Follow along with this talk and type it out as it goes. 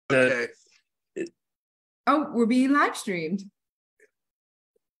Okay. Oh, we're being live streamed.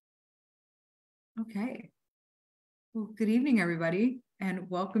 Okay. Well, good evening, everybody, and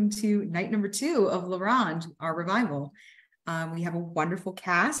welcome to night number 2 of Ronde, our revival. We have a wonderful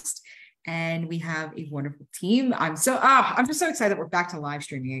cast, and we have a wonderful team. I'm just so excited that we're back to live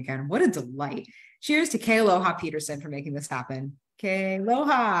streaming again. What a delight! Cheers to K-Aloha Peterson for making this happen.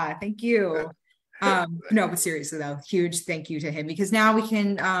 K-Aloha, thank you. No, but seriously though, huge thank you to him, because now we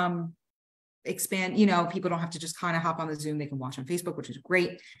can expand. People don't have to just kind of hop on the Zoom; they can watch on Facebook, which is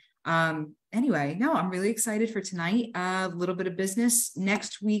great. Anyway, no, I'm really excited for tonight. A little bit of business.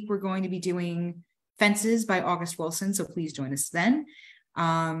 Next week, we're going to be doing Fences by August Wilson, so please join us then.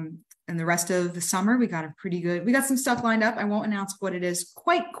 And the rest of the summer, we got some stuff lined up. I won't announce what it is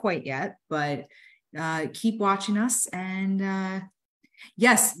quite yet, but keep watching us. And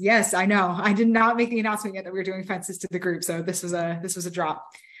yes, I know. I did not make the announcement yet that we were doing Fences to the group, so this was a drop.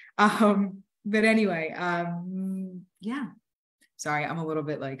 But anyway, yeah. Sorry, I'm a little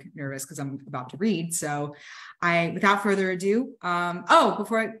bit nervous because I'm about to read. So without further ado,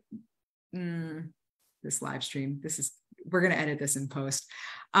 this live stream, we're going to edit this in post.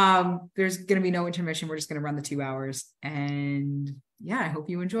 There's going to be no intermission. We're just going to run the 2 hours. And yeah, I hope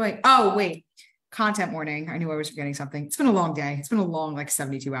you enjoy. Oh, wait, content warning. I knew I was forgetting something. It's been a long day. It's been a long,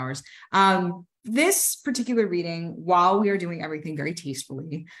 72 hours. This particular reading, while we are doing everything very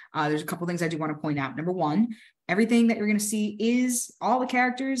tastefully, there's a couple things I do want to point out. Number one, everything that you're going to see is all the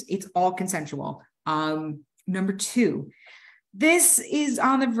characters. It's all consensual. Number two, this is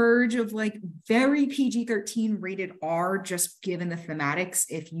on the verge of very PG-13 rated R, just given the thematics.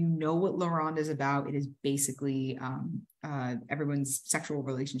 If you know what Ronde is about, it is basically everyone's sexual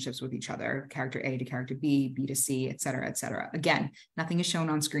relationships with each other, character A to character B, B to C, et cetera, et cetera. Again, nothing is shown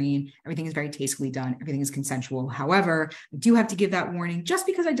on screen. Everything is very tastefully done. Everything is consensual. However, I do have to give that warning just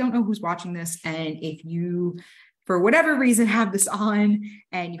because I don't know who's watching this. And if you, for whatever reason, have this on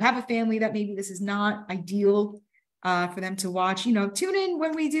and you have a family that maybe this is not ideal for them to watch, tune in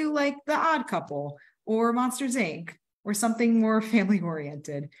when we do The Odd Couple or Monsters, Inc. or something more family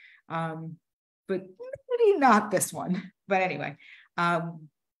oriented. But maybe not this one. But anyway, I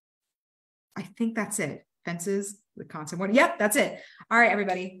think that's it. Fences, the concept one. Yep, that's it. All right,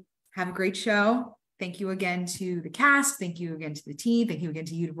 everybody. Have a great show. Thank you again to the cast. Thank you again to the team. Thank you again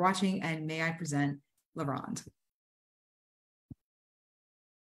to you for watching. And may I present Ronde.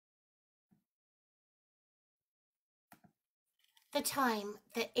 The time,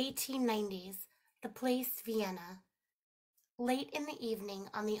 the 1890s, the place, Vienna. Late in the evening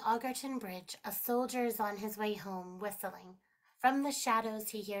on the Augerton Bridge, a soldier is on his way home, whistling. From the shadows,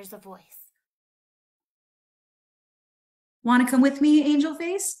 he hears a voice. Want to come with me, Angel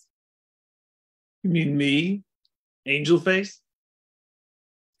Face? You mean me? Angel Face?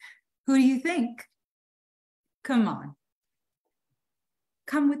 Who do you think? Come on.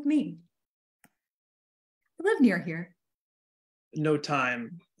 Come with me. I live near here. No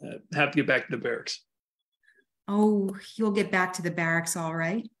time. Have to get back to the barracks. Oh, you'll get back to the barracks all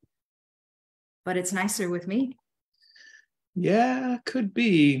right. But it's nicer with me. Yeah, could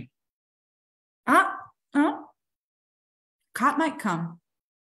be. Cop might come.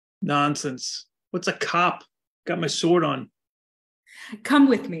 Nonsense. What's a cop? Got my sword on. Come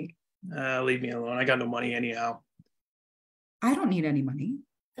with me. Leave me alone. I got no money anyhow. I don't need any money.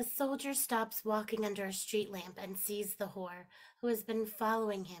 The soldier stops walking under a street lamp and sees the whore, who has been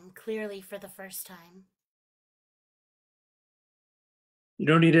following him clearly for the first time. You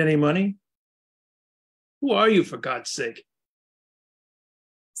don't need any money? Who are you, for God's sake?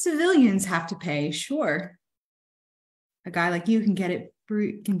 Civilians have to pay, sure. A guy like you can get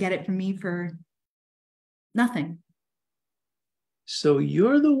it from me for nothing. So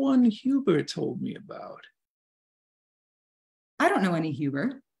you're the one Huber told me about. I don't know any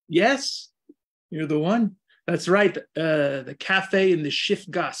Huber. Yes, you're the one. That's right. The cafe in the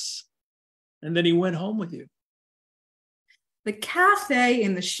Schiffgasse. And then he went home with you. The cafe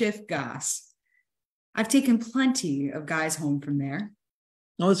in the Schiffgasse. I've taken plenty of guys home from there.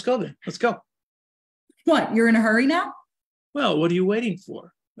 No, let's go then. Let's go. What, you're in a hurry now? Well, what are you waiting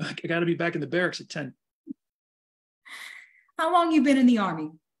for? I got to be back in the barracks at 10. How long you been in the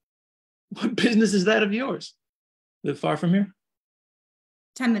army? What business is that of yours? Live far from here?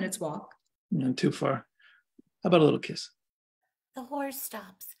 10 minutes walk. Not too far. How about a little kiss? The whore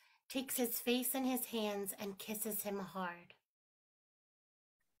stops, takes his face in his hands, and kisses him hard.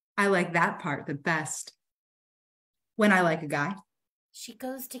 I like that part the best. When I like a guy. She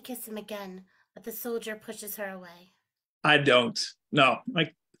goes to kiss him again, but the soldier pushes her away. I don't. No,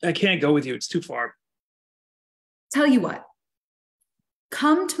 I can't go with you. It's too far. Tell you what.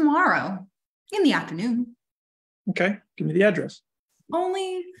 Come tomorrow in the afternoon. Okay, give me the address.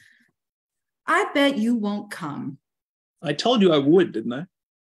 Only, I bet you won't come. I told you I would, didn't I?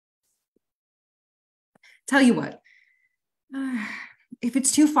 Tell you what, if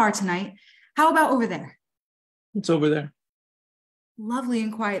it's too far tonight, how about over there? It's over there. Lovely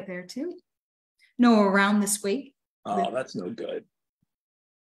and quiet there, too. No around this way. Oh, that's no good.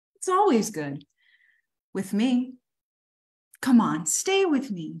 It's always good. With me. Come on, stay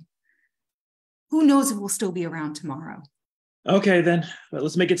with me. Who knows if we'll still be around tomorrow? Okay, then. But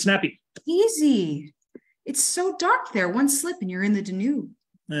let's make it snappy. Easy. It's so dark there. One slip and you're in the Danube.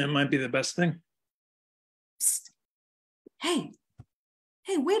 It might be the best thing. Psst. Hey,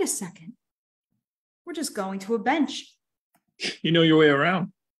 wait a second. We're just going to a bench. You know your way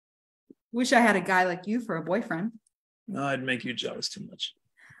around. Wish I had a guy like you for a boyfriend. No, I'd make you jealous too much.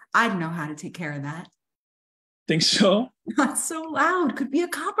 I'd know how to take care of that. Think so? Not so loud. Could be a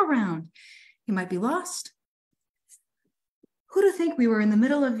cop around. He might be lost. Who'd have think we were in the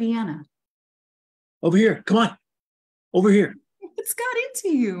middle of Vienna? Over here. Come on. Over here. What's got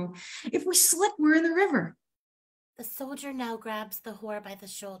into you? If we slip, we're in the river. The soldier now grabs the whore by the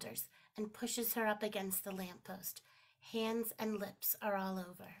shoulders and pushes her up against the lamppost. Hands and lips are all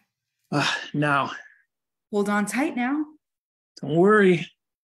over. Now. Hold on tight now. Don't worry.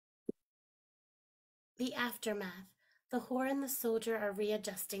 The aftermath. The whore and the soldier are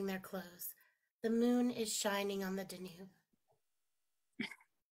readjusting their clothes. The moon is shining on the Danube.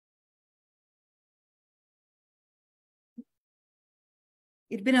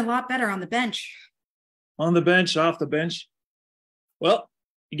 It'd been a lot better on the bench. On the bench, off the bench. Well,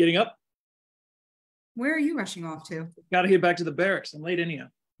 you getting up? Where are you rushing off to? Gotta get back to the barracks. I'm late anyhow.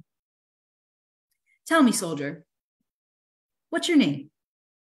 Tell me, soldier. What's your name?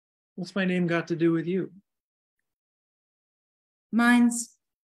 What's my name got to do with you? Mine's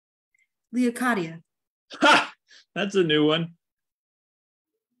Leocadia. Ha! That's a new one.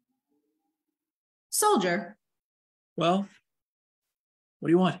 Soldier. Well, what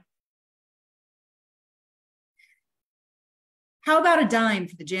do you want? How about a dime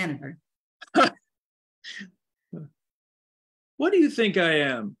for the janitor? What do you think I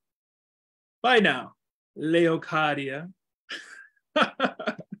am? Bye now, Leocadia.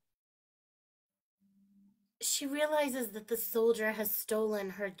 She realizes that the soldier has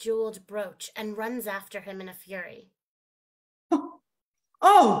stolen her jeweled brooch and runs after him in a fury.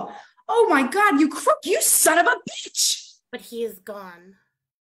 Oh my God, you crook, you son of a bitch! But he is gone.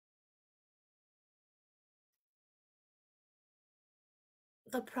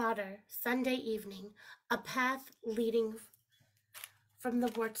 The Prater, Sunday evening, a path leading from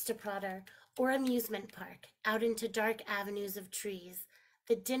the Worts to Prater, or amusement park, out into dark avenues of trees.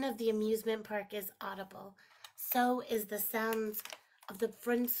 The din of the amusement park is audible. So is the sounds of the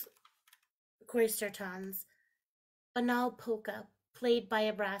Prince Cloistertons. Banal polka, played by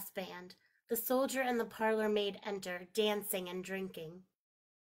a brass band. The soldier and the parlor maid enter, dancing and drinking.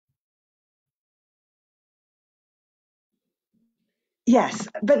 Yes,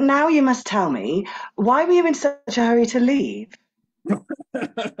 but now you must tell me, why were you in such a hurry to leave?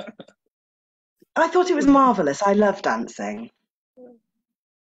 I thought it was marvellous. I love dancing.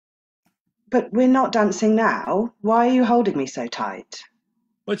 But we're not dancing now. Why are you holding me so tight?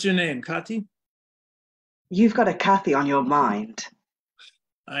 What's your name, Kati? You've got a Kathy on your mind.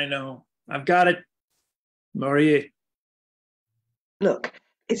 I know. I've got it. Marie. Look,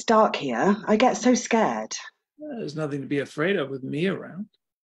 it's dark here. I get so scared. There's nothing to be afraid of with me around.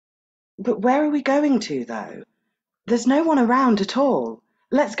 But where are we going to, though? There's no one around at all.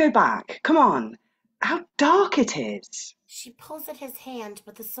 Let's go back. Come on. How dark it is. She pulls at his hand,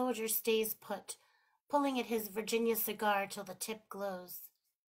 but the soldier stays put, pulling at his Virginia cigar till the tip glows.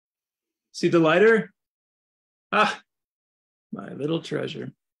 See the lighter? Ah, my little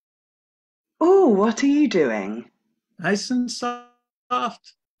treasure. Oh, what are you doing? Nice and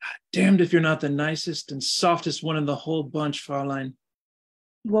soft. Damned if you're not the nicest and softest one in the whole bunch, Fraulein.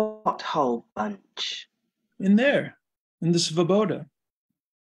 What whole bunch? In there, in the Svoboda.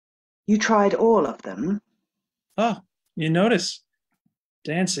 You tried all of them? Oh, you notice.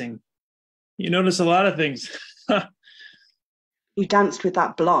 Dancing. You notice a lot of things. You danced with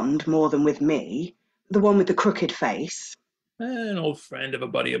that blonde more than with me, the one with the crooked face. An old friend of a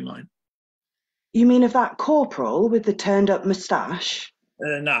buddy of mine. You mean of that corporal with the turned-up moustache?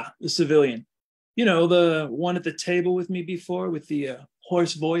 Nah, the civilian. You know, the one at the table with me before with the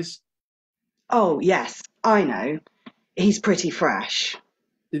hoarse voice. Oh, yes, I know. He's pretty fresh.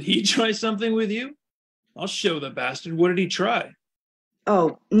 Did he try something with you? I'll show the bastard. What did he try?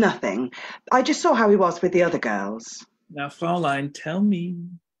 Oh, nothing. I just saw how he was with the other girls. Now, Fraulein, tell me.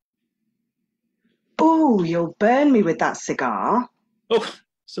 Oh, you'll burn me with that cigar. Oh,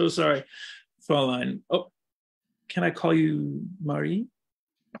 so sorry, Fraulein. Oh, can I call you Marie?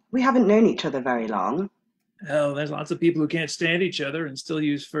 We haven't known each other very long. Hell, there's lots of people who can't stand each other and still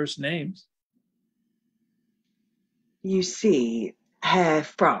use first names. You see, Herr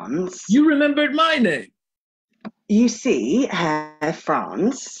Franz. You remembered my name. You see, Herr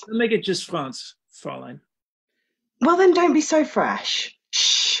Franz. I'll make it just Franz, Fraulein. Well, then don't be so fresh.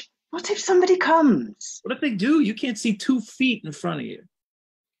 Shh. What if somebody comes? What if they do? You can't see 2 feet in front of you.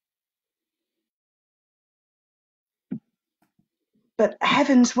 But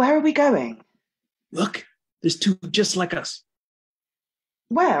heavens, where are we going? Look, there's 2 just like us.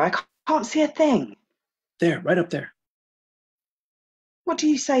 Where? I can't see a thing. There, right up there. What do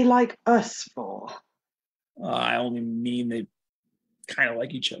you say like us for? I only mean they kind of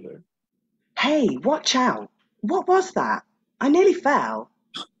like each other. Hey, watch out. What was that? I nearly fell.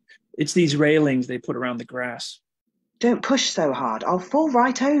 It's these railings they put around the grass. Don't push so hard. I'll fall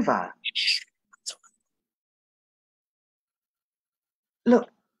right over. Look,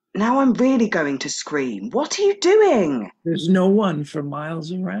 now I'm really going to scream. What are you doing? There's no one for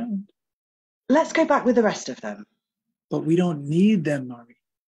miles around. Let's go back with the rest of them. But we don't need them, Marie.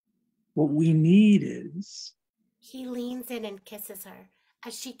 What we need is... He leans in and kisses her.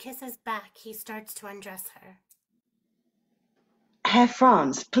 As she kisses back, he starts to undress her. Herr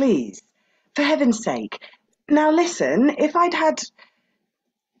Franz, please. For heaven's sake. Now listen, if I'd had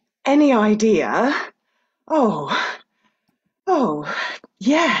any idea... Oh,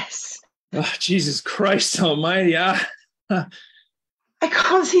 yes. Oh, Jesus Christ almighty. I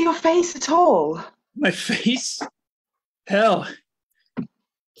can't see your face at all. My face? Hell.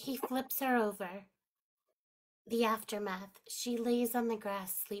 He flips her over. The aftermath. She lays on the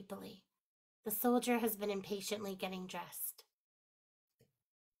grass sleepily. The soldier has been impatiently getting dressed.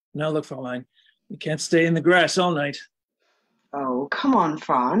 Now look, Fraulein, we can't stay in the grass all night. Oh, come on,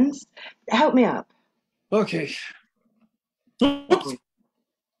 Franz. Help me up. Okay.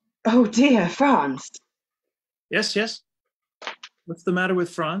 Oh dear, Franz. Yes, yes. What's the matter with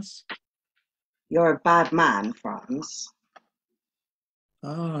Franz? You're a bad man, Franz.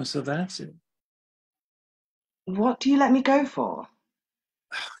 Oh, so that's it. What do you let me go for?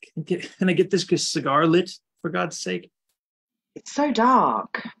 Can I get this cigar lit, for God's sake? It's so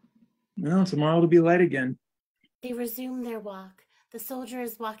dark. Well, tomorrow it'll be light again. They resume their walk. The soldier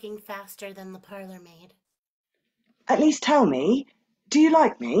is walking faster than the parlor maid. At least tell me, do you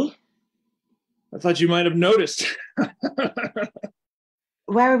like me? I thought you might have noticed.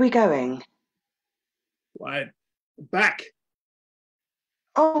 Where are we going? Why, back.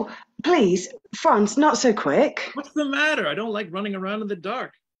 Oh, please, Franz, not so quick. What's the matter? I don't like running around in the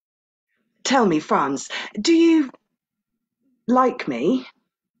dark. Tell me, Franz, do you like me?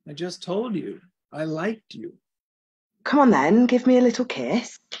 I just told you. I liked you. Come on then, give me a little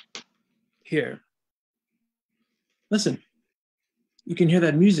kiss. Here. Listen. You can hear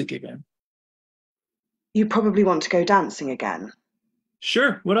that music again. You probably want to go dancing again.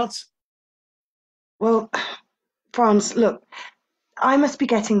 Sure. What else? Well, Franz, look, I must be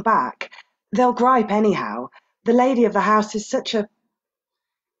getting back. They'll gripe anyhow. The lady of the house is such a...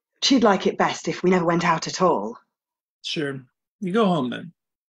 She'd like it best if we never went out at all. Sure. You go home then.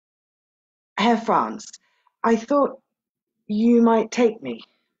 Herr Franz, I thought you might take me.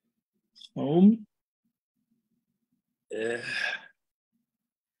 Home?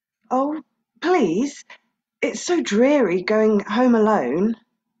 Oh, please. It's so dreary going home alone.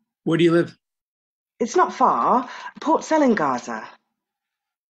 Where do you live? It's not far. Port Gaza.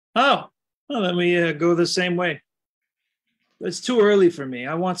 Oh, well, then we go the same way. It's too early for me.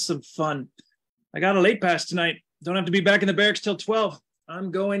 I want some fun. I got a late pass tonight. Don't have to be back in the barracks till 12.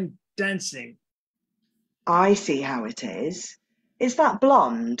 I'm going dancing. I see how it is. It's that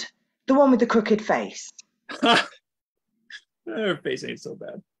blonde, the one with the crooked face. Her face ain't so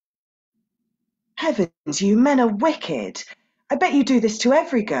bad. Heavens, you men are wicked. I bet you do this to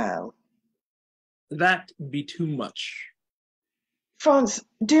every girl. That'd be too much. Franz,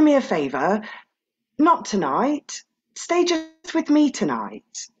 do me a favour. Not tonight. Stay just with me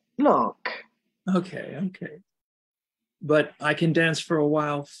tonight. Look. Okay. But I can dance for a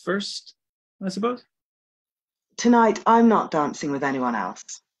while first, I suppose? Tonight, I'm not dancing with anyone else.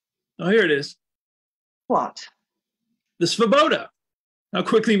 Oh, here it is. What? The Svoboda. How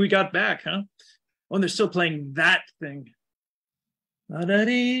quickly we got back, huh? Oh, and they're still playing that thing. All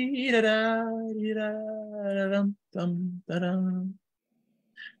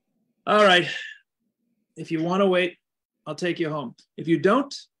right. If you want to wait, I'll take you home. If you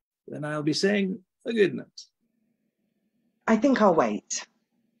don't, then I'll be saying a good night. I think I'll wait.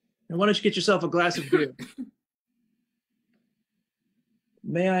 And why don't you get yourself a glass of beer?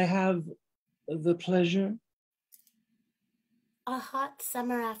 May I have the pleasure? A hot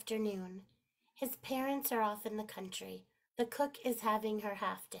summer afternoon. His parents are off in the country. The cook is having her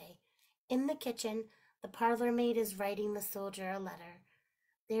half day. In the kitchen, the parlor maid is writing the soldier a letter.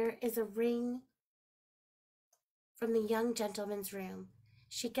 There is a ring from the young gentleman's room.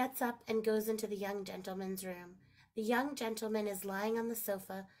 She gets up and goes into the young gentleman's room. The young gentleman is lying on the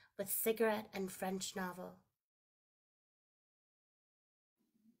sofa with cigarette and French novel.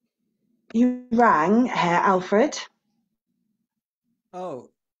 You rang, Herr Alfred? Oh,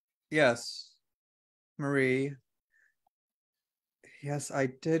 yes, Marie. Yes, I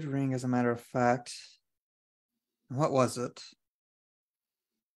did ring, as a matter of fact. What was it?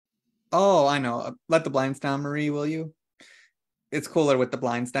 Oh, I know. Let the blinds down, Marie, will you? It's cooler with the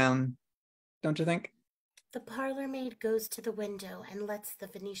blinds down, don't you think? The parlor maid goes to the window and lets the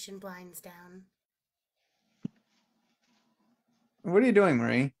Venetian blinds down. What are you doing,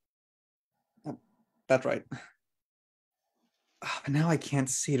 Marie? Oh, that's right. But now I can't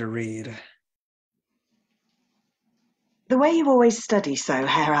see to read. The way you always study so,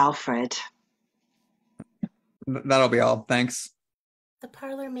 Herr Alfred. That'll be all, thanks. The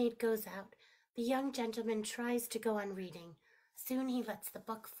parlor maid goes out. The young gentleman tries to go on reading. Soon he lets the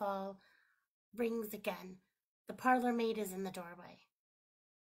book fall, rings again. The parlor maid is in the doorway.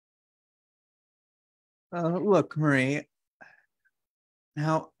 Look, Marie.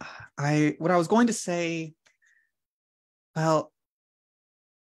 Now, what I was going to say, well,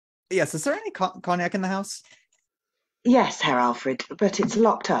 yes, is there any cognac in the house? Yes, Herr Alfred, but it's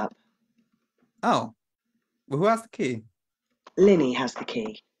locked up. Oh, well, who has the key? Linny has the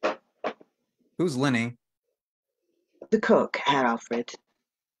key. Who's Linny? The cook, Herr Alfred.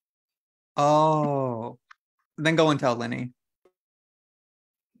 Oh, then go and tell Linny.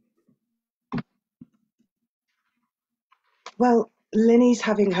 Well, Linny's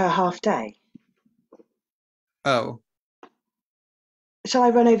having her half day. Oh. Shall I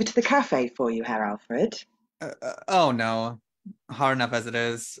run over to the cafe for you, Herr Alfred? Oh no, hard enough as it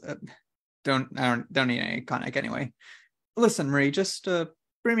is. Don't need any cognac anyway. Listen, Marie, just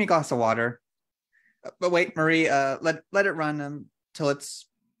bring me a glass of water. But wait, Marie, let it run till it's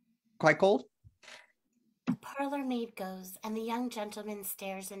quite cold. The parlor maid goes, and the young gentleman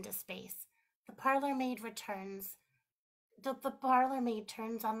stares into space. The parlor maid returns. The parlor maid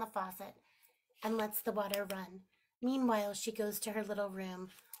turns on the faucet and lets the water run. Meanwhile, she goes to her little room,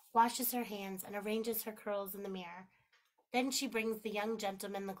 washes her hands, and arranges her curls in the mirror. Then she brings the young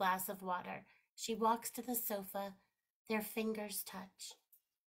gentleman the glass of water. She walks to the sofa. Their fingers touch.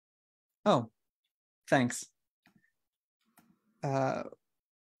 Oh, thanks. Well,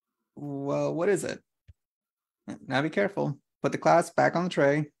 what is it? Now be careful. Put the glass back on the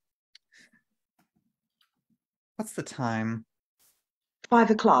tray. What's the time? 5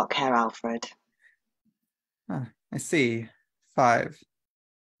 o'clock, Herr Alfred. I see. 5.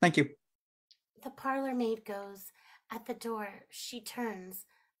 Thank you. The parlor maid goes. At the door, she turns.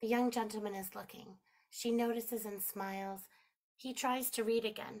 The young gentleman is looking. She notices and smiles. He tries to read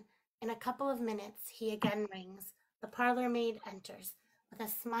again. In a couple of minutes, he again rings. The parlor maid enters, with a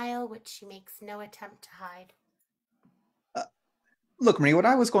smile which she makes no attempt to hide. Look, Marie, what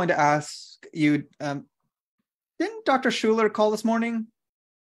I was going to ask you, didn't Dr. Schuler call this morning?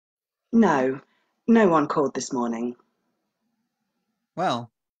 No, no one called this morning.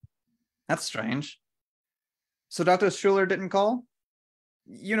 Well, that's strange. So Dr. Schuler didn't call?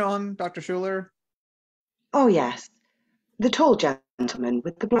 You know him, Dr. Schuler? Oh, yes. The tall gentleman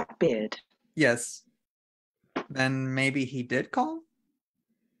with the black beard. Yes. Then maybe he did call?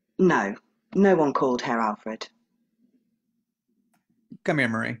 No, no one called, Herr Alfred. Come here,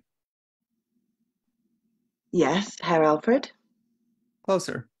 Marie. Yes, Herr Alfred?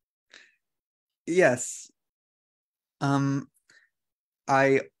 Closer. Yes.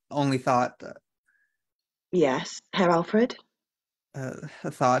 I only thought... Yes, Herr Alfred? I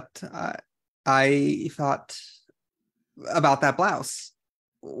thought about that blouse.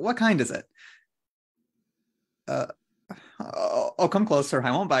 What kind is it? Oh, come closer. I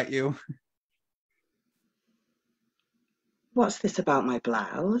won't bite you. What's this about my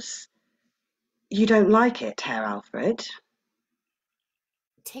blouse? You don't like it, Herr Alfred?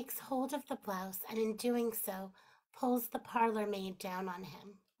 Takes hold of the blouse, and in doing so, pulls the parlor maid down on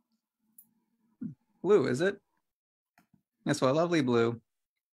him. Blue, is it? Yes, well, lovely blue.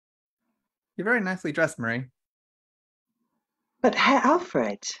 You're very nicely dressed, Marie. But Herr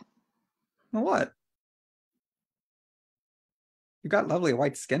Alfred... Well, what? You've got lovely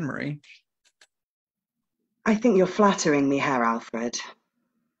white skin, Marie. I think you're flattering me, Herr Alfred.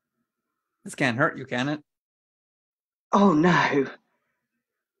 This can't hurt you, can it? Oh, no.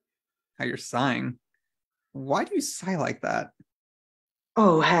 How you're sighing. Why do you sigh like that?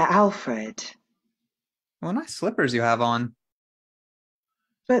 Oh, Herr Alfred. What nice slippers you have on.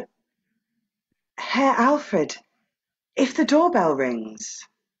 But, Herr Alfred, if the doorbell rings...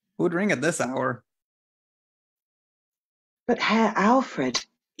 Who would ring at this hour? But, Herr Alfred,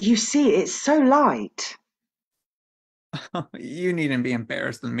 you see, it's so light. You needn't be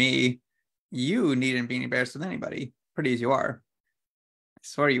embarrassed with me. You needn't be embarrassed with anybody, pretty as you are. I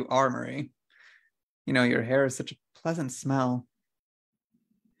swear you are, Marie. You know, your hair is such a pleasant smell.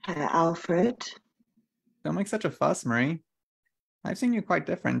 Herr Alfred? Don't make such a fuss, Marie. I've seen you quite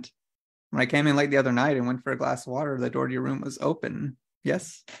different. When I came in late the other night and went for a glass of water, the door to your room was open.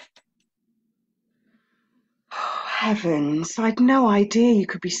 Yes? Oh, heavens, I'd no idea you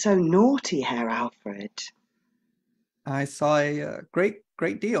could be so naughty, Herr Alfred. I saw a great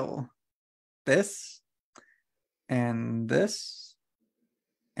deal. This, and this,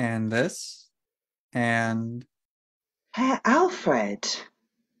 and this, and... Herr Alfred?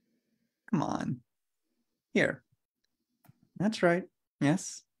 Come on. Here. That's right.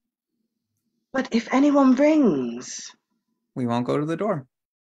 Yes. But if anyone rings... We won't go to the door.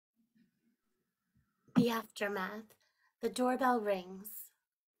 The aftermath. The doorbell rings.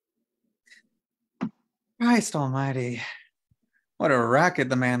 Christ almighty. What a racket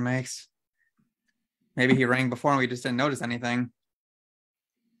the man makes. Maybe he rang before and we just didn't notice anything.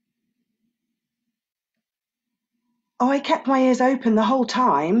 Oh, I kept my ears open the whole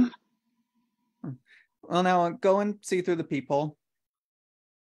time. Well, now go and see through the peephole.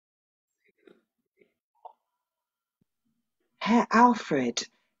 Herr Alfred,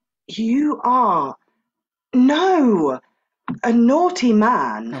 you are... No! A naughty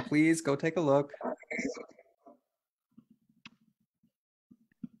man. Now, please go take a look.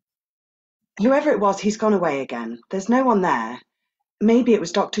 Whoever it was, he's gone away again. There's no one there. Maybe it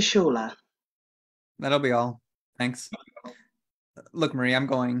was Dr. Schuler. That'll be all. Thanks. Look, Marie, I'm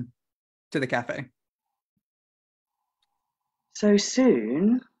going to the cafe. So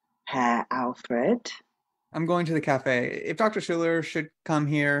soon, Herr Alfred? I'm going to the cafe. If Dr. Schuler should come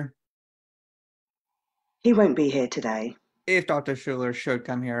here... He won't be here today. If Dr. Schuler should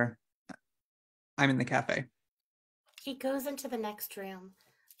come here, I'm in the cafe. He goes into the next room.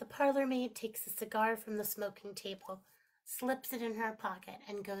 The parlor maid takes a cigar from the smoking table, slips it in her pocket,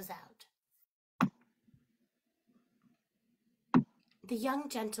 and goes out. The young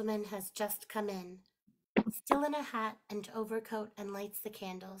gentleman has just come in, still in a hat and overcoat, and lights the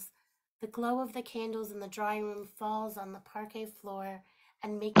candles. The glow of the candles in the drawing room falls on the parquet floor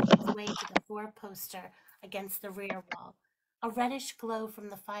and makes its way to the four-poster against the rear wall. A reddish glow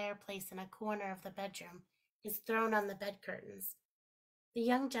from the fireplace in a corner of the bedroom is thrown on the bed curtains. The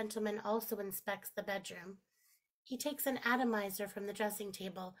young gentleman also inspects the bedroom. He takes an atomizer from the dressing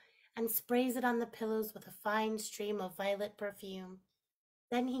table and sprays it on the pillows with a fine stream of violet perfume.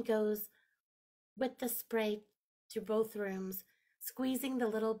 Then he goes with the spray to both rooms, squeezing the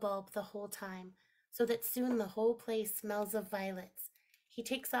little bulb the whole time, so that soon the whole place smells of violets. He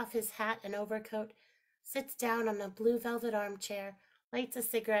takes off his hat and overcoat, sits down on a blue velvet armchair, lights a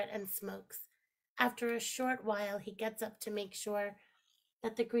cigarette, and smokes. After a short while, he gets up to make sure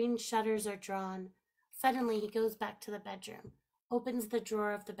that the green shutters are drawn. Suddenly, he goes back to the bedroom, opens the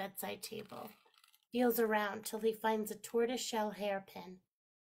drawer of the bedside table, feels around till he finds a tortoiseshell hairpin.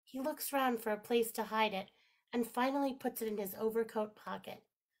 He looks round for a place to hide it, and finally puts it in his overcoat pocket.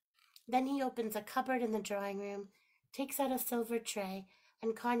 Then he opens a cupboard in the drawing room, takes out a silver tray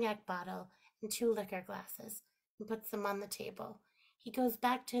and cognac bottle and 2 liquor glasses, and puts them on the table. He goes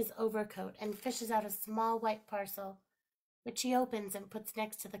back to his overcoat and fishes out a small white parcel, which he opens and puts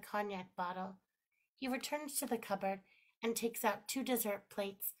next to the cognac bottle. He returns to the cupboard and takes out 2 dessert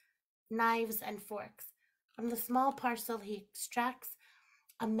plates, knives, and forks. From the small parcel he extracts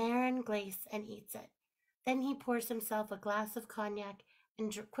a marron glace and eats it. Then he pours himself a glass of cognac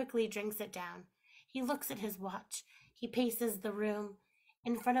and quickly drinks it down. He looks at his watch. He paces the room.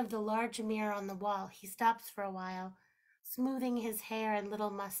 In front of the large mirror on the wall, he stops for a while, smoothing his hair and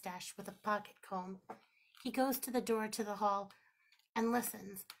little mustache with a pocket comb. He goes to the door to the hall and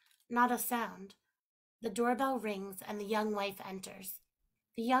listens. Not a sound. The doorbell rings and the young wife enters.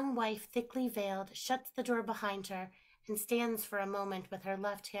 The young wife, thickly veiled, shuts the door behind her and stands for a moment with her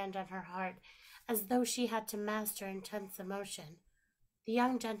left hand on her heart, as though she had to master intense emotion. The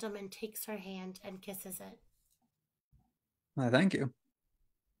young gentleman takes her hand and kisses it. Well, thank you.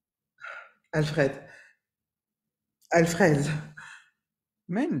 Alfred.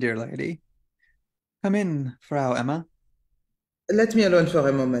 Men, dear lady. Come in, Frau Emma. Let me alone for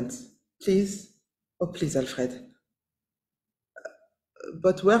a moment, please. Oh, please, Alfred.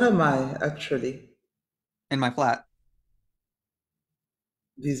 But where am I, actually? In my flat.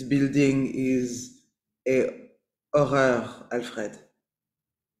 This building is a horror, Alfred.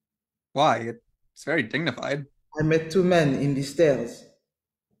 Why? It's very dignified. I met two men in the stairs.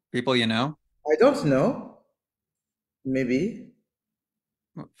 People you know? I don't know. Maybe.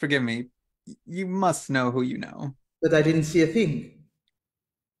 Forgive me. You must know who you know. But I didn't see a thing.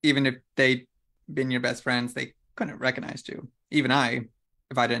 Even if they'd been your best friends, they couldn't have recognized you. Even I,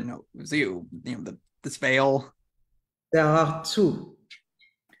 if I didn't know it was you, this veil. There are two.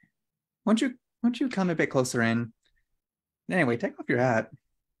 Won't you come a bit closer in? Anyway, take off your hat.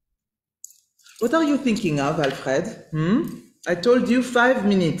 What are you thinking of, Alfred? I told you 5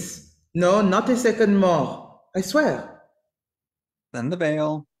 minutes. No, not a second more. I swear. Then the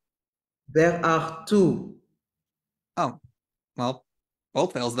veil. There are two. Oh, well,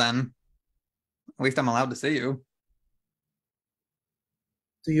 both veils then. At least I'm allowed to see you.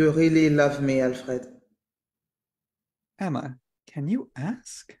 Do you really love me, Alfred? Emma, can you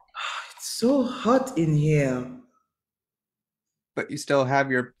ask? It's so hot in here. But you still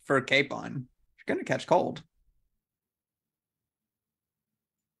have your fur cape on. You're gonna catch cold.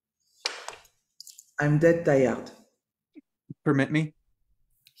 I'm dead tired. Permit me?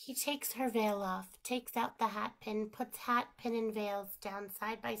 He takes her veil off, takes out the hat pin, puts hat pin and veils down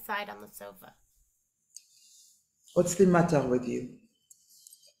side by side on the sofa. What's the matter with you?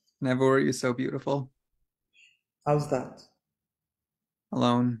 Never were you so beautiful. How's that?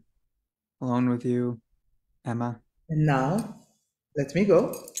 Alone. Alone with you, Emma. And now, let me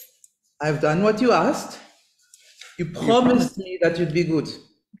go. I've done what you asked. You promised me that you'd be good.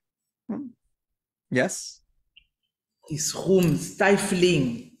 Yes? This room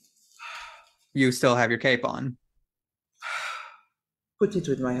stifling. You still have your cape on. Put it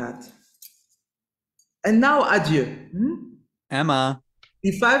with my hat. And now, adieu. Emma.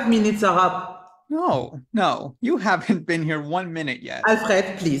 The 5 minutes are up. No. You haven't been here 1 minute yet.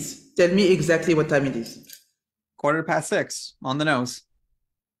 Alfred, please, tell me exactly what time it is. 6:15, on the nose.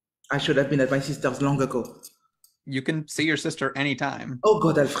 I should have been at my sister's long ago. You can see your sister anytime. Oh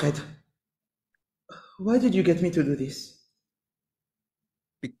God, Alfred. Why did you get me to do this?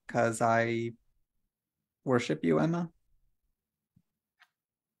 Because I worship you, Emma.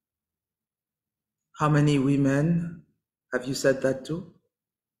 How many women have you said that to?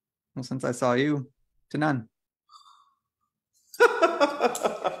 Well, since I saw you, to none.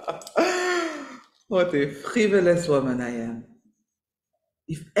 What a frivolous woman I am.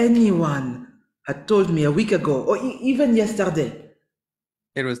 If anyone had told me a week ago, or even yesterday.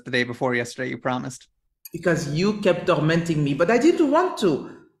 It was the day before yesterday you promised. Because you kept tormenting me, but I didn't want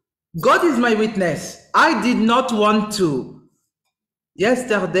to. God is my witness. I did not want to.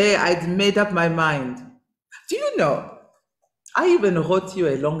 Yesterday, I'd made up my mind. Do you know, I even wrote you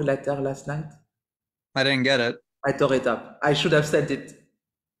a long letter last night. I didn't get it. I tore it up. I should have sent it.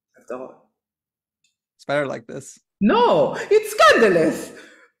 After all. It's better like this. No, it's scandalous.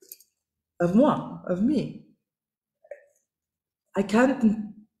 Of me. I cannot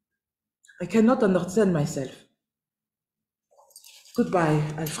understand myself. Goodbye,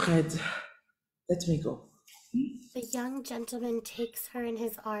 Alfred. Let me go. The young gentleman takes her in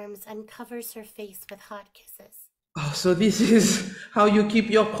his arms and covers her face with hot kisses. Oh, so this is how you keep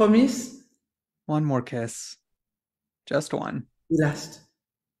your promise? One more kiss. Just one. The last.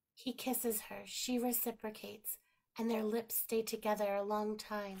 He kisses her, she reciprocates, and their lips stay together a long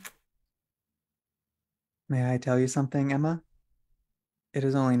time. May I tell you something, Emma? It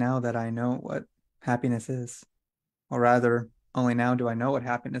is only now that I know what happiness is. Or rather, only now do I know what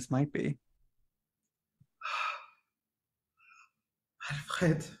happiness might be.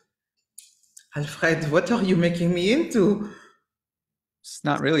 Alfred, what are you making me into? It's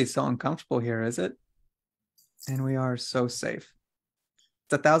not really so uncomfortable here, is it? And we are so safe.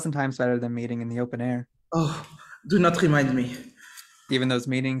 It's 1,000 times better than meeting in the open air. Oh, do not remind me. Even those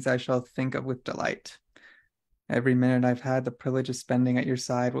meetings I shall think of with delight. Every minute I've had the privilege of spending at your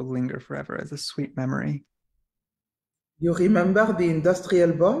side will linger forever as a sweet memory. You remember the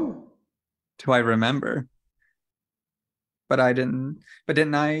industrial ball? Do I remember? But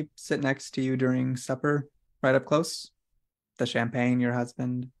didn't I sit next to you during supper, right up close? The champagne, your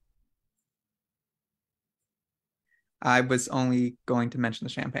husband. I was only going to mention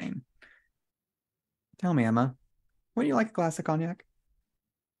the champagne. Tell me, Emma, would you like a glass of cognac?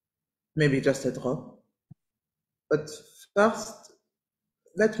 Maybe just a drop. But first,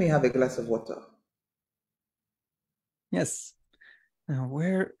 let me have a glass of water. Yes. Now,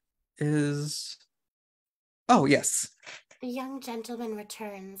 where is Oh, yes. The young gentleman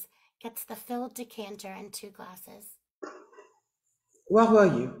returns, gets the filled decanter and 2 glasses. Where were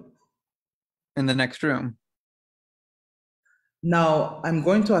you? In the next room. Now, I'm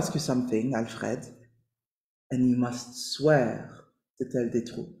going to ask you something, Alfred, and you must swear to tell the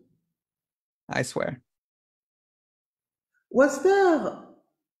truth. I swear. Was there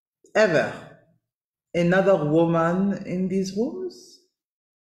ever another woman in these rooms?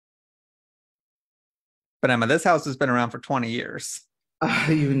 But Emma, this house has been around for 20 years.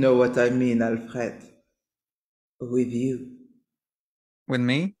 You know what I mean, Alfred. With you. With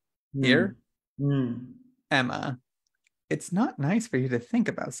me? Here? Mm. Emma, it's not nice for you to think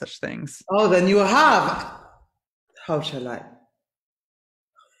about such things. Oh, then you have. How shall I?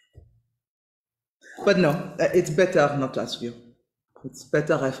 But no, it's better not to ask you. It's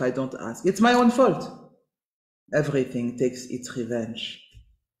better if I don't ask. It's my own fault. Everything takes its revenge.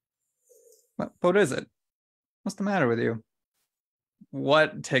 What is it? What's the matter with you?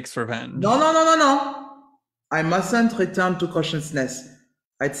 What takes revenge? No. I mustn't return to consciousness.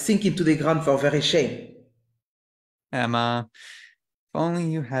 I'd sink into the ground for very shame. Emma, if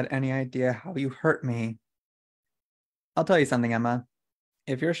only you had any idea how you hurt me. I'll tell you something, Emma.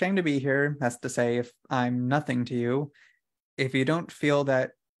 If you're ashamed to be here, that's to say, if I'm nothing to you, if you don't feel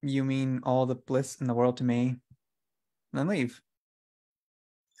that you mean all the bliss in the world to me, then leave.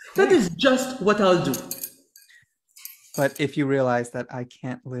 That is just what I'll do. But if you realize that I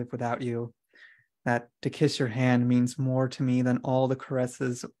can't live without you, that to kiss your hand means more to me than all the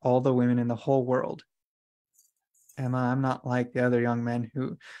caresses of all the women in the whole world. Emma, I'm not like the other young men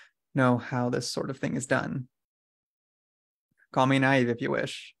who know how this sort of thing is done. Call me naive if you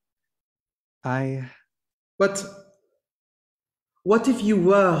wish. But what if you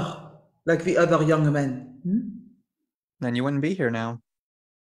were like the other young men? Then you wouldn't be here now.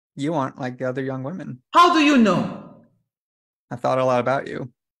 You aren't like the other young women. How do you know? I thought a lot about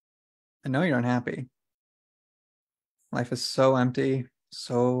you. I know you're unhappy. Life is so empty,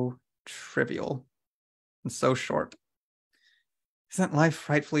 so trivial, and so short. Isn't life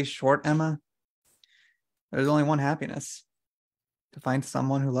frightfully short, Emma? There's only one happiness. To find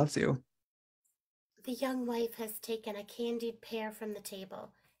someone who loves you. The young wife has taken a candied pear from the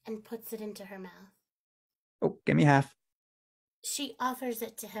table and puts it into her mouth. Oh, give me half. She offers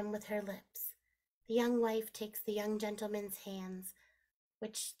it to him with her lips. The young wife takes the young gentleman's hands,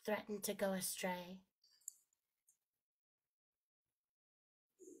 which threaten to go astray.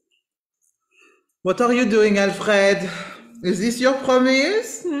 What are you doing, Alfred? Is this your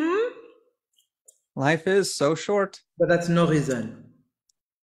promise? Life is so short. But that's no reason.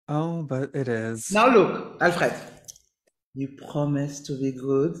 Oh, but it is. Now look, Alfred. You promised to be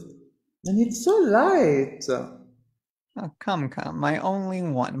good, and it's so light. Oh, come. My only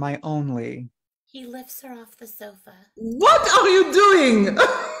one. My only. He lifts her off the sofa. What are you doing?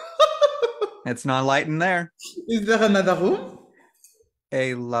 It's not light in there. Is there another room?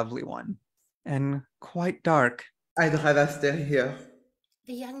 A lovely one. And quite dark. I'd rather stay here.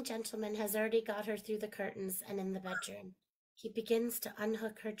 The young gentleman has already got her through the curtains and in the bedroom. He begins to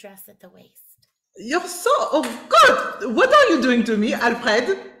unhook her dress at the waist. You're so... Oh, God! What are you doing to me,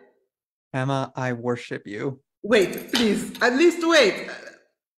 Alfred? Emma, I worship you. Wait, please. At least wait.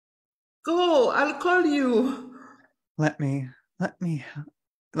 Go, I'll call you. Let you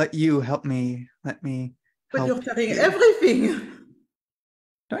help me. Let me But help you're carrying you. everything.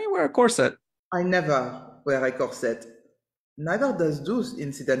 Don't you wear a corset? I never wear a corset. Neither does Deuce,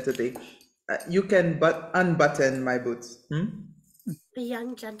 incidentally. You can unbutton my boots. The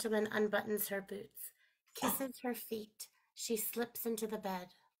young gentleman unbuttons her boots, kisses her feet. She slips into the bed.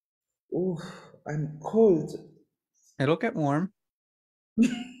 Ooh, I'm cold. It'll get warm. You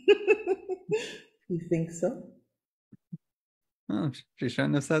think so? Oh, she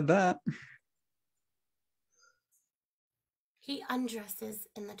shouldn't have said that. He undresses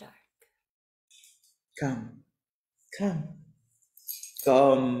in the dark. Come.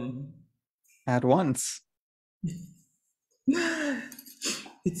 At once.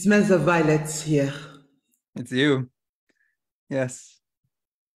 It smells of violets here. It's you. Yes.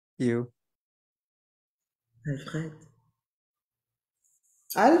 You.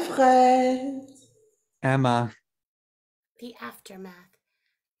 Alfred. Emma. The aftermath.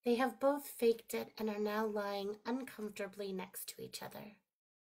 They have both faked it and are now lying uncomfortably next to each other.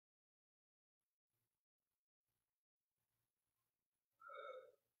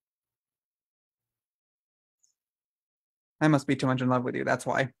 I must be too much in love with you. That's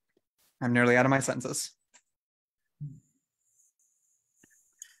why. I'm nearly out of my senses.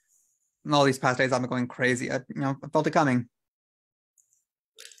 And all these past days, I've been going crazy. I felt it coming.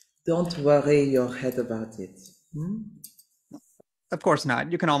 Don't worry your head about it. Of course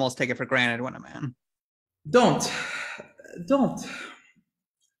not. You can almost take it for granted when a man. Don't.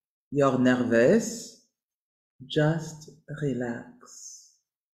 You're nervous. Just relax.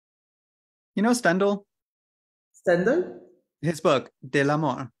 You know Stendhal? Stendhal? His book, De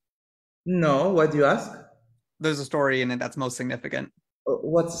l'Amour. No, what do you ask? There's a story in it that's most significant.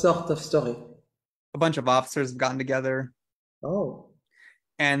 What sort of story? A bunch of officers have gotten together. Oh.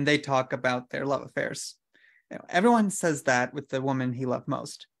 And they talk about their love affairs. Everyone says that with the woman he loved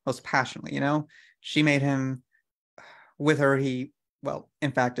most passionately, She made him, with her, in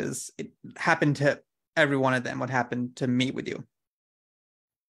fact, it happened to every one of them what happened to me with you.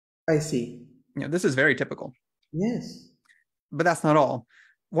 I see. This is very typical. Yes. But that's not all.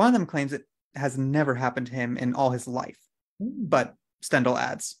 One of them claims it has never happened to him in all his life. But Stendhal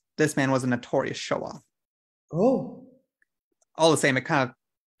adds, this man was a notorious show-off. Oh. All the same, it kind of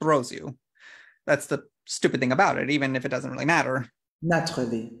throws you. That's the stupid thing about it, even if it doesn't really matter.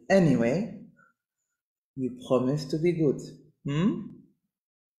 Naturally. Anyway, you promise to be good.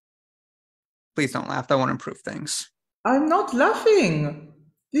 Please don't laugh. I want to improve things. I'm not laughing.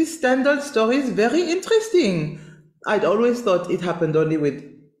 This Stendhal story is very interesting. I'd always thought it happened only with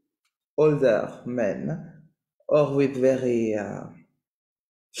older men or with very,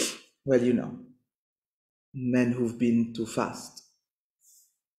 men who've been too fast.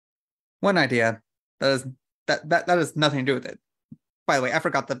 One idea. That has nothing to do with it. By the way, I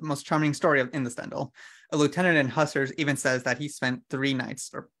forgot the most charming story in the Stendhal. A lieutenant in Hussars even says that he spent 3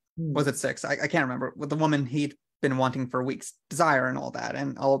 nights, or was it 6? I can't remember, with the woman he'd been wanting for weeks, Desire and all that.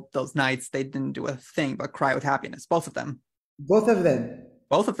 And all those nights, they didn't do a thing but cry with happiness. Both of them. Both of them?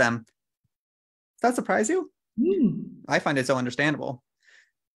 Both of them. Does that surprise you? I find it so understandable,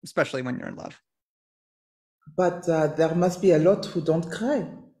 especially when you're in love. But there must be a lot who don't cry.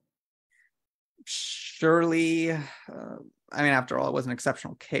 Surely, after all, it was an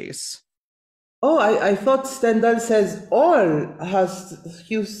exceptional case. Oh, I thought Stendhal says all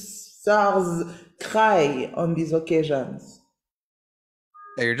Hussars cry on these occasions.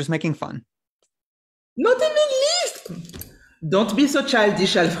 Yeah, you're just making fun. Not in the least. Don't be so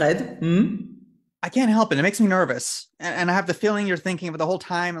childish, Alfred. I can't help it. It makes me nervous. And I have the feeling you're thinking of it the whole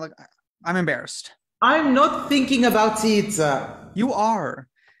time. Like, I'm embarrassed. I'm not thinking about it. You are.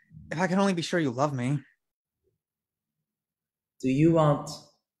 If I can only be sure you love me. Do you want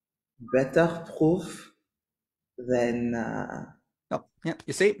better proof than... Oh, yeah.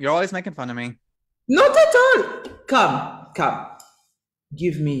 You see, you're always making fun of me. Not at all. Come.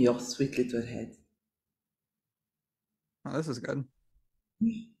 Give me your sweet little head. Oh, this is good.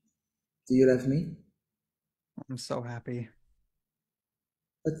 Do you love me? I'm so happy.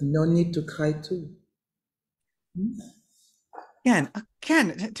 But no need to cry too. Ken,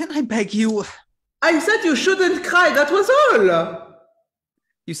 didn't I beg you? I said you shouldn't cry, that was all.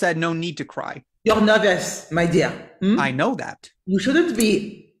 You said no need to cry. You're nervous, my dear. I know that. You shouldn't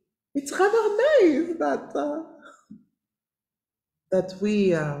be. It's rather nice that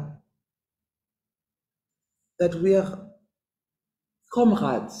we're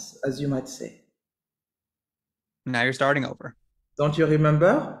comrades, as you might say. Now you're starting over. Don't you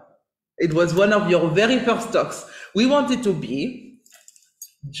remember? It was one of your very first talks. We wanted to be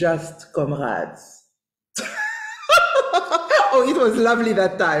just comrades. Oh, it was lovely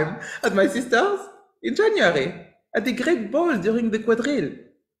that time at my sister's in January at the great ball during the quadrille.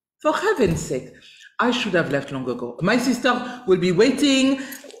 For heaven's sake, I should have left long ago. My sister will be waiting.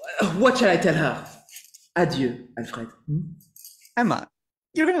 What shall I tell her? Adieu, Alfred. Emma,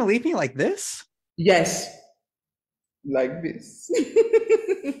 you're going to leave me like this? Yes, like this.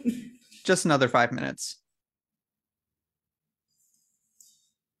 Just another 5 minutes.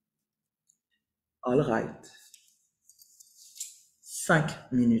 All right.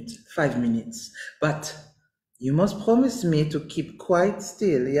 5 minutes, 5 minutes. But you must promise me to keep quite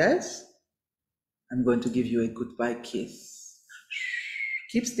still, yes? I'm going to give you a goodbye kiss.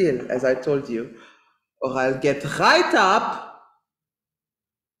 Shh. Keep still, as I told you, or I'll get right up.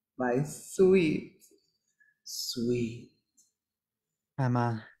 My sweet, sweet.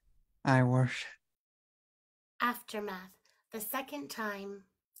 Emma, I worship. Aftermath. The second time,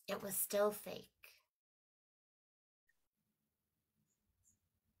 it was still fake.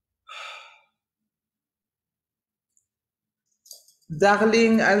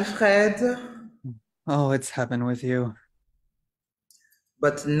 Darling Alfred. Oh, it's heaven with you.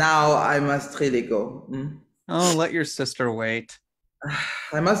 But now I must really go. Oh, let your sister wait.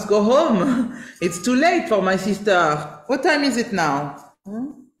 I must go home. It's too late for my sister. What time is it now?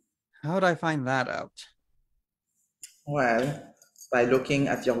 How'd I find that out? Well, By looking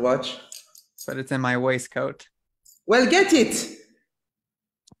at your watch. But it's in my waistcoat. Well, get it.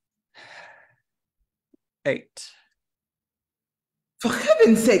 8. For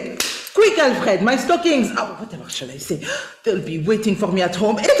heaven's sake. Quick, Alfred, my stockings. Oh, whatever shall I say? They'll be waiting for me at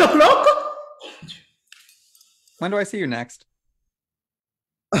home. 8 o'clock? When do I see you next?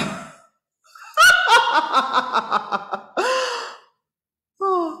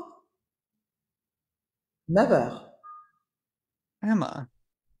 Oh. Never. Emma,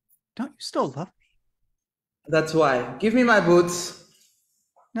 don't you still love me? That's why. Give me my boots.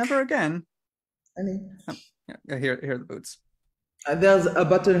 Never again. Honey. Yeah, here are the boots. There's a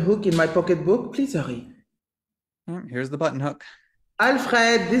button hook in my pocketbook. Please hurry. Here's the button hook.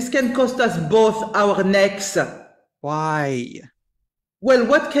 Alfred, this can cost us both our necks. Why? Well,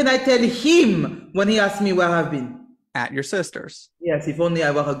 what can I tell him when he asks me where I've been? At your sister's. Yes, if only I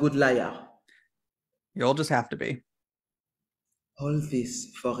were a good liar. You'll just have to be. All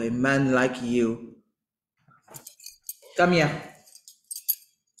this for a man like you. Come here.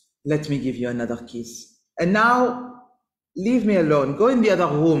 Let me give you another kiss. And now, leave me alone. Go in the other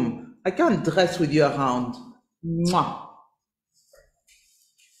room. I can't dress with you around. Mwah.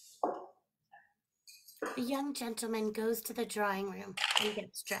 The young gentleman goes to the drawing room and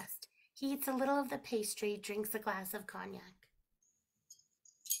gets dressed. He eats a little of the pastry, drinks a glass of cognac.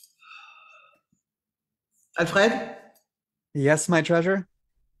 Alfred? Yes, my treasure?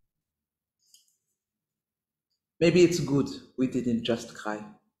 Maybe it's good we didn't just cry.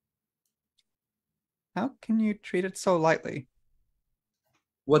 How can you treat it so lightly?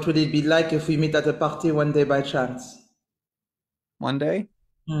 What would it be like if we meet at a party one day by chance? One day?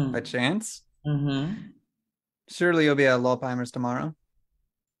 By chance? Mm-hmm. Surely you'll be at Lopeheimer's tomorrow.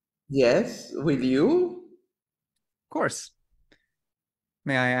 Yes, will you? Of course.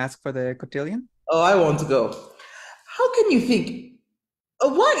 May I ask for the cotillion? Oh, I won't go. How can you think?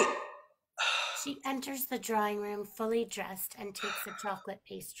 Why? She enters the drawing room fully dressed and takes a chocolate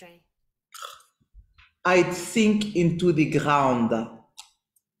pastry. I'd sink into the ground.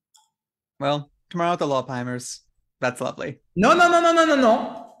 Well, tomorrow at the Lopeheimer's. That's lovely.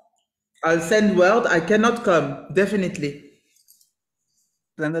 No. I'll send word I cannot come, definitely.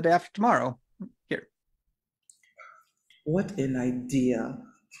 Then the day after tomorrow. Here. What an idea.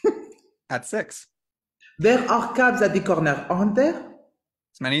 At 6. There are cabs at the corner, aren't there?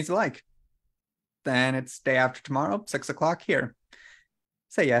 As many as you like. Then it's day after tomorrow, 6 o'clock here.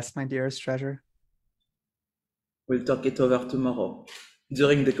 Say yes, my dearest treasure. We'll talk it over tomorrow,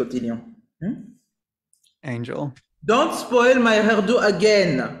 during the cotillion. Angel. Don't spoil my hairdo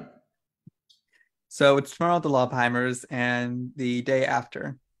again. So it's tomorrow at the Lopeheimer's and the day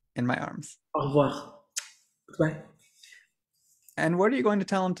after in my arms. Au revoir. Goodbye. And what are you going to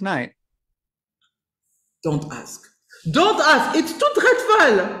tell him tonight? Don't ask. Don't ask. It's too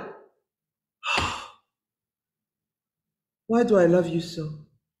dreadful. Why do I love you so?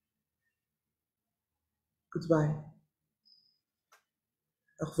 Goodbye.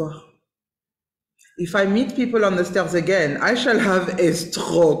 Au revoir. If I meet people on the stairs again, I shall have a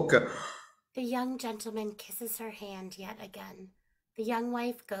stroke. The young gentleman kisses her hand yet again. The young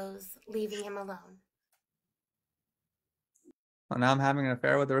wife goes, leaving him alone. Well, now I'm having an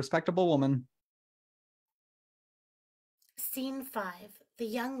affair with a respectable woman. Scene 5. The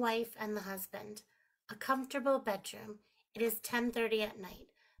young wife and the husband. A comfortable bedroom. It is 10:30 at night.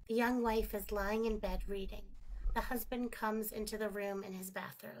 The young wife is lying in bed reading. The husband comes into the room in his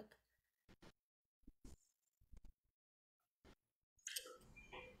bathrobe.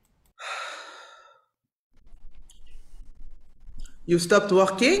 You stopped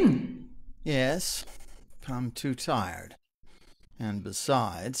working? Yes, I'm too tired. And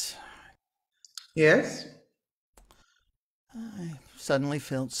besides... Yes? I suddenly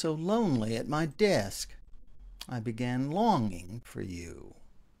felt so lonely at my desk. I began longing for you.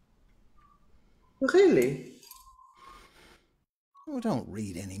 Really? Oh, don't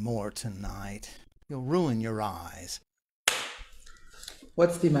read any more tonight. You'll ruin your eyes.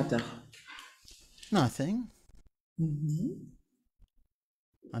 What's the matter? Nothing. Mm-hmm.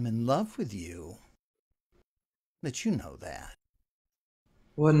 I'm in love with you. But you know that.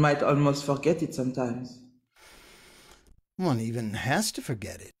 One might almost forget it sometimes. One even has to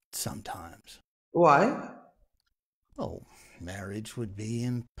forget it sometimes. Why? Oh, marriage would be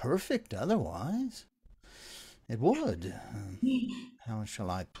imperfect otherwise. It would. How shall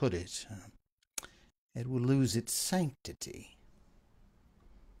I put it? It would lose its sanctity.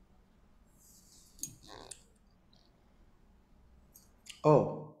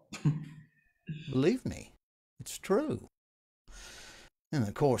 Oh. Believe me, it's true. In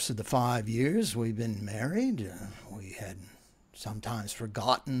the course of the 5 years we've been married, we had sometimes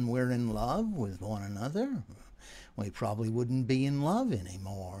forgotten we're in love with one another, we probably wouldn't be in love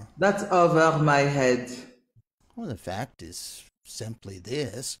anymore. That's over my head. Well, the fact is simply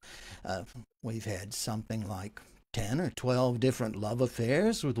this. We've had something like 10 or 12 different love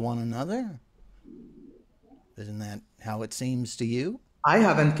affairs with one another. Isn't that how it seems to you? I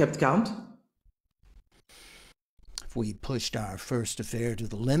haven't kept count. If we pushed our first affair to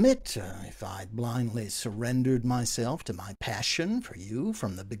the limit, if I'd blindly surrendered myself to my passion for you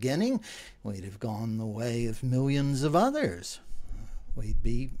from the beginning, we'd have gone the way of millions of others. We'd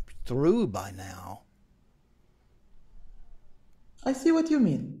be through by now. I see what you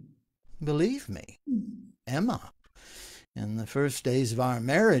mean. Believe me, Emma, in the first days of our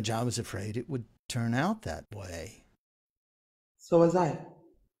marriage, I was afraid it would turn out that way. So was I.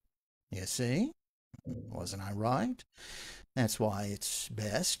 You see? Wasn't I right? That's why it's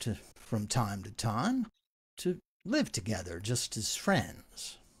best, from time to time, to live together just as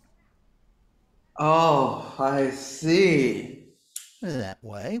friends. Oh, I see. That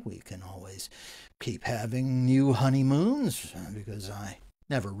way we can always keep having new honeymoons, because I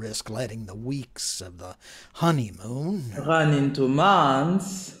never risk letting the weeks of the honeymoon Run into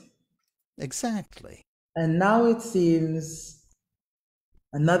months. Exactly. And now it seems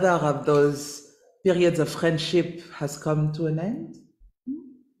another of those periods of friendship has come to an end.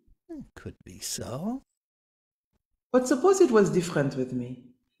 Could be so. But suppose it was different with me.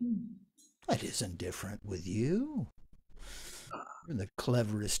 It isn't different with you. You're the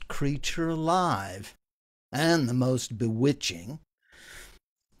cleverest creature alive, and the most bewitching.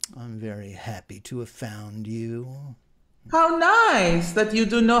 I'm very happy to have found you. How nice that you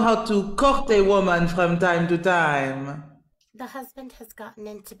do know how to court a woman from time to time. The husband has gotten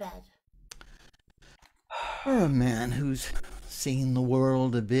into bed. For a man who's seen the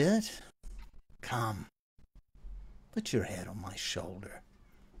world a bit, come, put your head on my shoulder.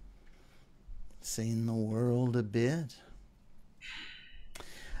 Seen the world a bit?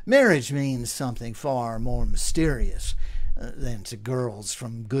 Marriage means something far more mysterious than to girls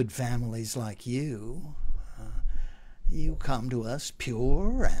from good families like you. You come to us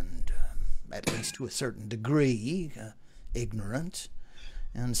pure and, at least to a certain degree, ignorant,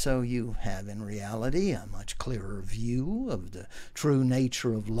 and so you have in reality a much clearer view of the true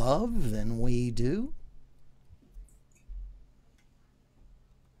nature of love than we do.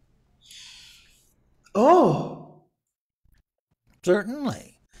 Oh!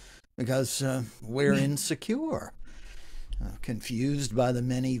 Certainly, because we're insecure, confused by the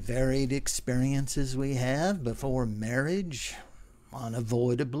many varied experiences we have before marriage,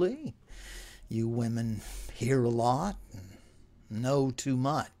 unavoidably. You women hear a lot and know too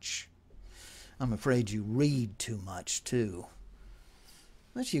much. I'm afraid you read too much, too.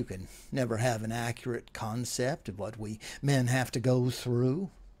 But you can never have an accurate concept of what we men have to go through.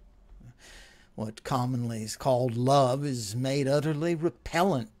 What commonly is called love is made utterly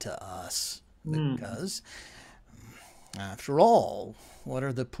repellent to us, because, after all, what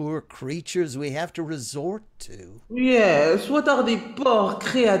are the poor creatures we have to resort to? Yes, what are the poor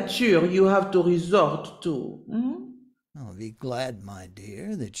creatures you have to resort to? I'll be glad, my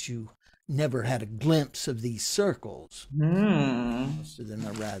dear, that you never had a glimpse of these circles. Most of them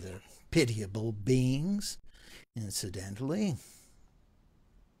are rather pitiable beings, incidentally.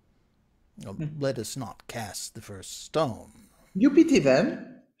 Let us not cast the first stone. You pity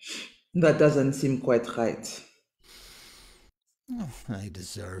them? That doesn't seem quite right. They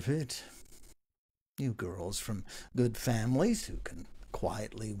deserve it. You girls from good families who can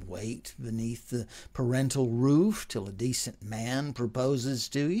quietly wait beneath the parental roof till a decent man proposes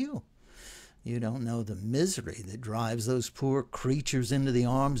to you. You don't know the misery that drives those poor creatures into the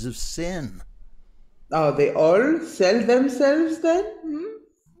arms of sin. Oh, they all sell themselves then?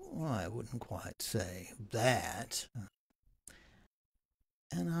 Well, I wouldn't quite say that.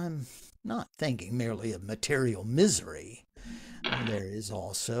 And I'm not thinking merely of material misery. There is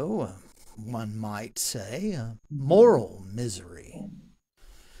also, one might say, a moral misery,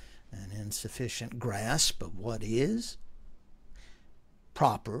 an insufficient grasp of what is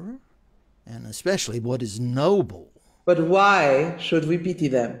proper, and especially what is noble. But why should we pity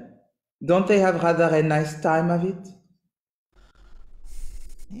them? Don't they have rather a nice time of it?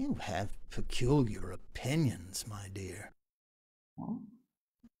 You have peculiar opinions, my dear.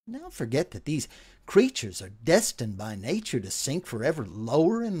 Don't forget that these creatures are destined by nature to sink forever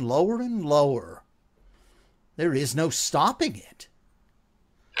lower and lower and lower. There is no stopping it.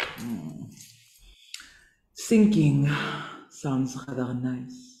 Sinking sounds rather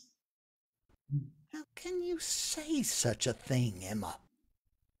nice. How can you say such a thing, Emma?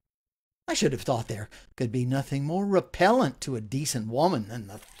 I should have thought there could be nothing more repellent to a decent woman than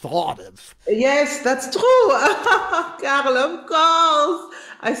the thought of... Yes, that's true. Carl, of course.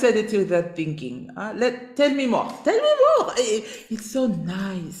 I said it without thinking. Tell me more. Tell me more. It's so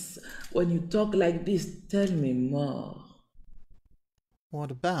nice when you talk like this. Tell me more.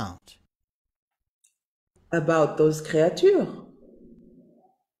 What about? About those creatures.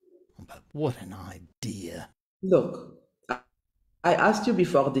 But what an idea. Look, I asked you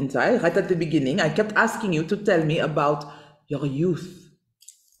before, didn't I? Right at the beginning, I kept asking you to tell me about your youth.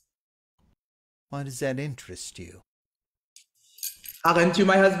 Why does that interest you? Aren't you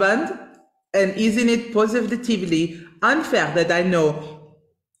my husband? And isn't it positively unfair that I know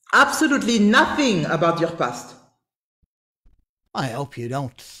absolutely nothing about your past? I hope you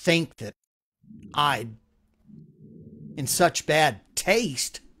don't think that I'd in such bad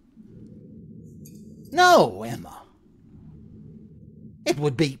taste. No, Emma. It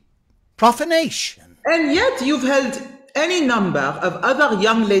would be profanation. And yet you've held any number of other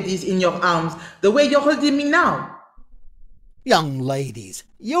young ladies in your arms the way you're holding me now. Young ladies,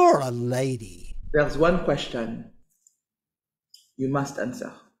 you're a lady. There's one question you must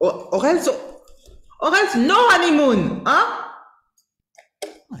answer. Or else no honeymoon, huh?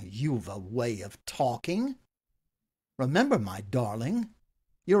 You've a way of talking. Remember, my darling,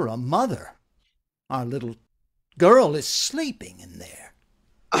 you're a mother. Our little girl is sleeping in there.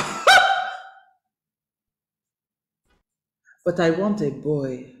 But I want a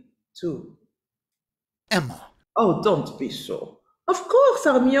boy, too. Emma. Oh, don't be so. Of course,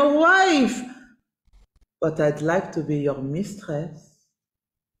 I'm your wife. But I'd like to be your mistress.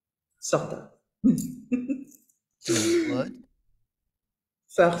 Sort of. What?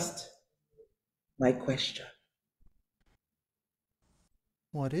 First, my question.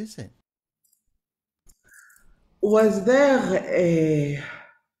 What is it? Was there a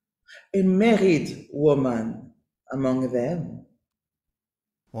married woman among them?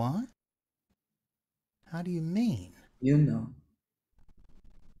 What? How do you mean? You know.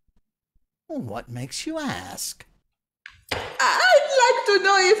 Well, what makes you ask? I'd like to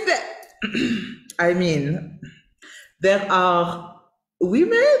know if I mean, there are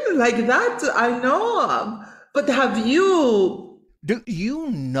women like that, I know. But have you... Do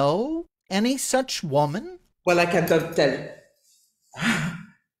you know any such woman? Well, I can't tell.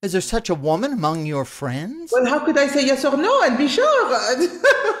 Is there such a woman among your friends? Well, how could I say yes or no and be sure?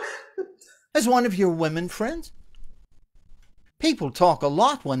 As one of your women friends? People talk a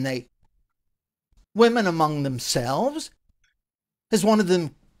lot when they... Women among themselves? Has one of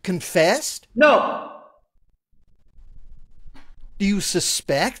them confessed? No. Do you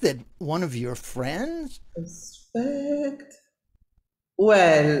suspect that one of your friends... Suspect?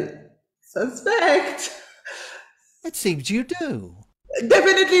 Well, suspect. It seems you do.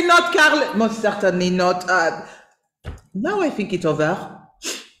 Definitely not, Carl. Most certainly not. Now I think it over.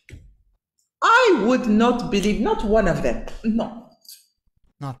 I would not believe, not one of them. No.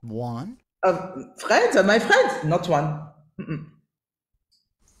 Not one? Friends, my friends, not one. Mm-mm.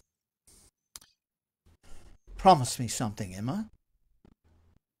 Promise me something, Emma.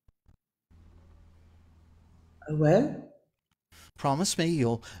 Well? Promise me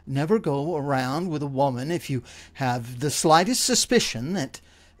you'll never go around with a woman if you have the slightest suspicion that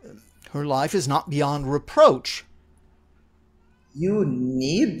her life is not beyond reproach. You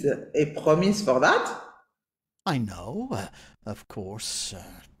need a promise for that? I know, of course,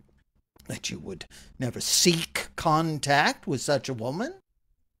 that you would never seek contact with such a woman.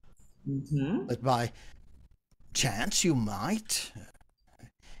 Mm-hmm. But by chance you might.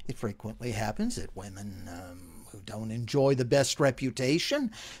 It frequently happens that women who don't enjoy the best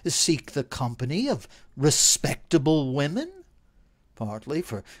reputation seek the company of respectable women, partly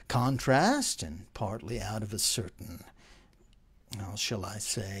for contrast and partly out of a certain, how shall I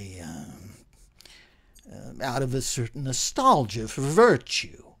say, out of a certain nostalgia for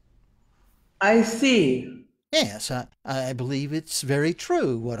virtue. I see. Yes, I believe it's very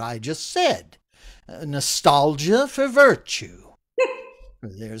true what I just said. Nostalgia for virtue.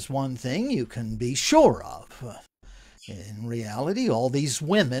 There's one thing you can be sure of. In reality, all these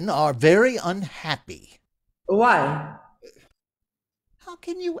women are very unhappy. Why? How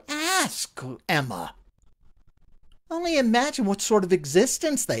can you ask, Emma? Only imagine what sort of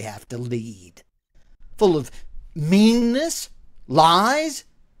existence they have to lead. Full of meanness, lies,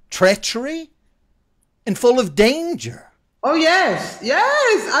 treachery, and full of danger. Oh, yes,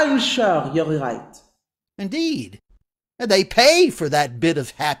 I'm sure you're right. Indeed. They pay for that bit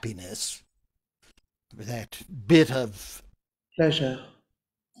of happiness, for that bit of pleasure.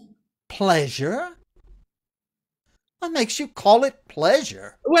 Pleasure? What makes you call it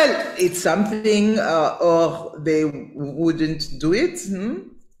pleasure? Well, it's something, or they wouldn't do it.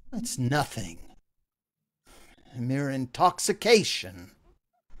 It's nothing. Mere intoxication.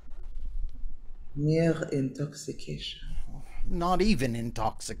 Mere intoxication. Not even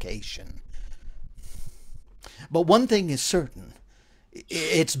intoxication. But one thing is certain.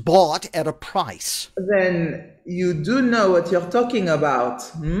 It's bought at a price. Then you do know what you're talking about,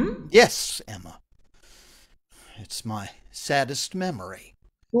 Yes, Emma. It's my saddest memory.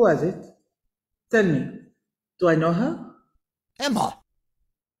 Who was it? Tell me. Do I know her? Emma!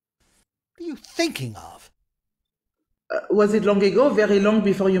 What are you thinking of? Was it long ago, very long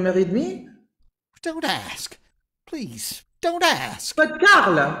before you married me? Don't ask. Please, don't ask. But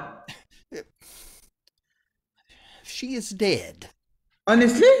Carl! She is dead.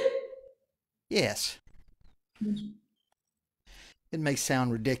 Honestly? Yes. It may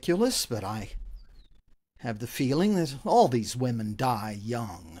sound ridiculous, but I have the feeling that all these women die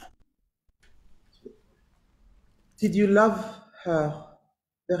young. Did you love her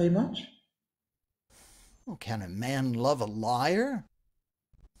very much? Oh, can a man love a liar?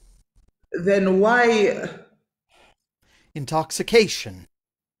 Then why... Intoxication.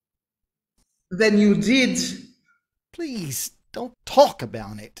 Then you did... Please, don't talk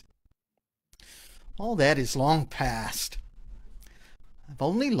about it. All that is long past. I've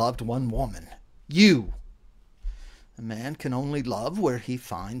only loved one woman. You. A man can only love where he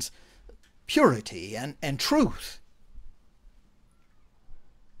finds purity and truth.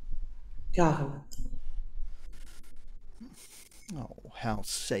 Carl. Oh, how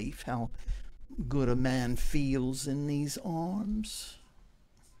safe, how good a man feels in these arms.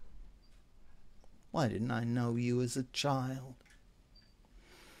 Why didn't I know you as a child?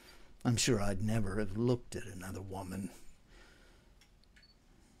 I'm sure I'd never have looked at another woman.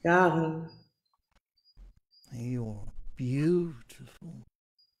 Carl. You're beautiful.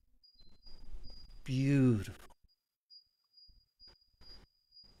 Beautiful.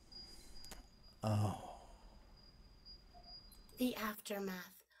 Oh. The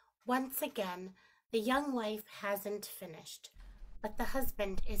aftermath. Once again, the young wife hasn't finished, but the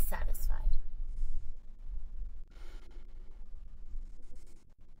husband is satisfied.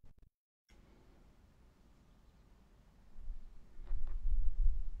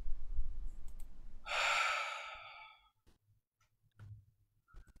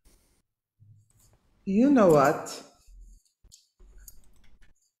 You know what?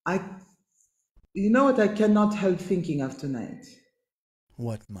 You know what I cannot help thinking of tonight?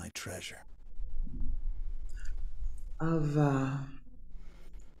 What, my treasure? Of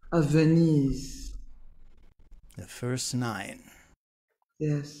Venise. The first night.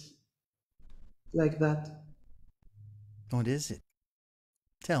 Yes. Like that. What is it?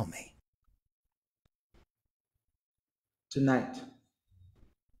 Tell me. Tonight.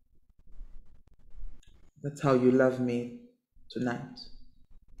 That's how you love me tonight.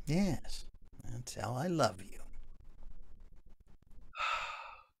 Yes, that's how I love you.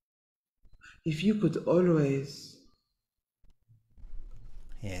 If you could always...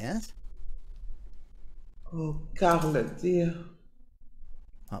 Yes? Oh, Carla, dear.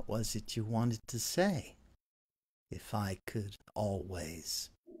 What was it you wanted to say? If I could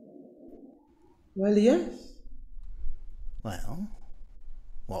always. Well, yes. Well,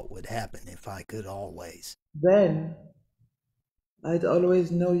 what would happen if I could always? Then I'd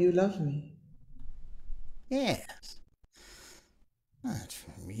always know you love me. Yes. But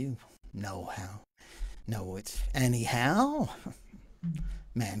you know how. Know it anyhow.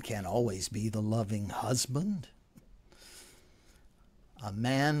 Man can't always be the loving husband. A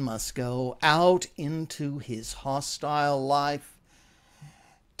man must go out into his hostile life,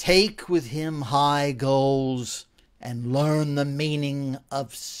 take with him high goals, and learn the meaning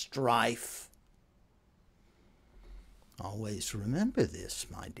of strife. Always remember this,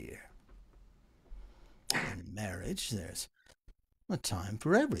 my dear. In marriage, there's a time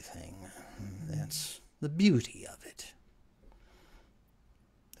for everything. That's the beauty of it.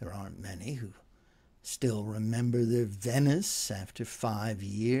 There aren't many who still remember their Venice after 5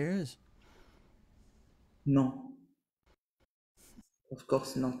 years. No. Of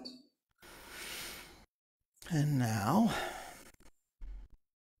course not. And now,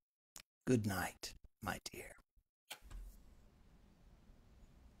 good night, my dear.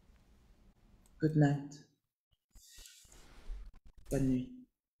 Good night. Bonne nuit.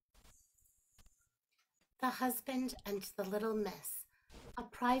 The husband and the little miss. A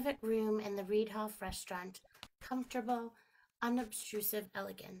private room in the Reedhoff restaurant. Comfortable, unobtrusive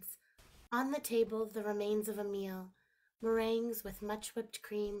elegance. On the table, the remains of a meal. Meringues with much whipped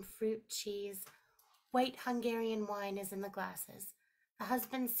cream, fruit, cheese. White Hungarian wine is in the glasses. The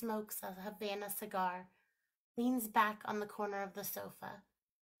husband smokes a Havana cigar, leans back on the corner of the sofa.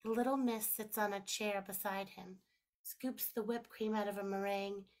 The little miss sits on a chair beside him, scoops the whipped cream out of a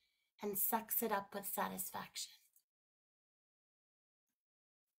meringue, and sucks it up with satisfaction.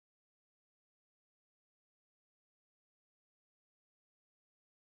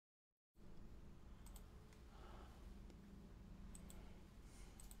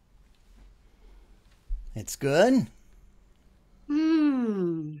 It's good?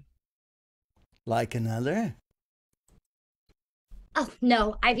 Hmm. Like another? Oh,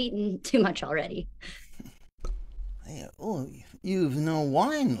 no, I've eaten too much already. Oh, you've no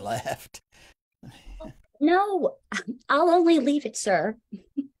wine left. No, I'll only leave it, sir.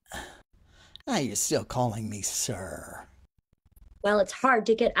 Ah, you're still calling me sir. Well, it's hard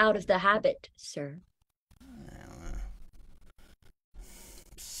to get out of the habit, sir.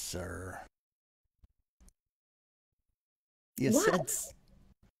 Sir. What?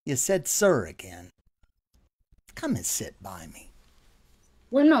 You said sir again. Come and sit by me.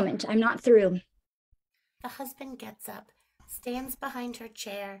 One moment, I'm not through. The husband gets up, stands behind her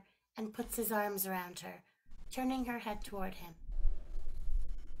chair, and puts his arms around her, turning her head toward him.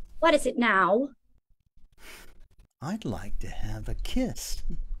 What is it now? I'd like to have a kiss.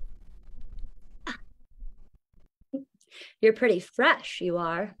 You're pretty fresh, you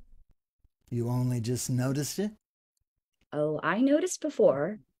are. You only just noticed it? Oh, I noticed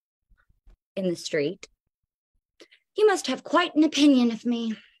before. In the street. You must have quite an opinion of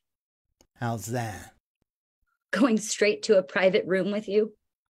me. How's that? Going straight to a private room with you?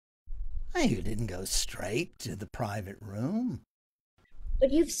 Hey, you didn't go straight to the private room.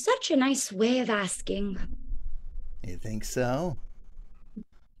 But you've such a nice way of asking. You think so?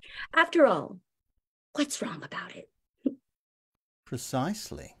 After all, what's wrong about it?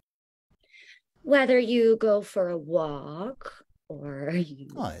 Precisely. Whether you go for a walk or you...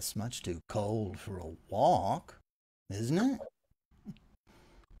 Oh, it's much too cold for a walk, isn't it?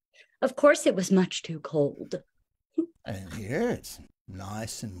 Of course it was much too cold. And here it's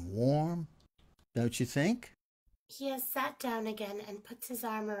nice and warm, don't you think? He has sat down again and puts his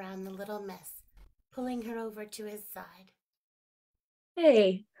arm around the little miss, pulling her over to his side.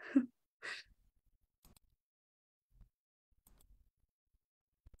 Hey.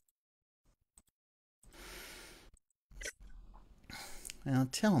 Now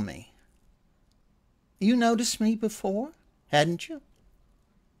tell me, you noticed me before, hadn't you?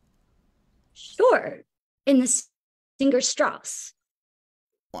 Sure. In the Singer Strauss.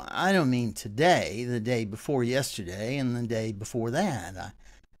 Well, I don't mean today, the day before yesterday, and the day before that.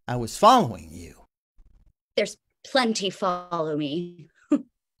 I was following you. There's plenty follow me.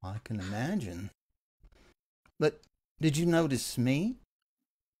 I can imagine. But did you notice me?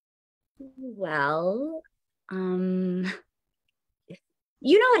 Well,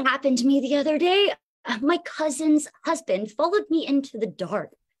 you know what happened to me the other day? My cousin's husband followed me into the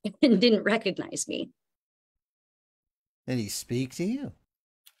dark and didn't recognize me. Did he speak to you?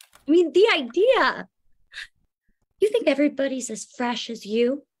 I mean, the idea. You think everybody's as fresh as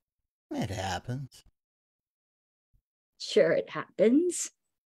you? It happens. Sure, it happens.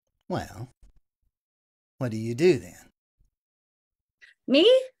 Well, what do you do then?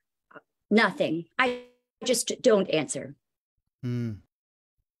 Me? Nothing. I just don't answer.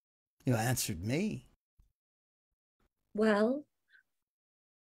 You answered me. Well,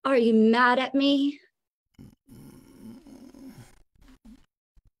 are you mad at me?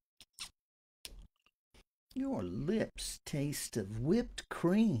 Your lips taste of whipped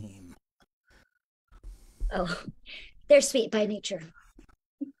cream. Oh, they're sweet by nature.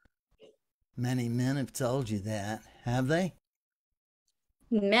 Many men have told you that, have they?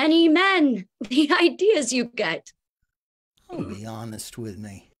 Many men. The ideas you get. Oh, be honest with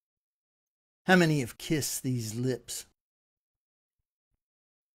me. How many have kissed these lips?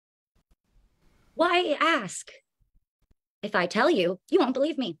 Why ask? If I tell you, you won't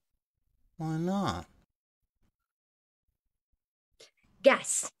believe me. Why not?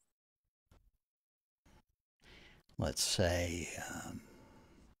 Guess. Let's say,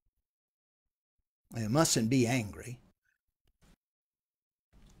 you mustn't be angry.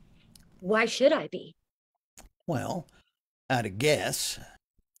 Why should I be? Well, at a guess,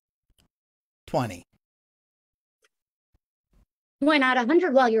 20. Why not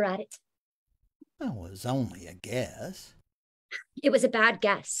 100 while you're at it? That was only a guess. It was a bad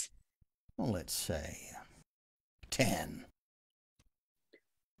guess. Well, let's say 10.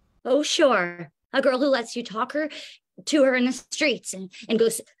 Oh, sure. A girl who lets you talk to her in the streets and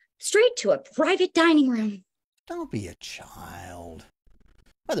goes straight to a private dining room. Don't be a child.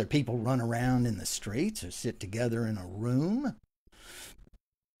 Other people run around in the streets or sit together in a room.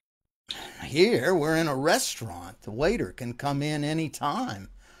 Here, we're in a restaurant. The waiter can come in any time.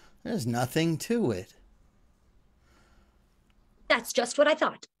 There's nothing to it. That's just what I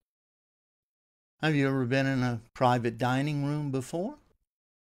thought. Have you ever been in a private dining room before?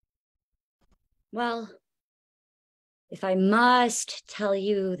 Well, if I must tell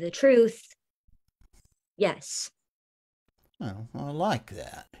you the truth, yes. Well, I like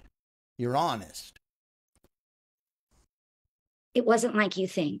that. You're honest. It wasn't like you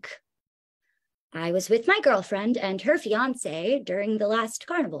think. I was with my girlfriend and her fiancé during the last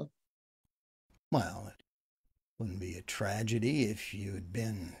carnival. Well, it wouldn't be a tragedy if you had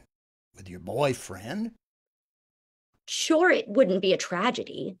been with your boyfriend. Sure, it wouldn't be a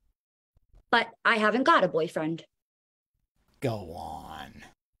tragedy, but I haven't got a boyfriend. Go on.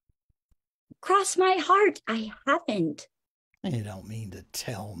 Cross my heart, I haven't. You don't mean to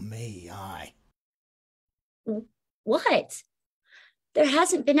tell me What? There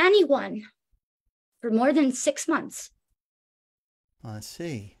hasn't been anyone for more than 6 months. I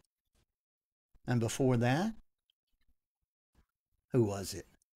see. And before that? Who was it?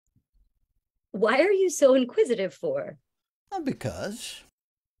 Why are you so inquisitive for? Because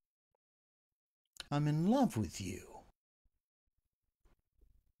I'm in love with you.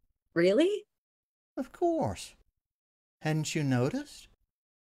 Really? Of course. Hadn't you noticed?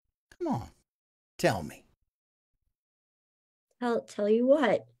 Come on, tell me. Tell you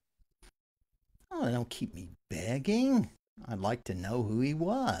what? Oh, don't keep me begging. I'd like to know who he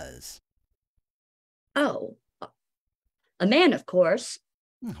was. Oh, a man, of course.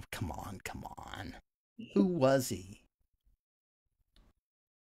 Oh, come on. Who was he?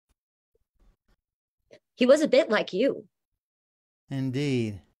 He was a bit like you.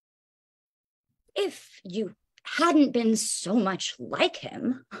 Indeed. If you hadn't been so much like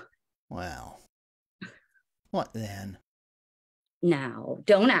him. Well, what then? Now,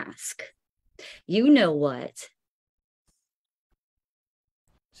 don't ask. You know what.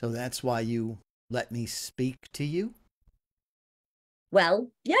 So that's why you let me speak to you?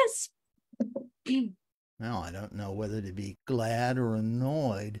 Well, yes. Now I don't know whether to be glad or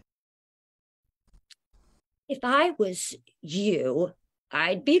annoyed. If I was you,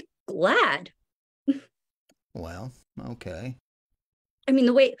 I'd be glad. Well, okay. I mean,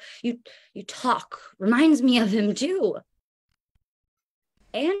 the way you talk reminds me of him too.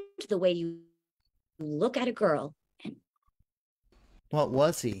 And the way you look at a girl. And What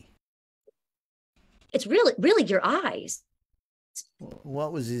was he? it's really your eyes.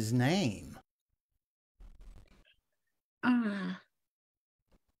 What was his name?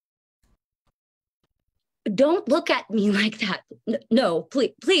 Don't look at me like that. No,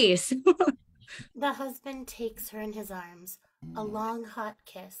 please. The husband takes her in his arms, a long, hot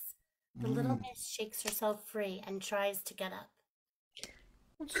kiss. The little miss shakes herself free and tries to get up.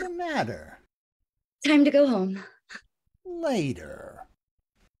 What's the matter? Time to go home. Later.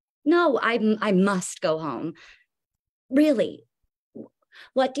 No, I must go home. Really.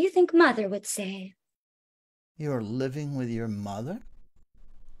 What do you think Mother would say? You're living with your mother?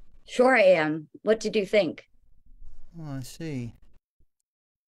 Sure I am. What did you think? Oh, I see.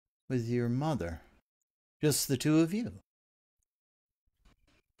 With your mother. Just the two of you?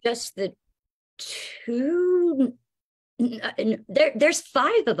 Just the two? There's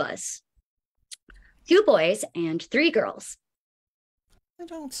 5 of us. 2 boys and 3 girls. I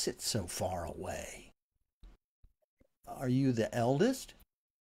don't sit so far away. Are you the eldest?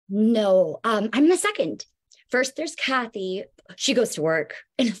 No, I'm the second. First, there's Kathy. She goes to work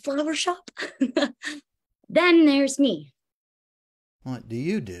in a flower shop. Then there's me. What do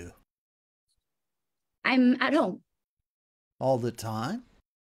you do? I'm at home. All the time?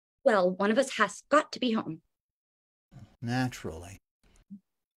 Well, one of us has got to be home. Naturally.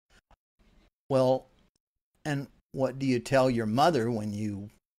 Well, and what do you tell your mother when you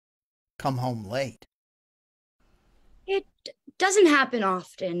come home late? It doesn't happen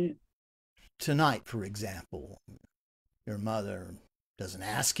often. Tonight, for example, your mother doesn't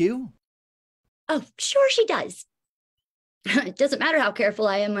ask you? Oh, sure she does. It doesn't matter how careful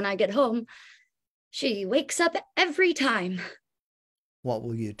I am when I get home. She wakes up every time. What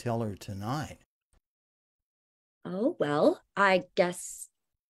will you tell her tonight? Oh, well, I guess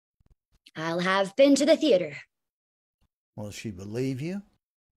I'll have been to the theater. Will she believe you?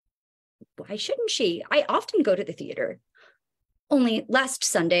 Why shouldn't she? I often go to the theater. Only last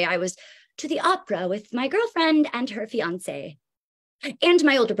Sunday I was to the opera with my girlfriend and her fiancé, and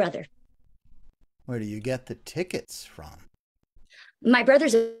my older brother. Where do you get the tickets from? My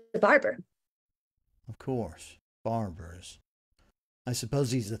brother's a barber. Of course, barbers. I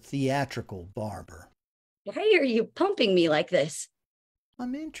suppose he's a theatrical barber. Why are you pumping me like this?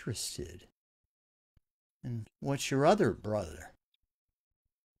 I'm interested. And what's your other brother?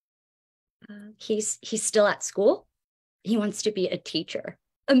 He's still at school. He wants to be a teacher.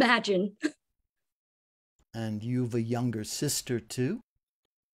 Imagine. And you've a younger sister too?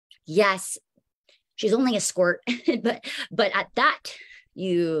 Yes, she's only a squirt, but at that,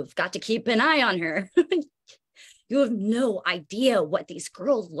 you've got to keep an eye on her. You have no idea what these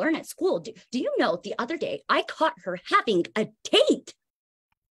girls learn at school. Do you know the other day I caught her having a date?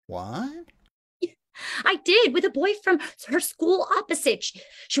 What? I did, with a boy from her school opposite.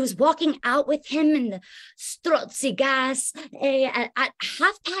 She was walking out with him in the Strotzigas at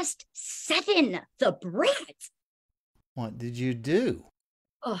 7:30. The brat. What did you do?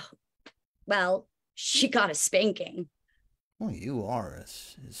 Oh, well, she got a spanking. Well, you are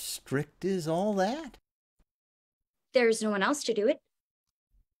as strict as all that? There's no one else to do it.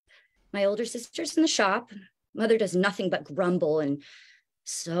 My older sister's in the shop. Mother does nothing but grumble, and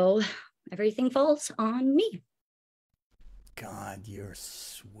so everything falls on me. God, you're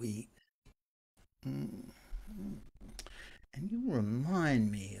sweet. And you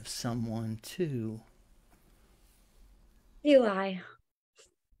remind me of someone, too. Do I?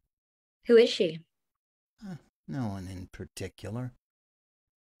 Who is she? No one in particular.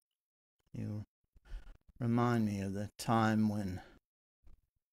 You remind me of the time when,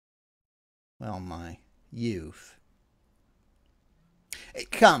 well, my youth. Hey,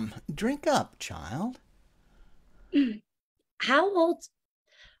 come, drink up, child. How old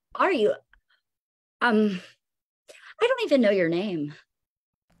are you? I don't even know your name.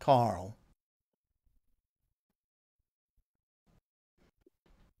 Carl.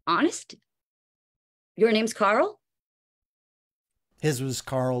 Honest? Your name's Carl? His was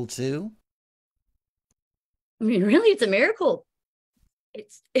Carl, too? I mean, really, it's a miracle.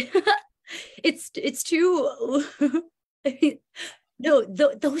 It's too. No,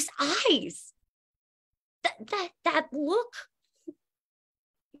 those eyes. That look.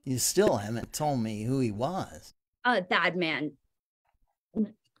 You still haven't told me who he was. A bad man.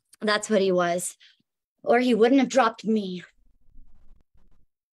 That's what he was. Or he wouldn't have dropped me.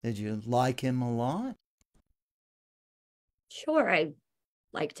 Did you like him a lot? Sure, I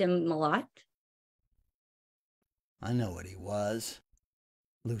liked him a lot. I know what he was.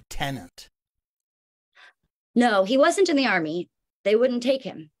 Lieutenant. No, he wasn't in the army. They wouldn't take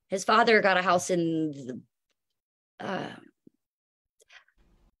him. His father got a house in the...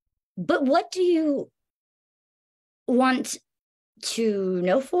 But what do you want to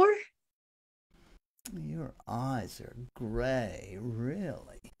know for? Your eyes are gray,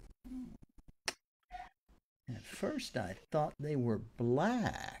 really. At first I thought they were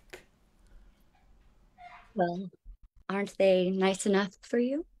black. Well, aren't they nice enough for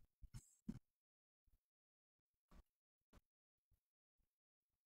you?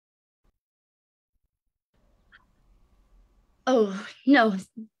 Oh, no.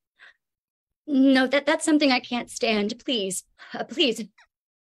 No, that's something I can't stand. Please. Please.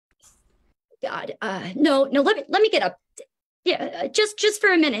 God, no, let me get up. Yeah, just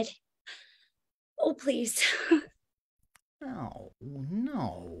for a minute. Oh, please. No.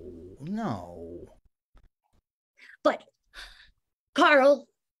 But, Carl,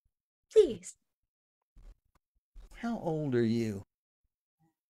 please. How old are you?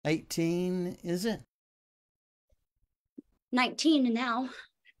 18, is it? 19 now.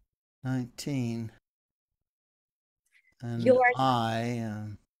 19. And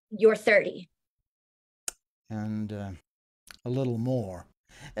You're 30. And a little more.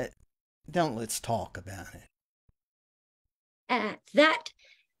 Let's talk about it. At that,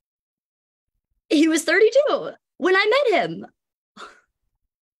 he was 32 when I met him.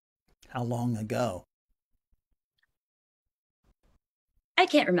 How long ago? I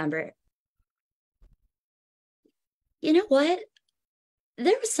can't remember. You know what?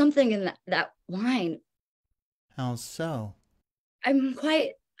 There was something in that wine. How so? I'm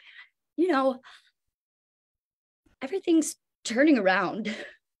quite, everything's turning around.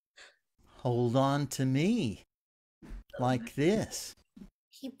 Hold on to me. Like this.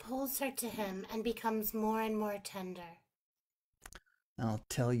 He pulls her to him and becomes more and more tender. I'll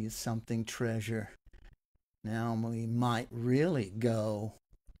tell you something, treasure. Now we might really go.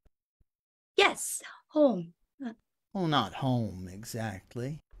 Yes, home. Well, not home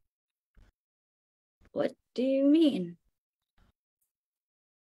exactly. What do you mean?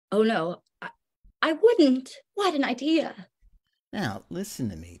 Oh, no, I wouldn't. What an idea. Now, listen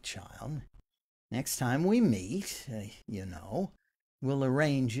to me, child. Next time we meet, we'll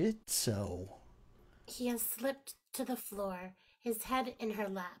arrange it so... He has slipped to the floor, his head in her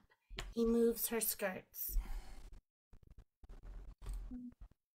lap. He moves her skirts.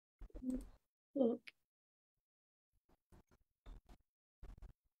 Look.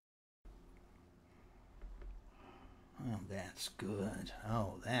 Oh, that's good.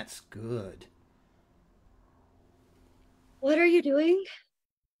 Oh, that's good. What are you doing?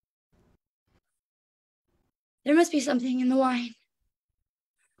 There must be something in the wine.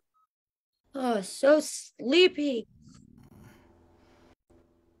 Oh, so sleepy.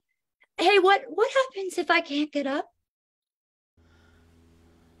 Hey, what happens if I can't get up?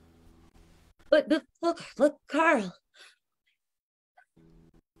 But look, Carl.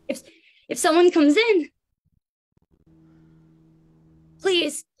 If someone comes in,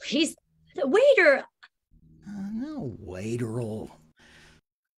 please, the waiter. No waiter'll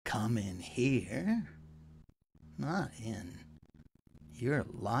come in here. Not in your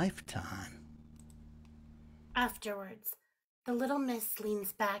lifetime. Afterwards, the little miss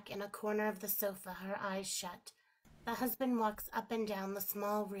leans back in a corner of the sofa, her eyes shut. The husband walks up and down the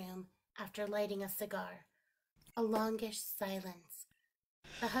small room after lighting a cigar. A longish silence.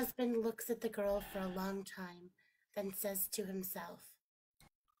 The husband looks at the girl for a long time, then says to himself,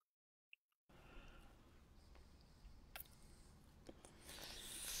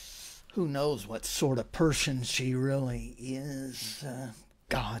 Who knows what sort of person she really is?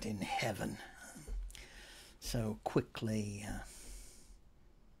 God in heaven. So quickly.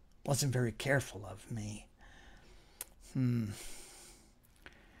 Wasn't very careful of me.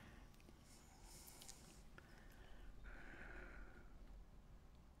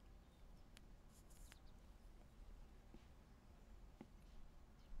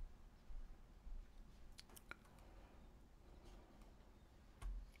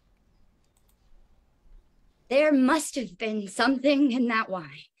 There must have been something in that wine.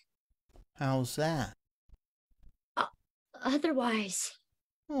 How's that? Otherwise.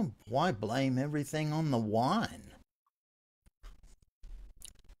 Well, why blame everything on the wine?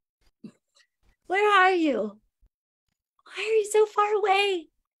 Where are you? Why are you so far away?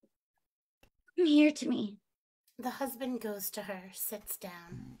 Come here to me. The husband goes to her, sits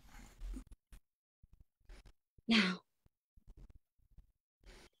down. Now,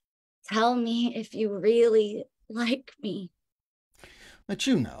 tell me if you really like me. But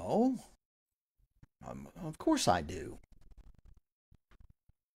you know. Of course I do.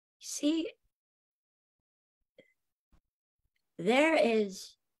 See, there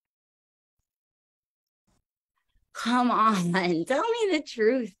is... Come on, tell me the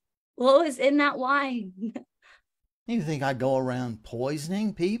truth. What was in that wine? You think I go around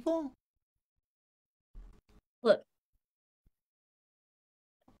poisoning people? Look,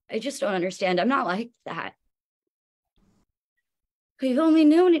 I just don't understand. I'm not like that. We've only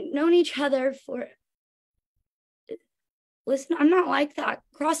known each other for... Listen, I'm not like that.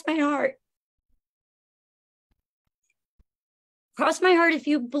 Cross my heart. Cross my heart if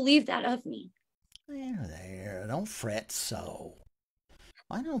you believe that of me. There, don't fret so.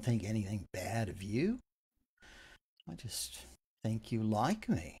 I don't think anything bad of you. I just think you like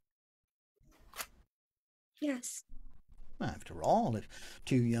me. Yes. After all, if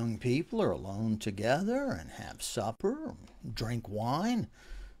two young people are alone together and have supper, drink wine,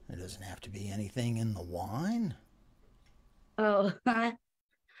 there doesn't have to be anything in the wine. Oh,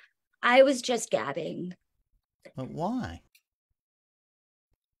 I was just gabbing. But why?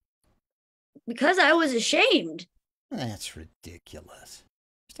 Because I was ashamed. That's ridiculous.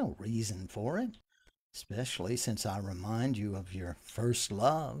 There's no reason for it, especially since I remind you of your first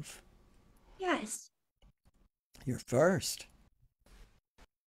love. Yes. Your first.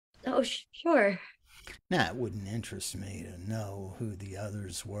 Oh, sure. Now, it wouldn't interest me to know who the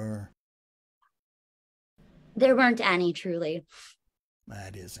others were. There weren't any, truly.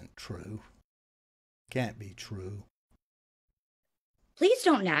 That isn't true. Can't be true. Please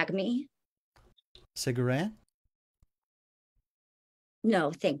don't nag me. Cigarette?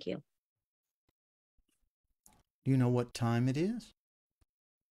 No, thank you. Do you know what time it is?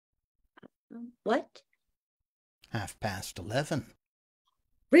 What? 11:30.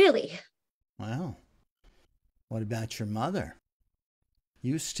 Really? Well, what about your mother?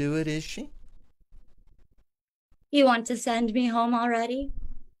 Used to it, is she? You want to send me home already?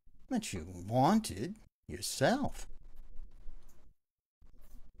 But you wanted yourself.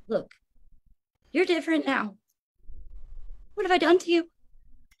 Look, you're different now. What have I done to you?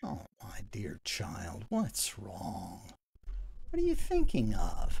 Oh, my dear child, what's wrong? What are you thinking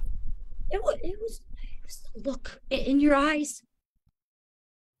of? It was the look in your eyes.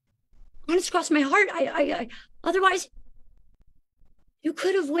 Honest across my heart. I otherwise, you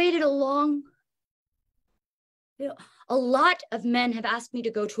could have waited a long You know, a lot of men have asked me to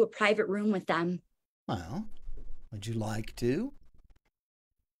go to a private room with them. Well, would you like to?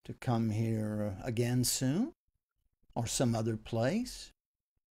 To come here again soon? Or some other place?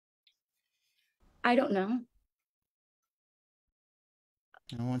 I don't know.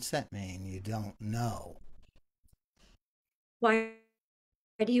 Now, what's that mean? You don't know? Why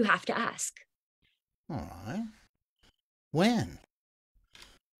do you have to ask? All right. When?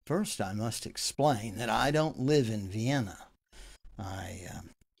 First, I must explain that I don't live in Vienna. I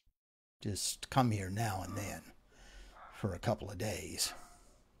just come here now and then for a couple of days.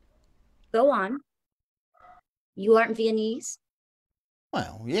 Go on. You aren't Viennese?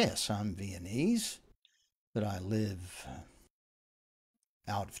 Well, yes, I'm Viennese, but I live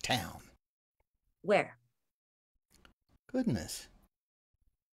out of town. Where? Goodness.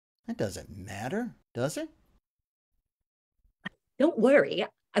 That doesn't matter, does it? Don't worry.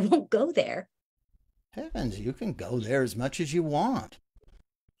 I won't go there. Heavens, you can go there as much as you want.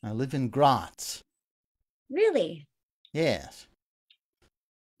 I live in Graz. Really? Yes.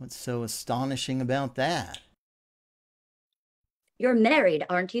 What's so astonishing about that? You're married,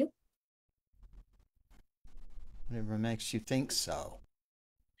 aren't you? Whatever makes you think so.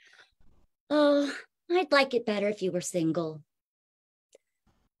 Oh, I'd like it better if you were single.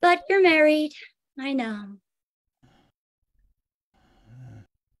 But you're married. I know.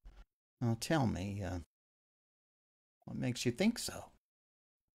 Now tell me, what makes you think so?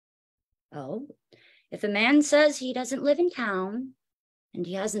 Oh, if a man says he doesn't live in town and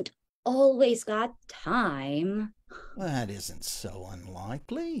he hasn't always got time. Well, that isn't so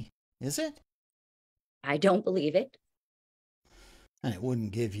unlikely, is it? I don't believe it. And it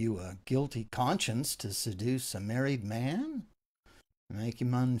wouldn't give you a guilty conscience to seduce a married man? Make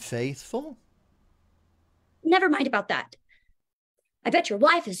him unfaithful? Never mind about that. I bet your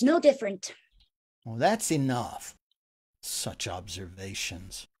wife is no different. Well, that's enough. Such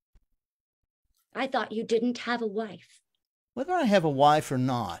observations. I thought you didn't have a wife. Whether I have a wife or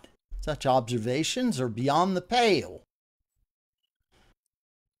not, such observations are beyond the pale.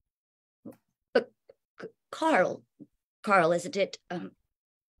 But Carl, isn't it?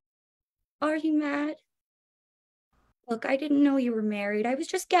 Are you mad? Look, I didn't know you were married. I was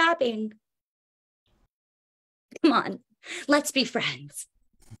just gabbing. Come on, let's be friends.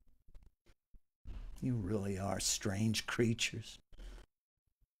 You really are strange creatures.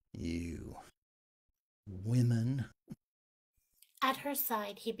 You women. At her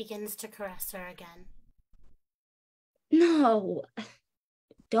side, he begins to caress her again. No,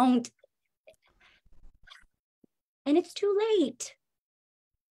 don't. And it's too late.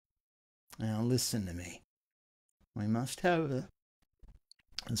 Now listen to me. We must have a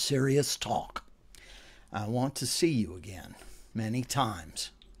serious talk. I want to see you again, many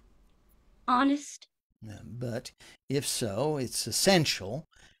times. Honest? But if so, it's essential.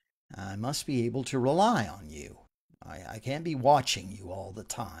 I must be able to rely on you. I can't be watching you all the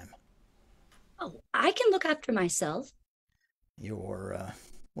time. Oh, I can look after myself. You're,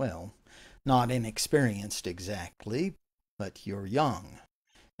 well, not inexperienced exactly, but you're young.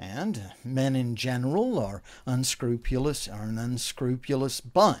 And men in general are an unscrupulous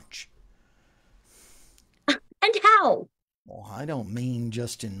bunch. And how? Well, I don't mean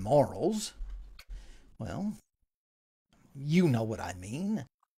just in morals. Well, you know what I mean.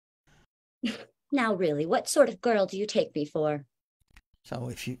 Now, really, what sort of girl do you take me for? So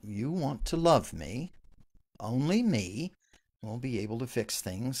if you want to love me, only me, we'll be able to fix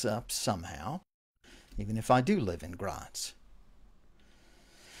things up somehow, even if I do live in Graz.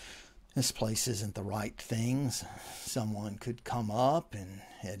 This place isn't the right thing. Someone could come up and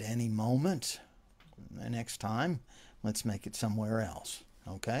at any moment. The next time, let's make it somewhere else,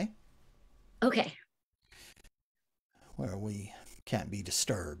 okay? Okay. Where we can't be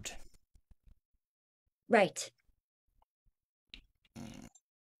disturbed. Right.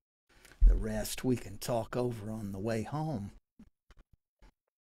 The rest we can talk over on the way home.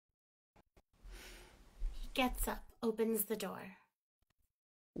 He gets up, opens the door.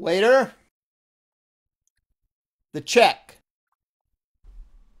 Waiter! The check!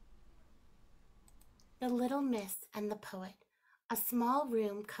 The Little Miss and the Poet, a small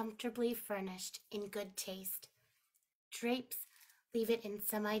room comfortably furnished in good taste. Drapes leave it in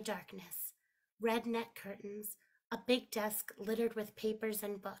semi-darkness. Red net curtains, a big desk littered with papers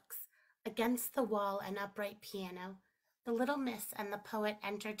and books. Against the wall, an upright piano. The Little Miss and the Poet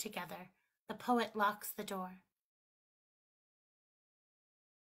enter together. The Poet locks the door.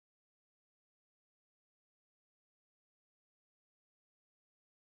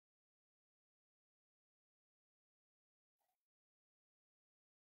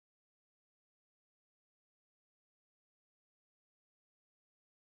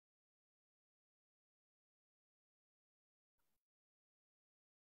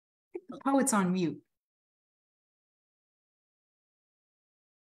 poet's on mute.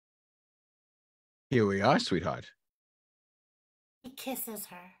 Here we are, sweetheart. He kisses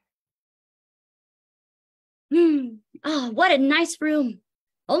her. Oh, what a nice room.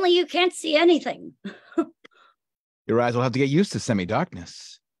 Only you can't see anything. Your eyes will have to get used to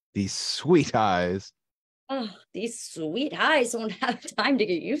semi-darkness. These sweet eyes. Oh, these sweet eyes won't have time to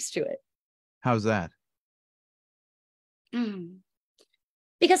get used to it. How's that?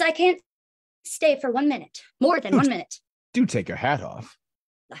 Because I can't stay for 1 minute, more than 1 minute. Do take your hat off.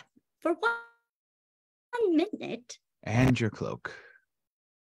 For 1 minute? And your cloak.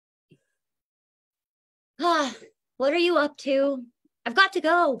 What are you up to? I've got to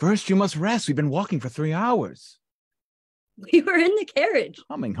go. First, you must rest. We've been walking for 3 hours. We were in the carriage.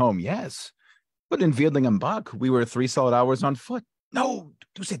 Coming home, yes. But in Wiedling and Bach, we were 3 solid hours on foot. No,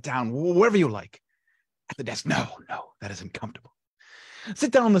 do sit down, wherever you like. At the desk, no, that isn't comfortable.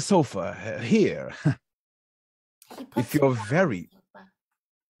 Sit down on the sofa, here. If you're very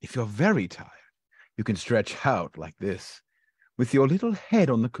tired, you can stretch out like this, with your little head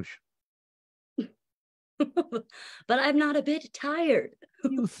on the cushion. But I'm not a bit tired.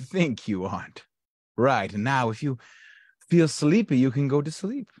 You think you aren't. Right, and now if you feel sleepy, you can go to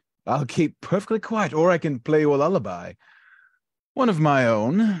sleep. I'll keep perfectly quiet, or I can play you a lullaby. One of my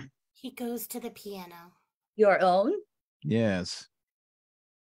own. He goes to the piano. Your own? Yes.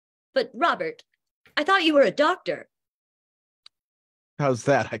 But Robert, I thought you were a doctor. How's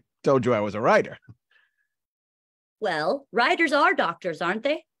that? I told you I was a writer. Well, writers are doctors, aren't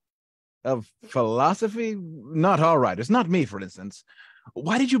they? Of philosophy? Not all writers. Not me, for instance.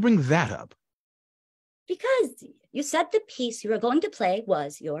 Why did you bring that up? Because you said the piece you were going to play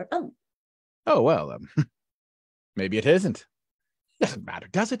was your own. Oh, well, maybe it isn't. Doesn't matter,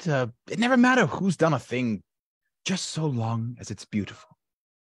 does it? It never matters who's done a thing, just so long as it's beautiful.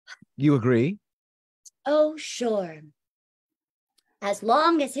 You agree? Oh, sure. As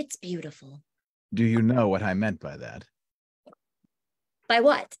long as it's beautiful. Do you know what I meant by that? By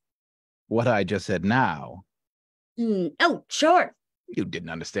what? What I just said now. Oh, sure. You didn't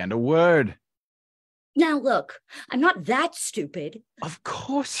understand a word. Now look, I'm not that stupid. Of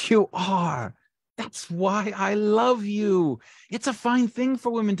course you are. That's why I love you. It's a fine thing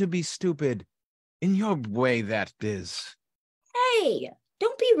for women to be stupid. In your way, that is. Hey,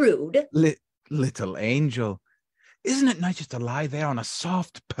 don't be rude. Little angel. Isn't it nice just to lie there on a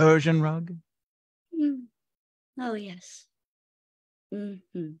soft Persian rug? Oh, yes.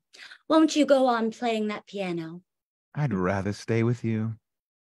 Won't you go on playing that piano? I'd rather stay with you.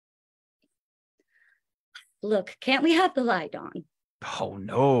 Look, can't we have the light on? Oh,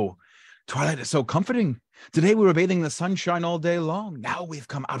 no. Twilight is so comforting. Today we were bathing in the sunshine all day long. Now we've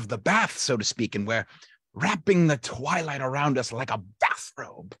come out of the bath, so to speak, and we're wrapping the twilight around us like a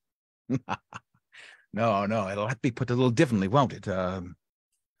bathrobe. No, it'll have to be put a little differently, won't it?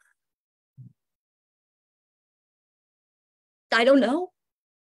 I don't know.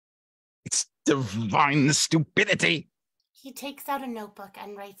 It's divine stupidity. He takes out a notebook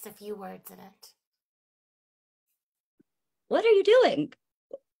and writes a few words in it. What are you doing?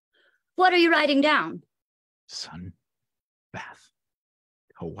 What are you writing down? Sun, bath,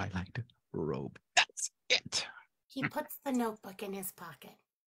 twilight, robe. That's it. He puts the notebook in his pocket.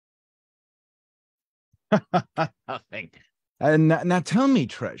 Nothing. And now tell me,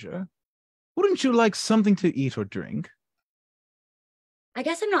 treasure, wouldn't you like something to eat or drink? I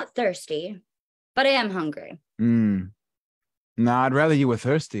guess I'm not thirsty, but I am hungry. No, I'd rather you were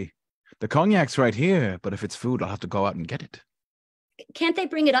thirsty. The cognac's right here, but if it's food, I'll have to go out and get it. Can't they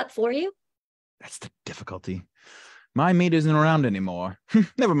bring it up for you? That's the difficulty. My meat isn't around anymore.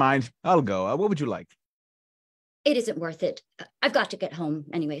 Never mind. I'll go. What would you like? It isn't worth it. I've got to get home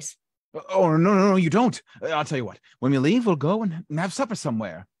anyways. Oh, no, you don't. I'll tell you what. When we leave, we'll go and have supper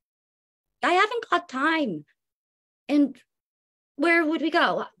somewhere. I haven't got time. And where would we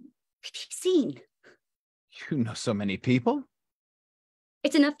go? We'd be seen. You know so many people.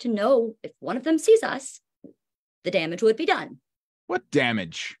 It's enough to know if one of them sees us, the damage would be done. What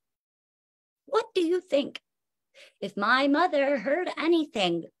damage? What do you think? If my mother heard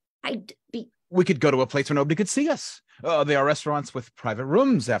anything, I'd be... We could go to a place where nobody could see us. They are restaurants with private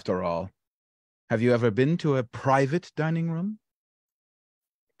rooms, after all. Have you ever been to a private dining room?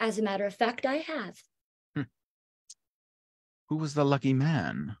 As a matter of fact, I have. Who was the lucky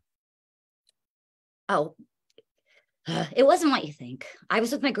man? Oh, it wasn't what you think. I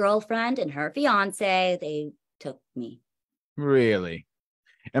was with my girlfriend and her fiance. They took me. Really?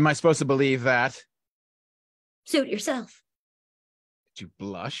 Am I supposed to believe that? Suit yourself. Did you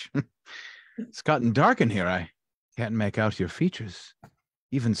blush? It's gotten dark in here. I can't make out your features.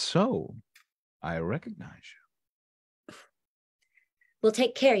 Even so, I recognize you. We'll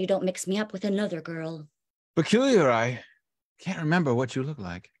take care you don't mix me up with another girl. Peculiar, I can't remember what you look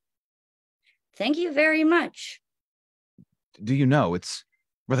like. Thank you very much. Do you know, it's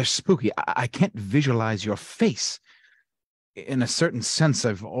rather spooky. I can't visualize your face. In a certain sense,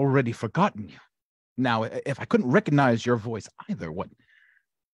 I've already forgotten you. Now, if I couldn't recognize your voice either, what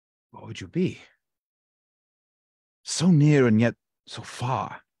would you be? So near and yet so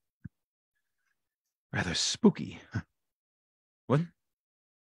far. Rather spooky. What?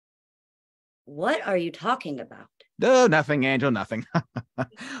 What are you talking about? Oh, nothing, Angel, nothing.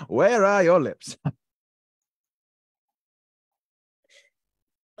 Where are your lips?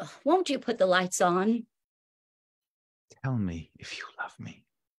 Won't you put the lights on? Tell me if you love me.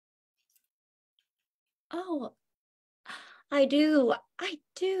 Oh, I do. I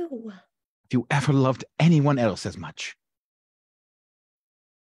do. Have you ever loved anyone else as much?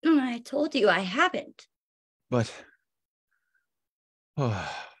 I told you I haven't. But...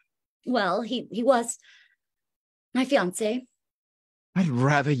 oh, Well, he was my fiancé. I'd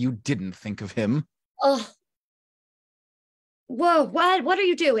rather you didn't think of him. Oh. Whoa, what are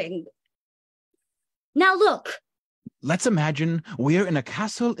you doing? Now look. Let's imagine we're in a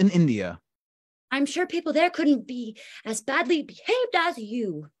castle in India. I'm sure people there couldn't be as badly behaved as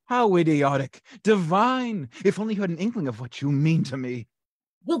you. How idiotic. Divine. If only you had an inkling of what you mean to me.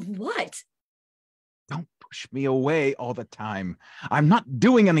 Well, what? Don't push me away all the time. I'm not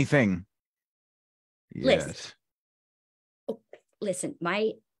doing anything. Yes. Listen,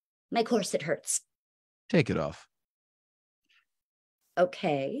 my corset hurts. Take it off.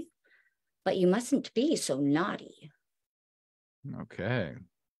 Okay, but you mustn't be so naughty. Okay.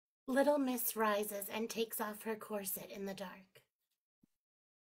 Little Miss rises and takes off her corset in the dark.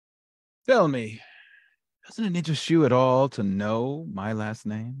 Tell me, doesn't it interest you at all to know my last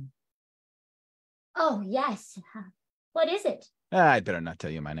name? Oh, yes. What is it? I'd better not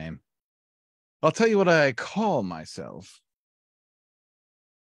tell you my name. I'll tell you what I call myself.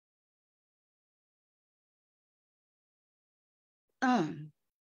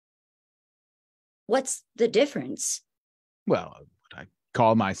 What's the difference? Well, what I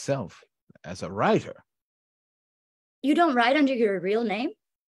call myself as a writer. You don't write under your real name?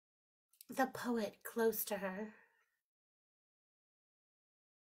 The poet close to her.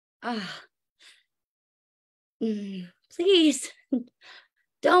 Please,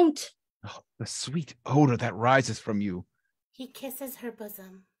 don't. Oh, the sweet odor that rises from you. He kisses her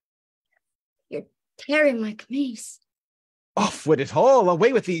bosom. You're tearing my camise. Off with it all,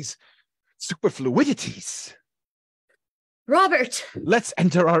 away with these superfluidities. Robert! Let's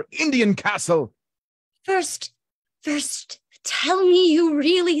enter our Indian castle. First, tell me you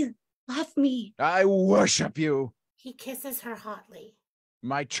really love me. I worship you. He kisses her hotly.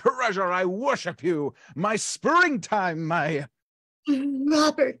 My treasure, I worship you. My springtime, my...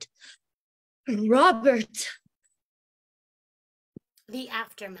 Robert. The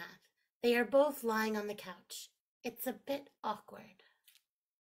aftermath. They are both lying on the couch. It's a bit awkward.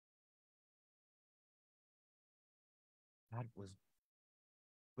 That was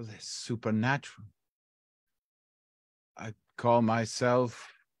supernatural. I call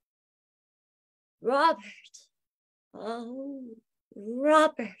myself... Robert. Oh,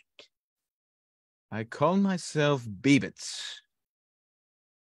 Robert. I call myself Beebits.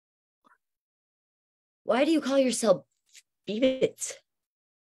 Why do you call yourself Beebits?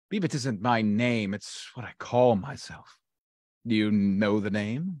 Beebits isn't my name, it's what I call myself. Do you know the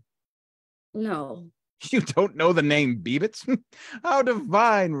name? No. You don't know the name Beebits? How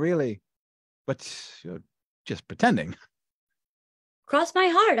divine, really. But you're just pretending. Cross my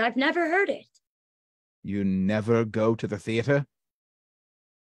heart, I've never heard it. You never go to the theater?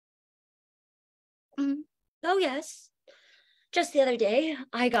 Oh, yes. Just the other day,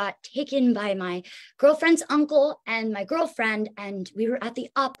 I got taken by my girlfriend's uncle and my girlfriend, and we were at the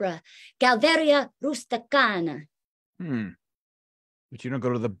opera, Galleria Rusticana. But you don't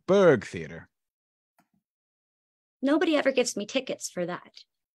go to the Berg Theater. Nobody ever gives me tickets for that.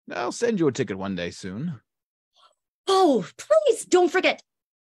 I'll send you a ticket one day soon. Oh, please don't forget.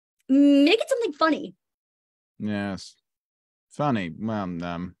 Make it something funny. Yes. Funny. Well,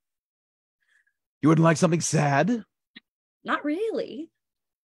 you wouldn't like something sad? Not really.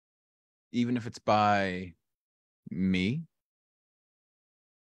 Even if it's by me?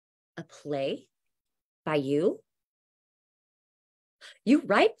 A play? By you? You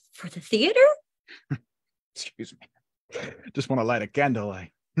write for the theater? Excuse me. Just want to light a candle.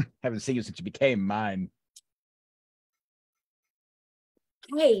 I haven't seen you since you became mine.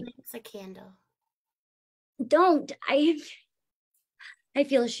 Hey. It's a candle. Don't. I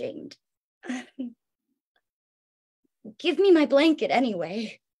feel ashamed. Give me my blanket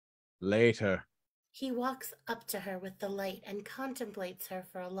anyway. Later. He walks up to her with the light and contemplates her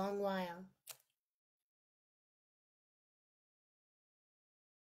for a long while.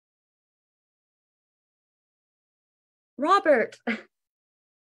 Robert.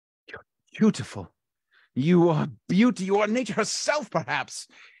 You're beautiful. You are beauty. You are nature herself, perhaps.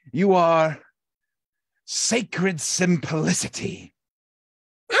 You are sacred simplicity.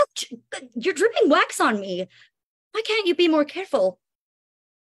 Ouch! You're dripping wax on me. Why can't you be more careful?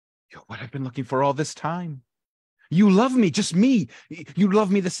 You're what I've been looking for all this time. You love me, just me. You'd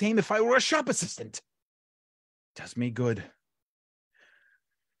love me the same if I were a shop assistant. Does me good.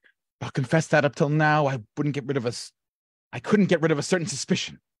 I'll confess that up till now, I couldn't get rid of a certain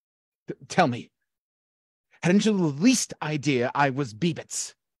suspicion. Tell me, hadn't you the least idea I was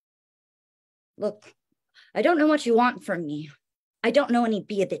Beebits? Look, I don't know what you want from me. I don't know any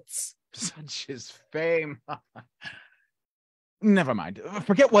Beebits. Such is fame. Never mind.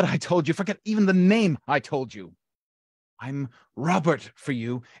 Forget what I told you. Forget even the name I told you. I'm Robert for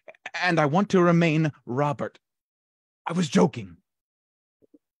you, and I want to remain Robert. I was joking.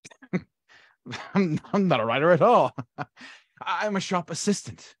 I'm not a writer at all. I'm a shop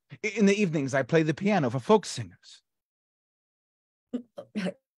assistant. In the evenings, I play the piano for folk singers.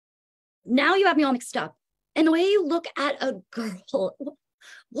 Now you have me all mixed up. And the way you look at a girl,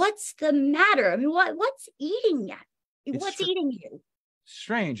 what's the matter? I mean, what's eating you? What's eating you?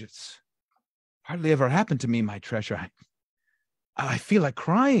 Strange. It's hardly ever happened to me, my treasure. I feel like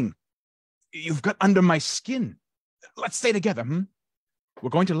crying. You've got under my skin. Let's stay together, hmm? We're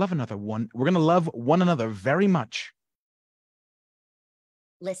going to love We're going to love one another very much.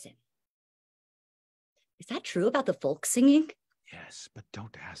 Listen. Is that true about the folk singing? Yes, but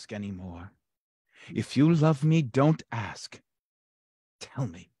don't ask anymore. If you love me, don't ask. Tell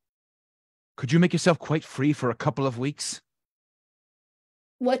me. Could you make yourself quite free for a couple of weeks?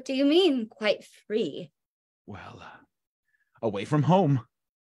 What do you mean, quite free? Well, away from home.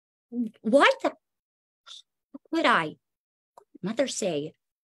 What? What would I? Mother say?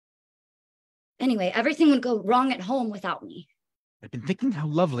 Anyway, everything would go wrong at home without me. I've been thinking how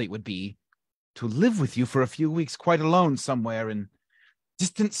lovely it would be to live with you for a few weeks quite alone somewhere in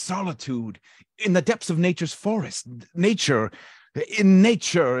distant solitude, in the depths of nature's forest, in nature,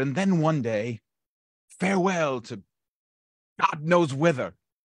 and then one day, farewell to God knows whither.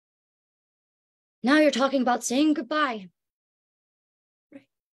 Now you're talking about saying goodbye.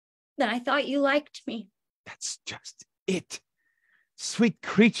 Then I thought you liked me. That's just it. Sweet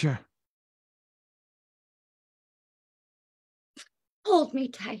creature. Hold me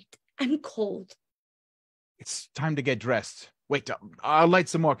tight. I'm cold. It's time to get dressed. Wait, I'll light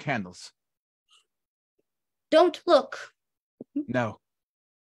some more candles. Don't look. No.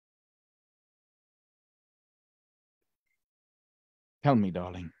 Tell me,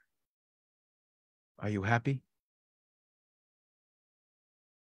 darling. Are you happy?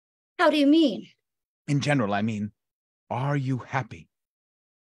 How do you mean? In general, I mean, are you happy?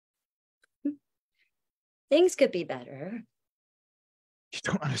 Things could be better. You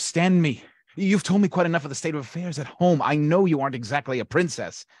don't understand me. You've told me quite enough of the state of affairs at home. I know you aren't exactly a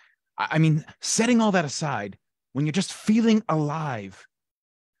princess. I mean, setting all that aside, when you're just feeling alive,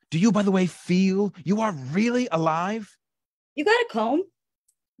 do you, by the way, feel you are really alive? You got a comb?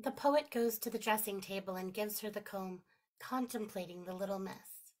 The poet goes to the dressing table and gives her the comb, contemplating the little mess.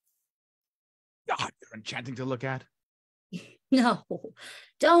 God, you're enchanting to look at. No,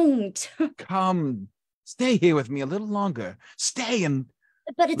 don't. Come, stay here with me a little longer. Stay and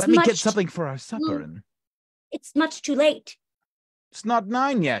But it's let me get something for our supper. And it's much too late. it's not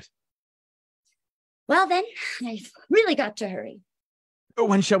 9 yet. Well then, I've really got to hurry.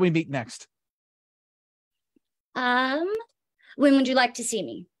 When shall we meet next? When would you like to see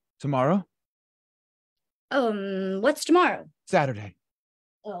me? Tomorrow? What's tomorrow? Saturday.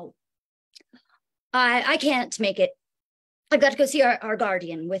 Oh, I can't make it. I've got to go see our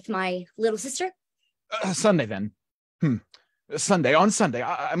guardian with my little sister. Sunday then. Sunday. On Sunday,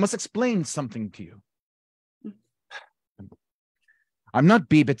 I must explain something to you. I'm not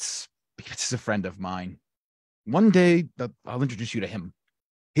Beebits. Beebits is a friend of mine. One day, I'll introduce you to him.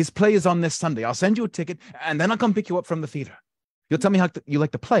 His play is on this Sunday. I'll send you a ticket, and then I'll come pick you up from the theater. You'll tell me how you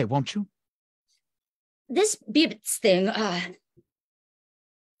like the play, won't you? This Beebits thing,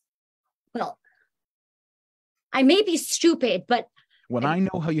 well, I may be stupid, but... When I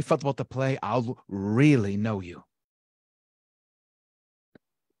know how you felt about the play, I'll really know you.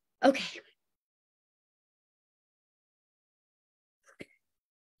 Okay.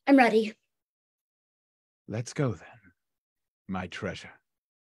 I'm ready. Let's go then, my treasure.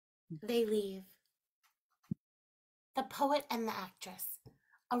 They leave. The poet and the actress.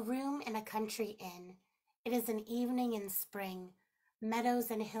 A room in a country inn. It is an evening in spring.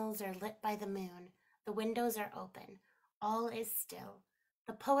 Meadows and hills are lit by the moon. The windows are open. All is still.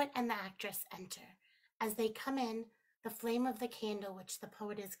 The poet and the actress enter. As they come in, the flame of the candle which the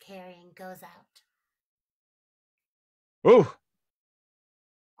poet is carrying goes out. Oh,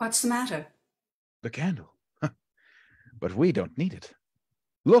 What's the matter? the candle. But we don't need it.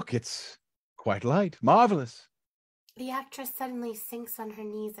 Look, it's quite light. Marvelous. The actress suddenly sinks on her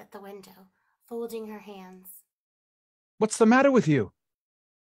knees at the window, folding her hands. What's the matter with you?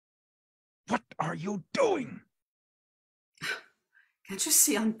 What are you doing? Can't you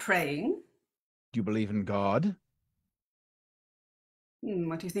see I'm praying? Do you believe in God?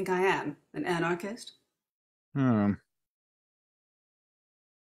 What do you think I am? An anarchist? Hmm.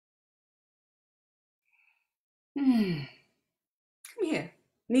 Come here.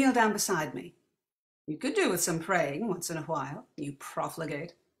 Kneel down beside me. You could do with some praying once in a while, you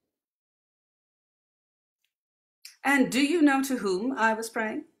profligate. And do you know to whom I was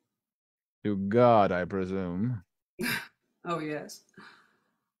praying? To God, I presume. Oh, yes.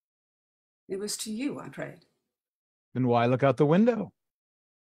 It was to you I prayed. Then why look out the window?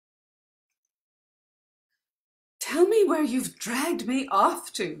 Tell me where you've dragged me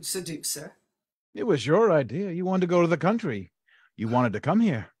off to, seducer. It was your idea. You wanted to go to the country. You wanted to come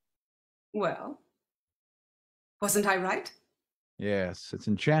here. Well, wasn't I right? Yes, it's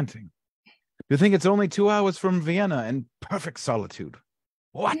enchanting. You think it's only 2 hours from Vienna and perfect solitude.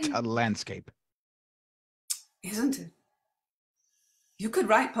 What a landscape. Isn't it? You could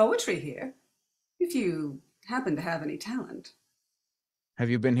write poetry here, if you happen to have any talent. Have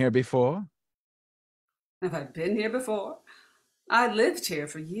you been here before? Have I been here before? I lived here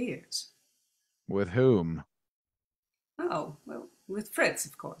for years. With whom? Oh, well, with Fritz,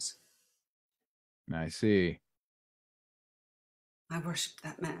 of course. I see. I worshipped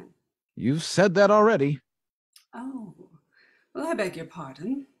that man. You've said that already. Oh, well, I beg your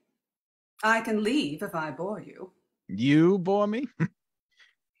pardon. I can leave if I bore you. You bore me?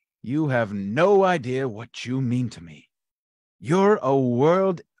 You have no idea what you mean to me. You're a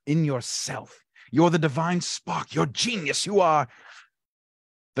world in yourself. You're the divine spark. You're genius. You are...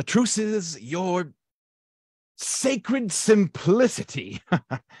 The truth is, your sacred simplicity.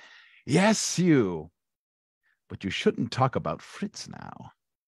 Yes, you. But you shouldn't talk about Fritz now.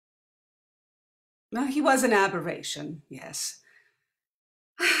 Well, he was an aberration, yes.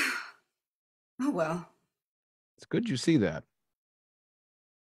 Oh, well. It's good you see that.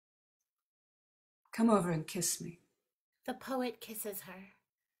 Come over and kiss me. The poet kisses her.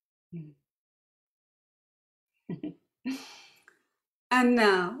 And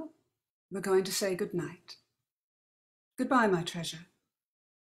now we're going to say good night. Goodbye, my treasure.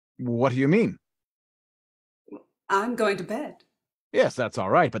 What do you mean? I'm going to bed. Yes, that's all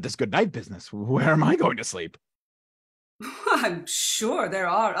right, but this good night business, where am I going to sleep? I'm sure there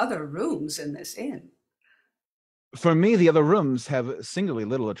are other rooms in this inn. For me, the other rooms have singularly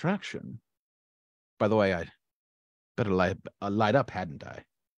little attraction. By the way, I'd better light up, hadn't I?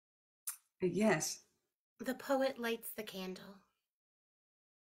 Yes. The poet lights the candle.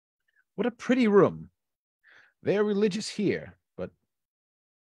 What a pretty room. They're religious here, but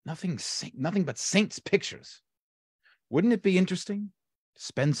nothing but saints' pictures. Wouldn't it be interesting to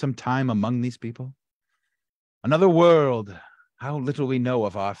spend some time among these people? Another world. How little we know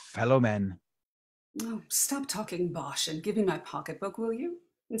of our fellow men. Oh, stop talking bosh and give me my pocketbook, will you?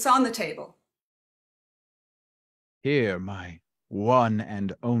 It's on the table. Here, my one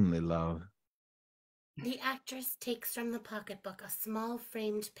and only love. The actress takes from the pocketbook a small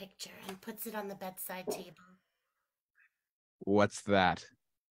framed picture and puts it on the bedside table. What's that?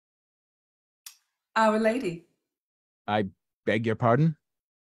 Our Lady. I beg your pardon?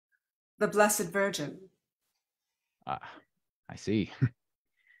 The Blessed Virgin. I see.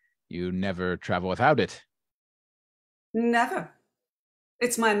 You never travel without it. Never.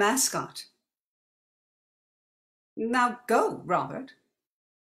 It's my mascot. Now go, Robert.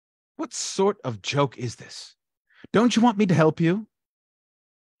 What sort of joke is this? Don't you want me to help you?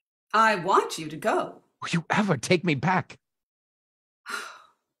 I want you to go. Will you ever take me back?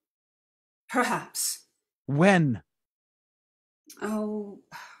 Perhaps. When? Oh,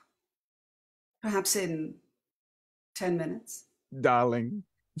 perhaps in 10 minutes. Darling,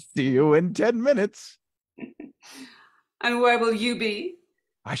 see you in 10 minutes. And where will you be?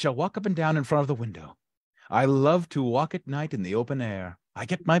 I shall walk up and down in front of the window. I love to walk at night in the open air. I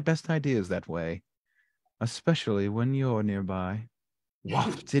get my best ideas that way, especially when you're nearby,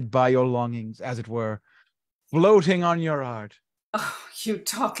 wafted by your longings, as it were, floating on your art. Oh, you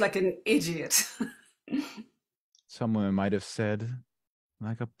talk like an idiot. Someone might have said,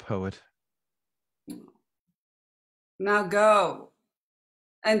 like a poet. Now go.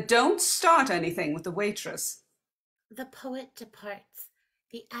 And don't start anything with the waitress. The poet departs.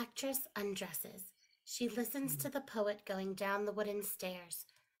 The actress undresses. She listens to the poet going down the wooden stairs,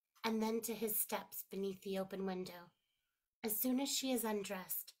 and then to his steps beneath the open window. As soon as she is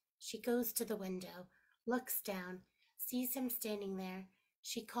undressed, she goes to the window, looks down, sees him standing there.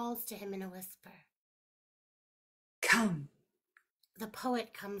 She calls to him in a whisper. Come. The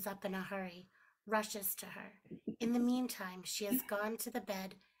poet comes up in a hurry, rushes to her. In the meantime, she has gone to the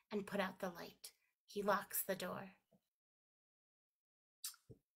bed and put out the light. He locks the door.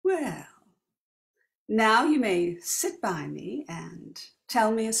 Well, now you may sit by me and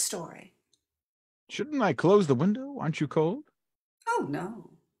tell me a story. Shouldn't I close the window? Aren't you cold? Oh,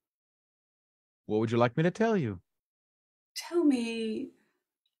 no. What would you like me to tell you? Tell me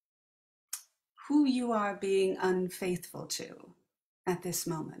who you are being unfaithful to at this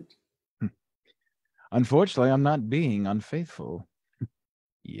moment. Unfortunately, I'm not being unfaithful.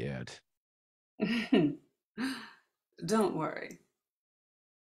 Yet. Don't worry.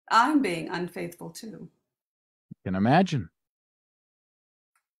 I'm being unfaithful too. Can imagine.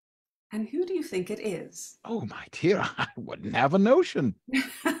 And who do you think it is? Oh, my dear, I wouldn't have a notion.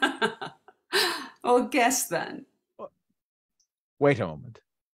 Well, guess then. Wait a moment.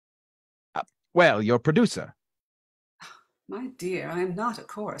 Well, your producer. My dear, I'm not a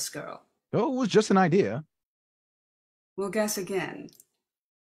chorus girl. Oh, it was just an idea. Well, guess again.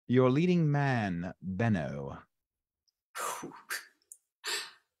 Your leading man, Benno.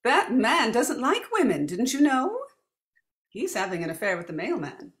 That man doesn't like women, didn't you know? He's having an affair with the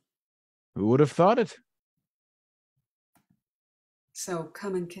mailman. Who would have thought it? So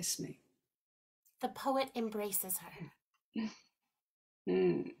come and kiss me. The poet embraces her.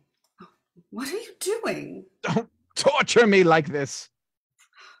 What are you doing? Don't torture me like this.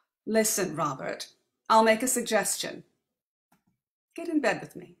 Listen, Robert, I'll make a suggestion. Get in bed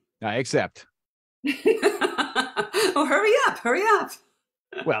with me. I accept. Oh, hurry up, hurry up.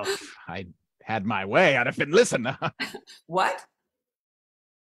 Well, if I'd had my way, I'd have been listening. What?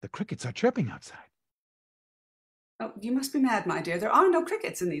 The crickets are chirping outside. Oh, you must be mad, my dear. There are no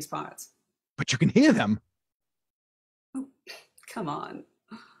crickets in these parts. But you can hear them. Oh, come on.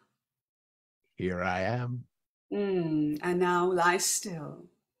 Here I am. And now lie still.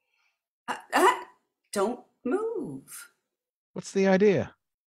 Don't move. What's the idea?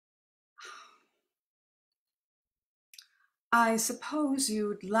 I suppose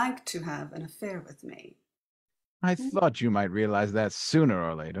you'd like to have an affair with me. I thought you might realize that sooner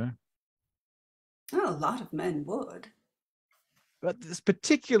or later. Oh, a lot of men would. But this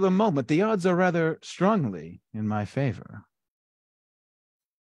particular moment, the odds are rather strongly in my favor.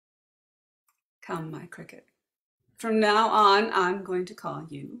 Come, my cricket. From now on, I'm going to call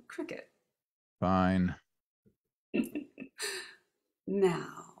you Cricket. Fine.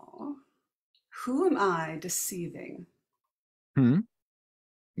 Now, who am I deceiving?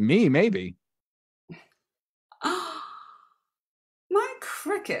 Me, maybe. My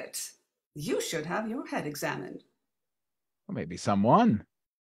cricket. You should have your head examined. Or maybe someone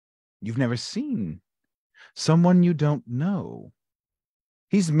you've never seen. Someone you don't know.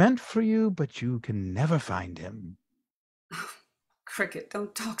 He's meant for you, but you can never find him. Cricket,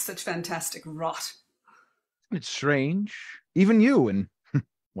 don't talk such fantastic rot. It's strange. Even you, and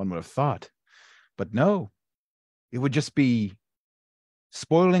one would have thought. But no, it would just be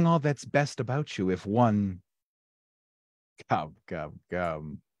spoiling all that's best about you if one... Come.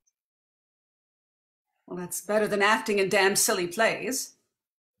 Well, that's better than acting in damn silly plays.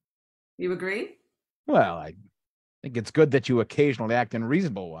 You agree? Well, I think it's good that you occasionally act in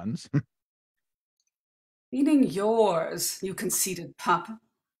reasonable ones. Meaning yours, you conceited pup.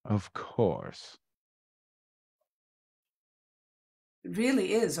 Of course. It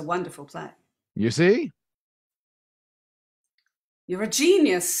really is a wonderful play. You see? You're a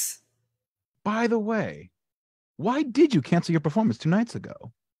genius. By the way, why did you cancel your performance 2 nights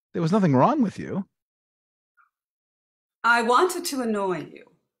ago? There was nothing wrong with you. I wanted to annoy you.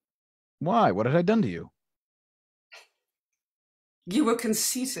 Why? What had I done to you? You were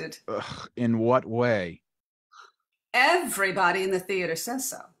conceited. Ugh, in what way? Everybody in the theater says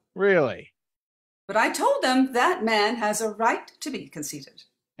so. Really? But I told them that man has a right to be conceited.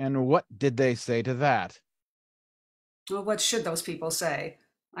 And what did they say to that? Well, what should those people say?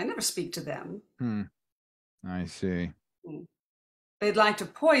 I never speak to them. I see. They'd like to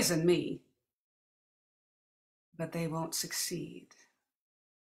poison me, but they won't succeed.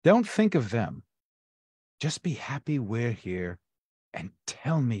 Don't think of them. Just be happy we're here. and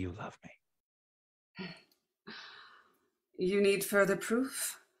tell me you love me. You need further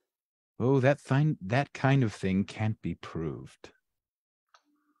proof? Oh, that kind of thing can't be proved.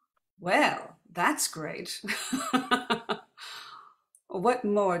 Well, that's great. What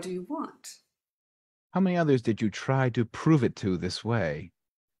more do you want? How many others did you try to prove it to this way?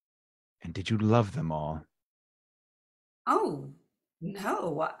 And did you love them all? Oh,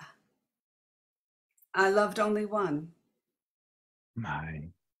 no. I loved only one.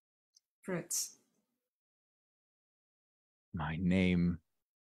 Fritz. My name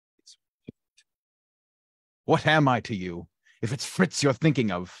is Fritz. What am I to you, if it's Fritz you're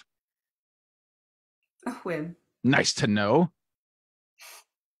thinking of? A whim. Nice to know.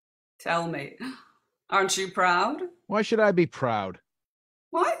 Tell me, aren't you proud? Why should I be proud?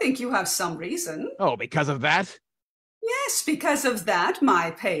 Well, I think you have some reason. Oh, because of that? Yes, because of that,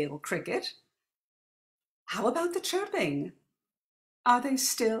 my pale cricket. How about the chirping? Are they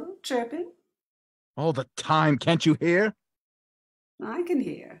still chirping? All the time, can't you hear? I can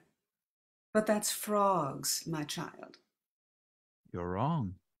hear. But that's frogs, my child. You're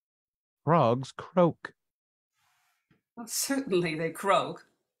wrong. Frogs croak. Well, certainly they croak.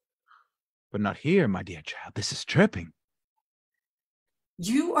 But not here, my dear child. This is chirping.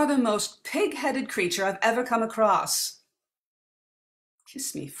 You are the most pig-headed creature I've ever come across.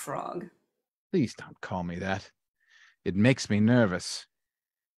 Kiss me, frog. Please don't call me that. It makes me nervous.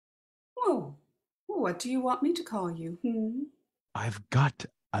 Oh, what do you want me to call you? I've got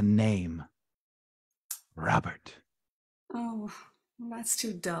a name. Robert. Oh, that's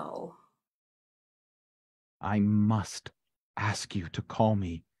too dull. I must ask you to call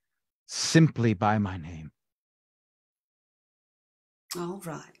me simply by my name. All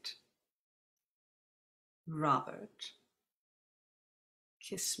right. Robert.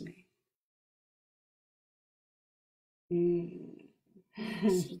 Kiss me.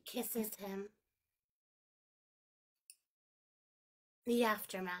 She kisses him. The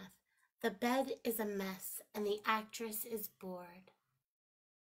aftermath. The bed is a mess and the actress is bored.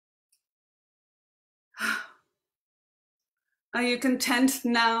 Are you content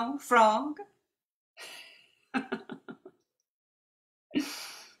now, frog?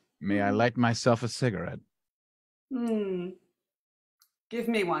 May I light myself a cigarette? Give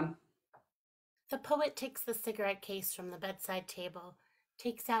me one. The poet takes the cigarette case from the bedside table,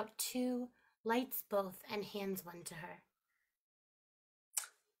 takes out two, lights both, and hands one to her.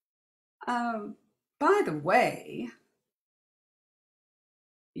 By the way,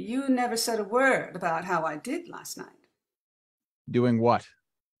 you never said a word about how I did last night. Doing what?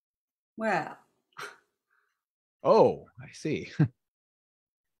 Well. Oh, I see.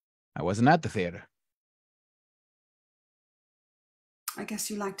 I wasn't at the theater. I guess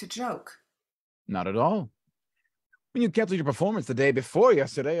you like to joke. Not at all. When you canceled your performance the day before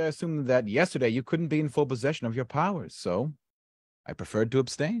yesterday, I assumed that yesterday you couldn't be in full possession of your powers, so I preferred to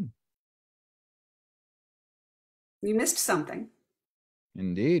abstain. You missed something.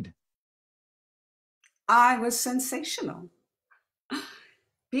 Indeed. I was sensational.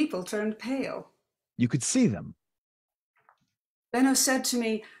 People turned pale. You could see them. Benno said to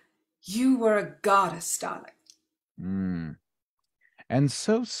me, "You were a goddess, darling." And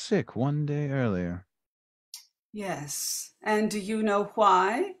so sick one day earlier. Yes, and do you know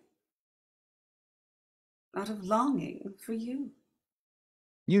why? Out of longing for you.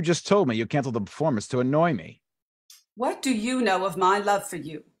 You just told me you canceled the performance to annoy me. What do you know of my love for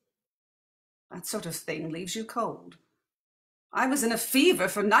you? That sort of thing leaves you cold. I was in a fever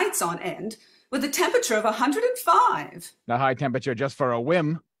for nights on end, with a temperature of 105. The high temperature just for a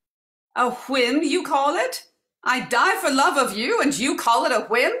whim. A whim, you call it? I die for love of you, and you call it a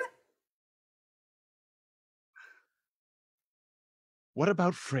whim? What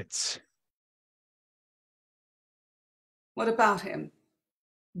about Fritz? What about him?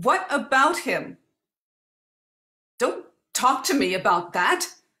 What about him? Don't talk to me about that.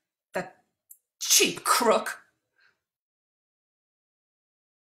 That cheap crook.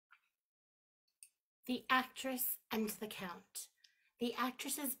 The actress and the count. The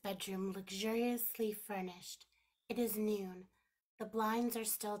actress's bedroom luxuriously furnished. It is noon. The blinds are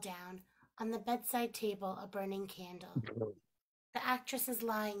still down. On the bedside table, a burning candle. The actress is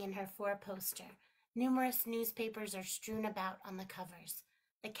lying in her four-poster. Numerous newspapers are strewn about on the covers.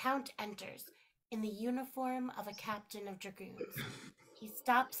 The count enters, in the uniform of a captain of dragoons. He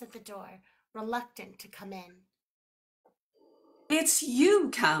stops at the door, reluctant to come in. It's you,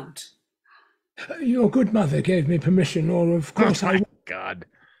 Count. Your good mother gave me permission, or of course I... God.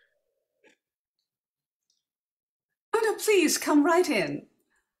 Oh, no, please, come right in.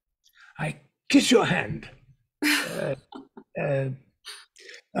 I kiss your hand.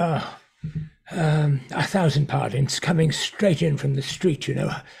 1,000 pardons. Coming straight in from the street, you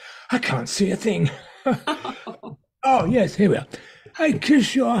know. I can't see a thing. Oh, yes, here we are. I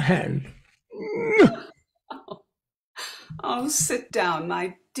kiss your hand. Oh, sit down,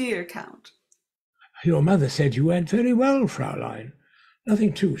 my dear Count. Your mother said you weren't very well, Fraulein.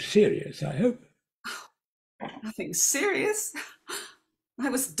 Nothing too serious, I hope. Nothing serious. I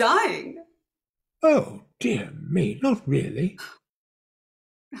was dying. Oh, dear me, not really.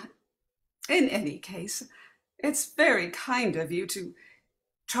 In any case, it's very kind of you to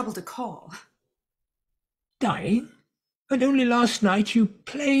trouble to call. Dying? And only last night you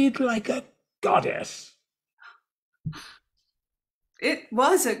played like a goddess. It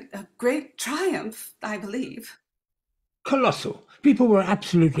was a great triumph, I believe. Colossal. People were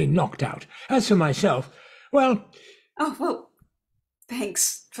absolutely knocked out. As for myself, well... Oh, well,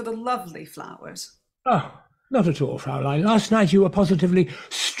 thanks for the lovely flowers. Oh, not at all, Fraulein. Last night you were positively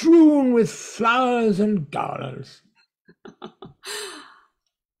strewn with flowers and garlands.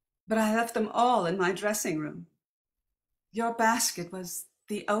 But I left them all in my dressing room. Your basket was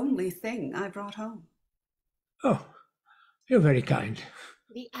the only thing I brought home. Oh, you're very kind.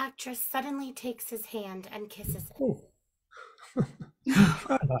 The actress suddenly takes his hand and kisses it. Oh.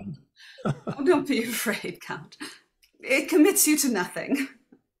 Fraulein. Oh, don't be afraid, Count. It commits you to nothing.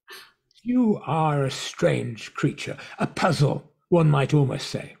 You are a strange creature, a puzzle, one might almost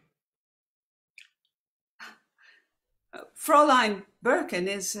say. Fräulein Birkin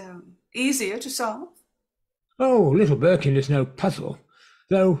is easier to solve. Oh, little Birkin is no puzzle,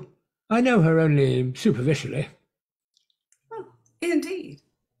 though I know her only superficially. Oh, indeed.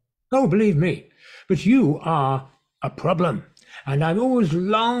 Oh, believe me, but you are a problem, and I've always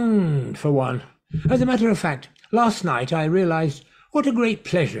longed for one. As a matter of fact, last night I realized what a great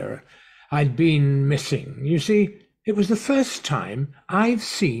pleasure I'd been missing. You see, it was the first time I've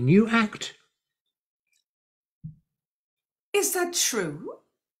seen you act. Is that true?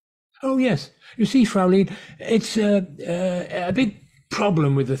 Oh, yes. You see, Fraulein, it's a big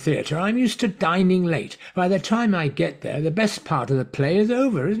problem with the theatre. I'm used to dining late. By the time I get there, the best part of the play is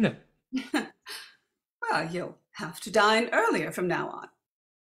over, isn't it? Well, you'll have to dine earlier from now on.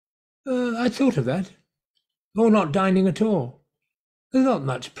 I thought of that. Or not dining at all. There's not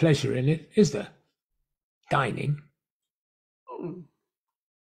much pleasure in it, is there? Dining.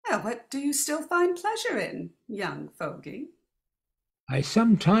 Well, what do you still find pleasure in, young fogey? I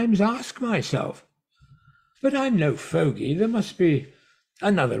sometimes ask myself. But I'm no fogey. There must be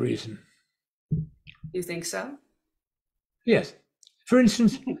another reason. You think so? Yes. For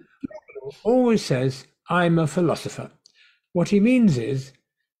instance, always says I'm a philosopher. What he means is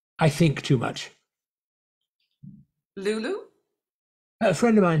I think too much. Lulu? A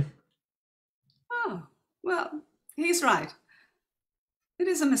friend of mine. Oh, well, he's right. It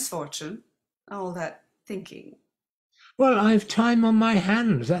is a misfortune, all that thinking. Well, I've time on my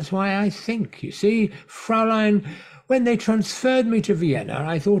hands. That's why I think. You see, Fraulein, when they transferred me to Vienna,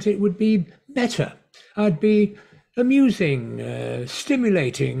 I thought it would be better. I'd be amusing,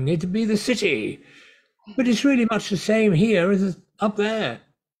 stimulating. It'd be the city. But it's really much the same here as up there.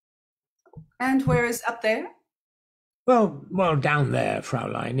 And where is up there? Well, down there,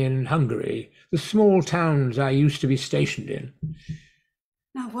 Fraulein, in Hungary, the small towns I used to be stationed in.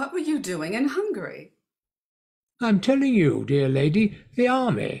 Now, what were you doing in Hungary? I'm telling you, dear lady, the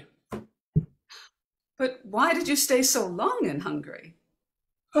army. But why did you stay so long in Hungary?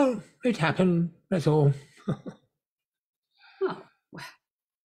 Oh, it happened, that's all. Oh, well,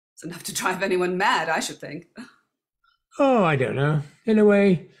 it's enough to drive anyone mad, I should think. Oh, I don't know. In a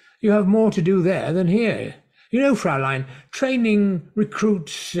way, you have more to do there than here. You know, Fraulein, training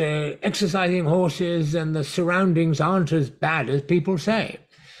recruits, exercising horses, and the surroundings aren't as bad as people say.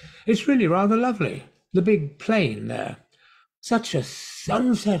 It's really rather lovely, the big plain there. Such a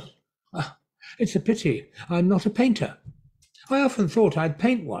sunset. It's a pity I'm not a painter. I often thought I'd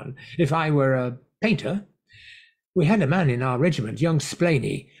paint one if I were a painter. We had a man in our regiment, young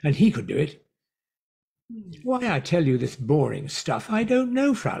Splaney, and he could do it. Why I tell you this boring stuff, I don't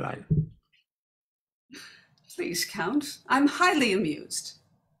know, Fraulein. Please, Count. I'm highly amused.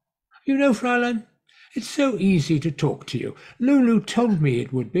 You know, Fraulein, it's so easy to talk to you. Lulu told me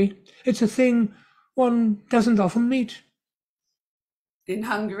it would be. It's a thing one doesn't often meet. In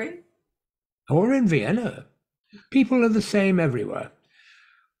Hungary? Or in Vienna. People are the same everywhere.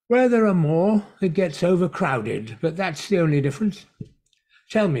 Where there are more, it gets overcrowded, but that's the only difference.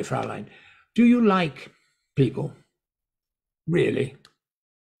 Tell me, Fraulein, do you like people? Really?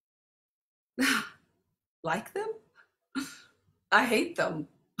 Like them? I hate them.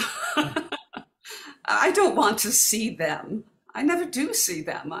 I don't want to see them. I never do see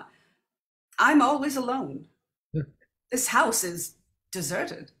them. I'm always alone. This house is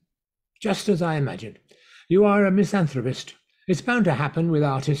deserted. Just as I imagined. You are a misanthropist. It's bound to happen with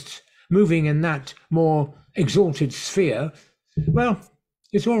artists moving in that more exalted sphere. Well,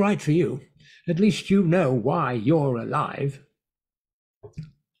 it's all right for you. At least you know why you're alive. Oh,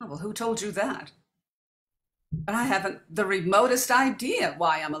 well, who told you that? I haven't the remotest idea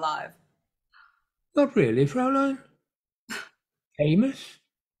why I'm alive. Not really, Fraulein. Famous?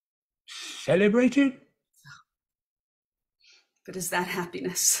 Celebrated? But is that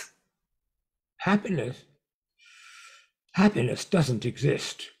happiness? Happiness? Happiness doesn't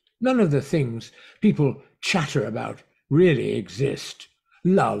exist. None of the things people chatter about really exist.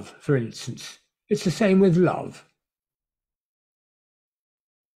 Love, for instance. It's the same with love.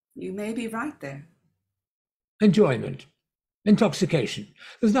 You may be right there. Enjoyment. Intoxication.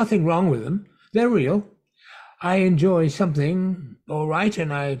 There's nothing wrong with them. They're real. I enjoy something, all right,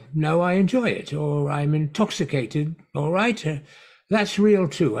 and I know I enjoy it. Or I'm intoxicated, all right. That's real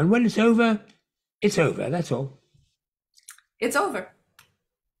too. And when it's over, that's all. It's over.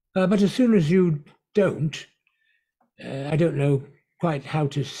 But as soon as you don't, I don't know quite how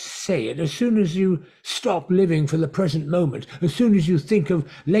to say it, as soon as you stop living for the present moment, as soon as you think of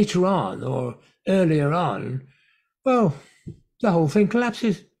later on or earlier on, well, the whole thing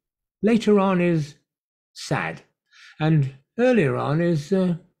collapses. Later on is sad, and earlier on is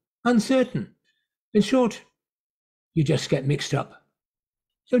uncertain. In short, you just get mixed up.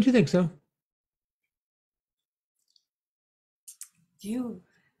 Don't you think so? You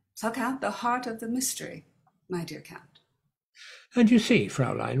took out the heart of the mystery, my dear Count. And you see,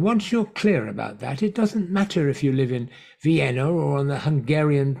 Fraulein, once you're clear about that, it doesn't matter if you live in Vienna or on the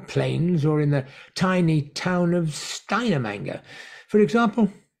Hungarian plains or in the tiny town of Steinermanger. For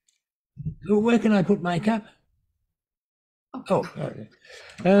example, where can I put my cap? Oh,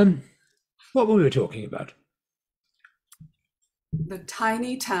 what were we talking about? The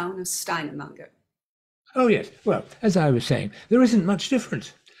tiny town of Steinermanger. Oh, yes. Well, as I was saying, there isn't much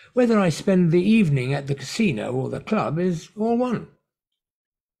difference. Whether I spend the evening at the casino or the club is all one.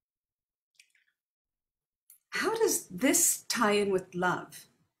 How does this tie in with love?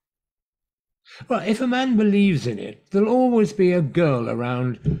 Well, if a man believes in it, there'll always be a girl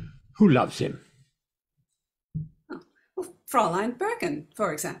around who loves him. Oh, well, Fräulein Birken,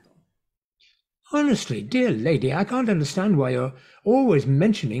 for example. Honestly, dear lady, I can't understand why you're always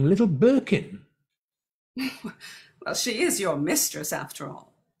mentioning little Birkin. Well, she is your mistress, after all.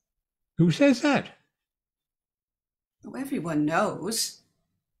 Who says that? Oh, everyone knows.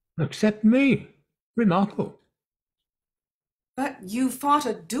 Except me. Remarkable. But you fought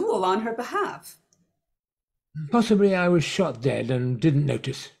a duel on her behalf. Possibly I was shot dead and didn't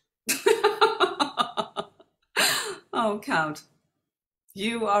notice. Oh, Count,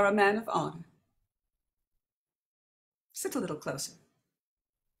 you are a man of honor. Sit a little closer.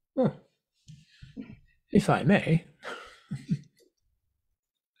 Oh, if I may.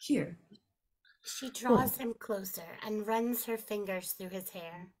 Here. She draws him closer and runs her fingers through his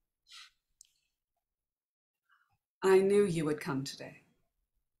hair. I knew you would come today.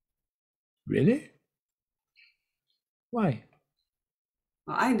 Really? Why?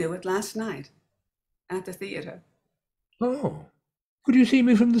 Well, I knew it last night at the theater. Oh, could you see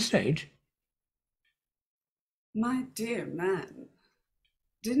me from the stage? My dear man,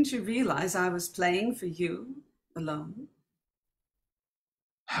 didn't you realize I was playing for you alone?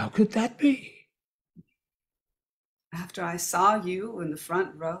 How could that be? After I saw you in the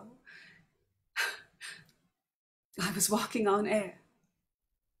front row, I was walking on air.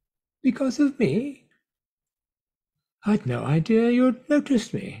 Because of me? I'd no idea you'd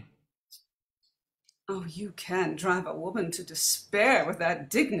noticed me. Oh, you can drive a woman to despair with that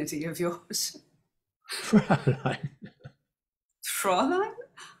dignity of yours. Fräulein. Fräulein?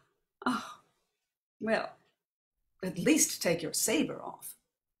 Oh, well, at least take your saber off.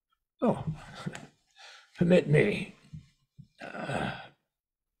 Oh, permit me.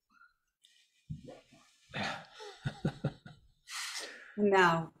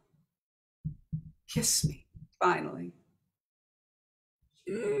 Now, kiss me, finally.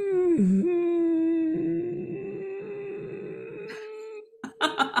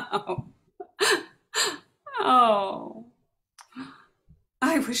 Oh. Oh.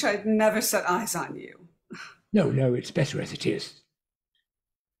 I wish I'd never set eyes on you. No, it's better as it is.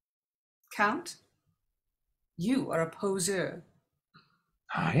 Count, you are a poseur.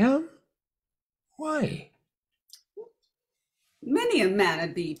 I am? Why? Many a man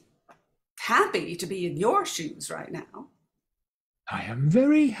would be happy to be in your shoes right now. I am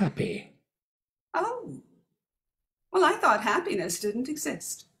very happy. Oh. Well, I thought happiness didn't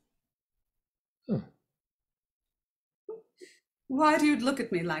exist. Oh. Why do you look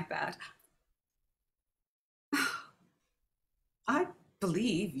at me like that? I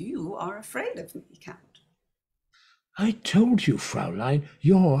believe you are afraid of me, Count. I told you, Fraulein,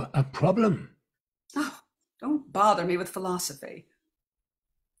 you're a problem. Oh, don't bother me with philosophy.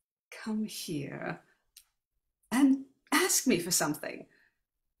 Come here and ask me for something.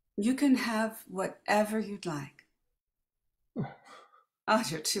 You can have whatever you'd like. Oh,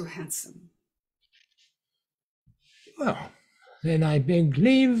 you're too handsome. Well, then I beg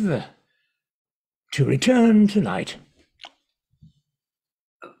leave to return tonight.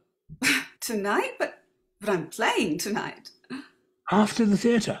 Tonight? But I'm playing tonight. After the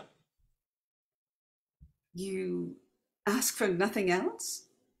theatre. You ask for nothing else?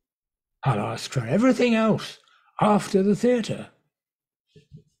 I'll ask for everything else after the theatre.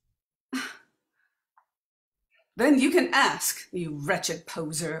 Then you can ask, you wretched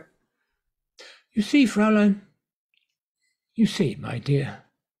poser. You see, Fraulein, you see, my dear,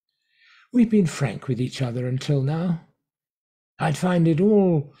 we've been frank with each other until now. I'd find it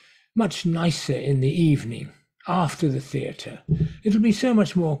all much nicer in the evening, after the theatre. It'll be so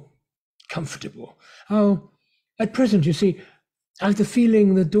much more comfortable. Oh, at present, you see, I've the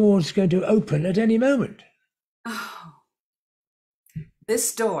feeling the door's going to open at any moment. Oh,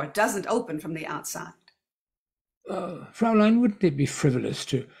 this door doesn't open from the outside. Fraulein, wouldn't it be frivolous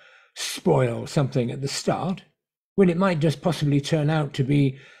to spoil something at the start, when it might just possibly turn out to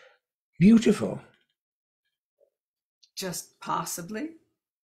be beautiful? Just possibly?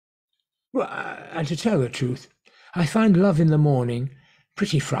 Well, and to tell the truth, I find love in the morning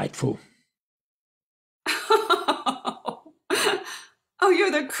pretty frightful. Oh,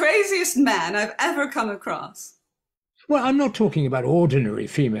 you're the craziest man I've ever come across. Well, I'm not talking about ordinary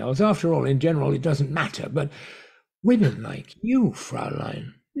females. After all, in general, it doesn't matter. But women like you,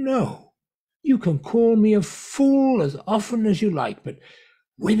 Fraulein, no. You can call me a fool as often as you like, but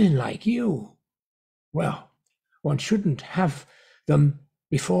women like you, well, one shouldn't have them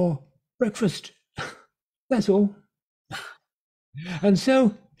before breakfast. That's all. And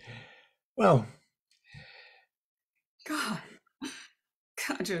so, well...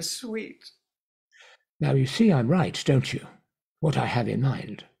 God, you're sweet. Now you see I'm right, don't you? What I have in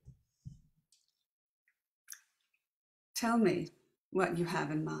mind. Tell me what you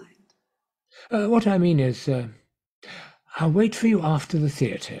have in mind. What I mean is, I'll wait for you after the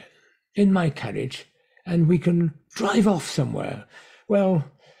theatre, in my carriage, and we can drive off somewhere. Well,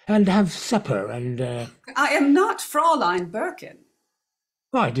 and have supper and... I am not Fräulein Birkin.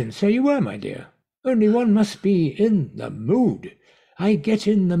 I didn't say you were, my dear. Only one must be in the mood. I get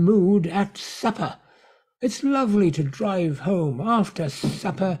in the mood at supper. It's lovely to drive home after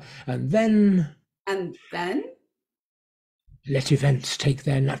supper, and then... And then? Let events take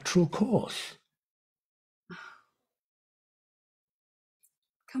their natural course.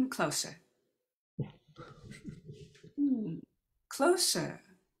 Come closer. Closer.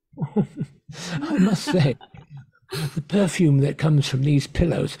 I must say, the perfume that comes from these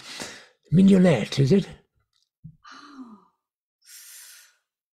pillows, mignonette, is it?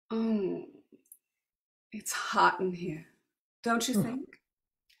 Oh, it's hot in here, don't you think?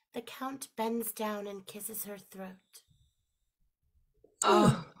 The Count bends down and kisses her throat.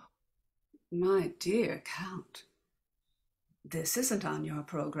 Oh, my dear Count. This isn't on your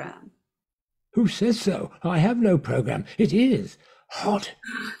program. Who says so? I have no program. It is hot.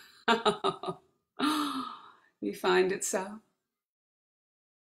 You find it so?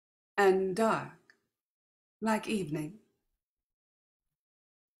 And dark, like evening.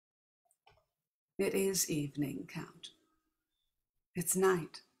 It is evening, Count. It's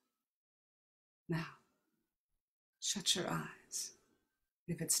night. Now, shut your eyes,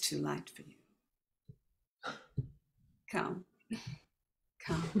 if it's too light for you. Come.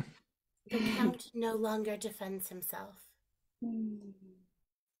 Come. The Count no longer defends himself.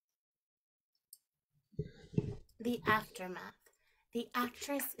 The aftermath. The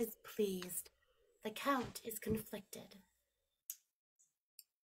actress is pleased. The Count is conflicted.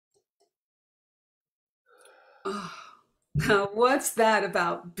 Oh, now what's that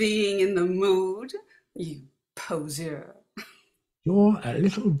about being in the mood, you poser? You're a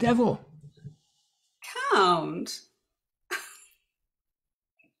little devil. Count.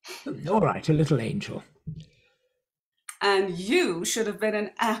 All right, a little angel. And you should have been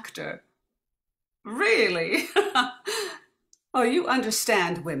an actor. Really? Oh, you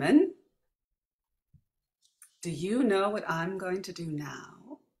understand women. Do you know what I'm going to do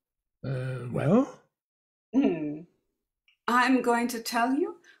now? Well? I'm going to tell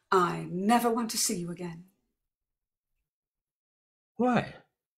you I never want to see you again. Why?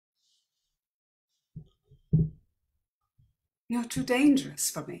 You're too dangerous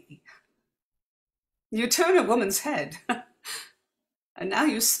for me. You turn a woman's head, and now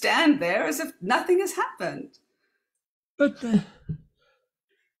you stand there as if nothing has happened. But...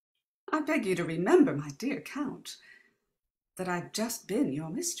 I beg you to remember, my dear Count, that I've just been your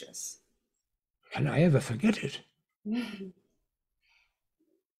mistress. Can I ever forget it?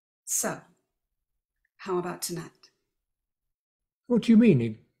 So, how about tonight? What do you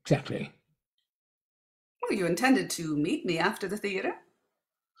mean, exactly? Well, you intended to meet me after the theatre?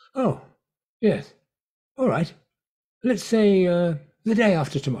 Oh, yes. All right. Let's say the day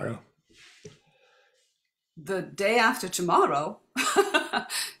after tomorrow. The day after tomorrow?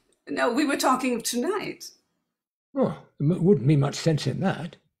 No, we were talking of tonight. Oh, there wouldn't be much sense in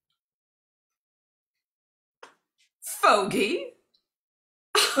that. Fogey?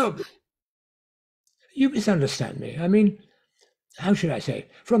 Oh, you misunderstand me. I mean, how should I say?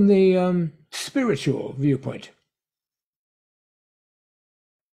 From the spiritual viewpoint.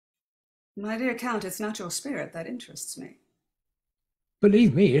 My dear Count, it's not your spirit that interests me.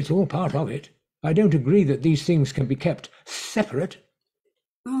 Believe me, it's all part of it. I don't agree that these things can be kept separate.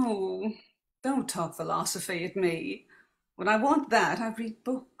 Oh, don't talk philosophy at me. When I want that, I read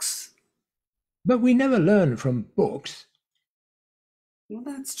books. But we never learn from books. Well,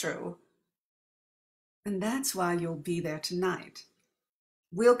 that's true. And that's why you'll be there tonight.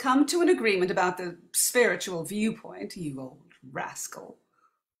 We'll come to an agreement about the spiritual viewpoint, you old rascal.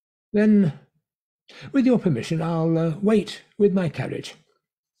 Then, with your permission, I'll wait with my carriage.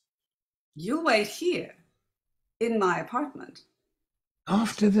 You'll wait here, in my apartment.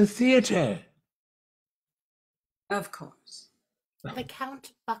 After the theatre. Of course. The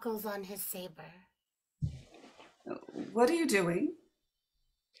Count buckles on his saber. What are you doing?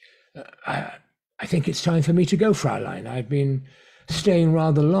 I think it's time for me to go, Fraulein. I've been staying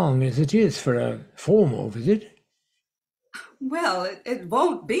rather long as it is for a formal visit. Well, it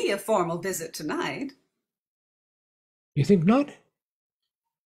won't be a formal visit tonight. You think not?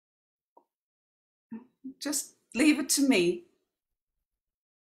 Just leave it to me.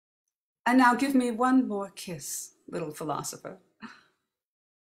 And now give me one more kiss, little philosopher.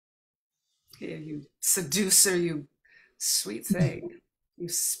 Here, you seducer, you sweet thing, you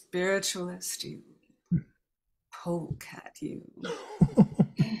spiritualist, you polecat, you.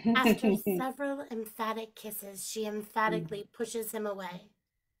 After several emphatic kisses, she emphatically pushes him away.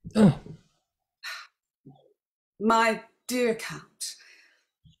 Oh. My dear Count,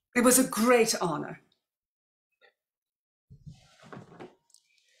 it was a great honor.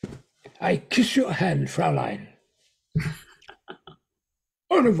 I kiss your hand, Fraulein.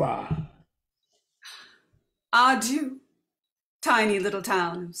 Au revoir. Adieu, tiny little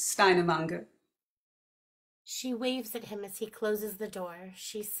town of Steinemange. She waves at him as he closes the door.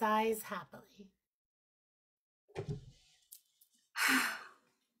 She sighs happily.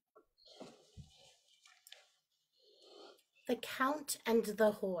 The Count and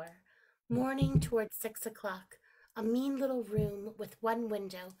the Whore. Morning towards 6 o'clock. A mean little room with one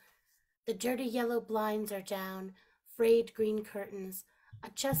window. The dirty yellow blinds are down, frayed green curtains, a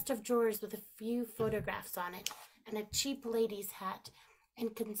chest of drawers with a few photographs on it, and a cheap lady's hat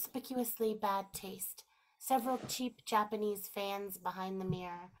in conspicuously bad taste. Several cheap Japanese fans behind the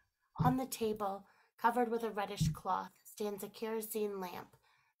mirror. On the table, covered with a reddish cloth, stands a kerosene lamp,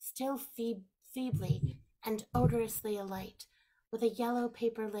 still feebly and odorously alight, with a yellow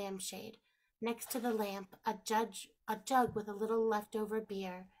paper lampshade. Next to the lamp, a jug with a little leftover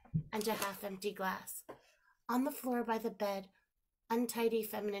beer and a half-empty glass. On the floor by the bed, untidy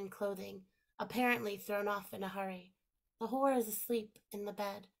feminine clothing, apparently thrown off in a hurry. The whore is asleep in the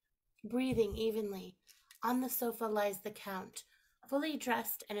bed, breathing evenly. On the sofa lies the Count, fully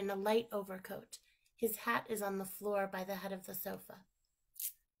dressed and in a light overcoat. His hat is on the floor by the head of the sofa.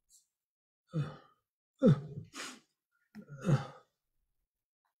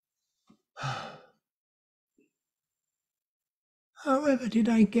 However did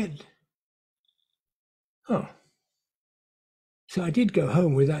I get... Oh. So I did go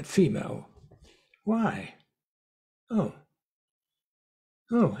home with that female. Why? Oh.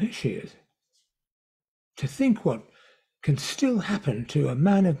 Oh, here she is. To think what can still happen to a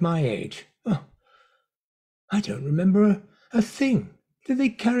man of my age. Oh. I don't remember a thing. Did they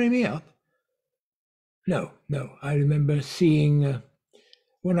carry me up? No. I remember seeing...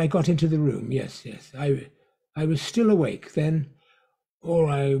 when I got into the room, yes. I was still awake then.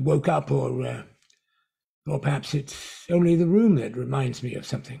 Or I woke up, or perhaps it's only the room that reminds me of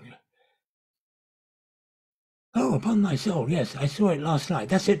something. Oh, upon my soul, yes, I saw it last night.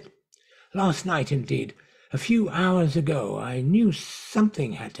 That's it. Last night, indeed. A few hours ago, I knew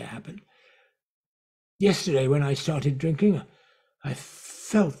something had to happen. Yesterday, when I started drinking, I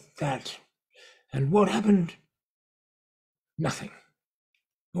felt that. And what happened? Nothing.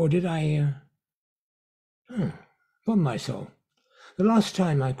 Or did I... Upon my soul. The last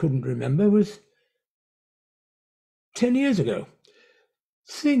time I couldn't remember was 10 years ago.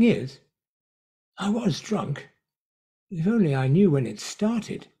 Thing is, I was drunk. If only I knew when it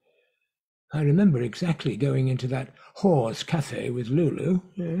started. I remember exactly going into that whore's cafe with Lulu.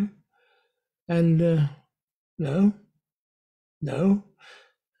 Yeah. And, no.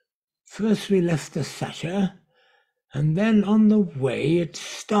 First we left the Thatcher, and then on the way it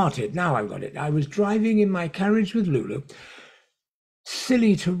started. Now I've got it. I was driving in my carriage with Lulu.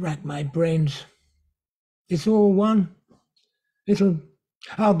 Silly to rack my brains. It's all one.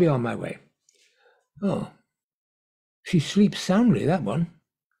 I'll be on my way. Oh, she sleeps soundly, that one.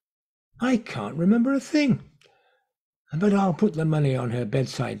 I can't remember a thing. But I'll put the money on her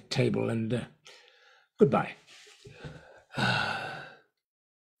bedside table and goodbye.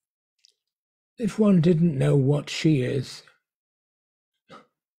 If one didn't know what she is.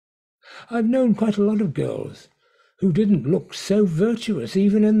 I've known quite a lot of girls who didn't look so virtuous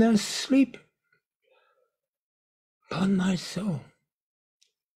even in their sleep. Upon my soul.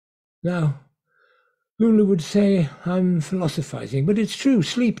 Now, Lulu would say I'm philosophizing, but it's true.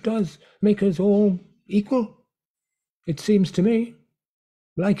 Sleep does make us all equal. It seems to me,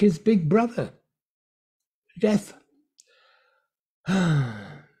 like his big brother, death.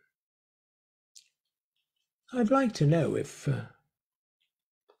 I'd like to know if...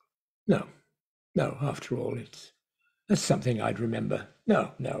 No, after all, that's something I'd remember.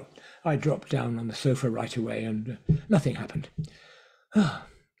 No, I dropped down on the sofa right away and nothing happened.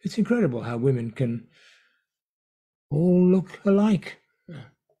 It's incredible how women can all look alike.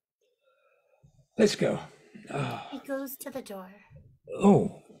 Let's go. He goes to the door.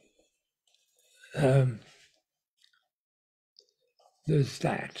 Oh. There's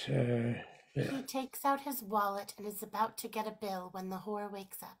that. Yeah. He takes out his wallet and is about to get a bill when the whore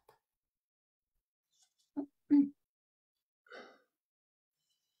wakes up.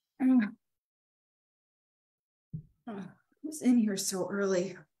 Who's in here so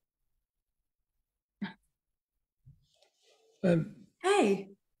early? Hey.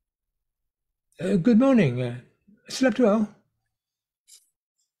 Good morning. Slept well?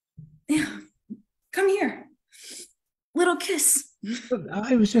 Yeah. Come here. Little kiss.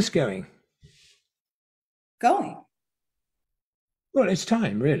 I was just going. Going? Well, it's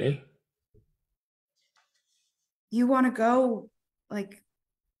time, really. You want to go like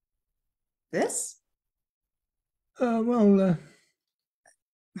this? Well,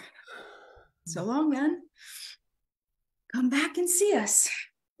 so long then. Come back and see us.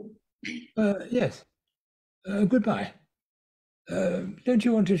 Yes. Goodbye. Don't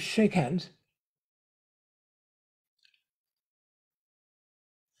you want to shake hands?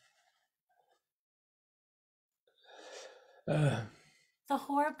 The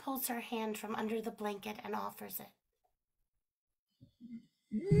whore pulls her hand from under the blanket and offers it.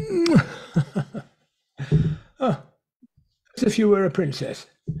 Oh, as if you were a princess.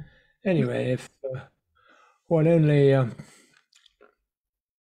 Anyway, if one only...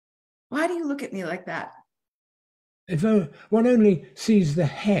 Why do you look at me like that? If one only sees the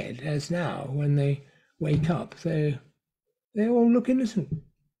head as now, when they wake up, they all look innocent.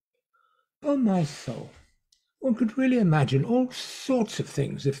 On my soul, one could really imagine all sorts of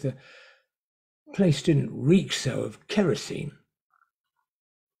things if the place didn't reek so of kerosene.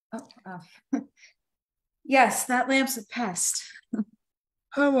 Oh. Yes, that lamp's a pest.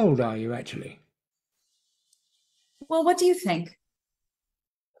 How old are you, actually? Well, what do you think?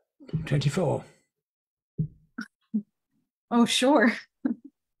 24. Oh, sure.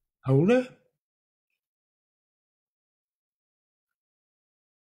 Older?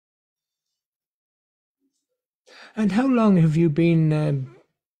 And how long have you been...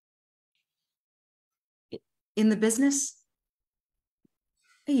 in the business?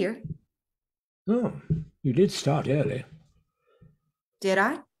 A year. Oh, you did start early. Did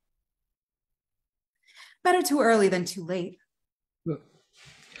I? Better too early than too late. Well,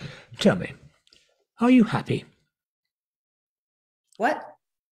 tell me, are you happy? What?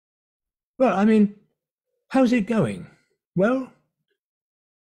 Well, I mean, how's it going? Well?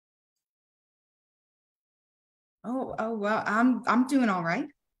 Oh well, I'm doing all right.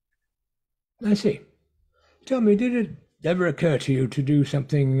 I see. Tell me, did it ever occur to you to do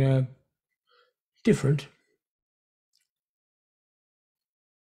something different?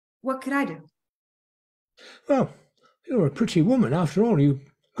 What could I do? Well, you're a pretty woman after all. You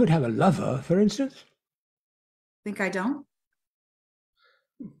could have a lover, for instance. Think I don't?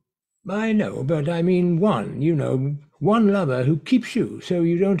 I know, but I mean one lover who keeps you so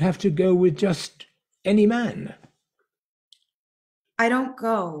you don't have to go with just any man. I don't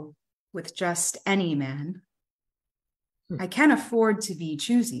go with just any man. I can't afford to be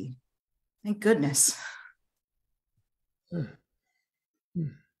choosy. Thank goodness.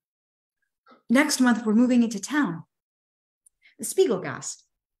 Next month, we're moving into town. The Spiegelgas.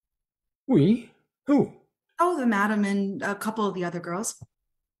 We? Who? Oh, the madam and a couple of the other girls.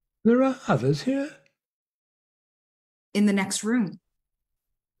 There are others here? In the next room.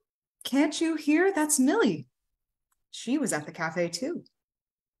 Can't you hear? That's Millie. She was at the cafe too.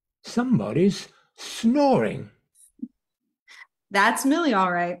 Somebody's snoring. That's Millie,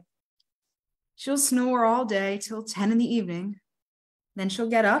 all right. She'll snore all day till 10 in the evening. Then she'll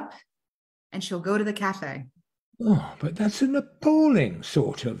get up and she'll go to the cafe. Oh, but that's an appalling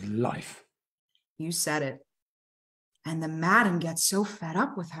sort of life. You said it. And the madam gets so fed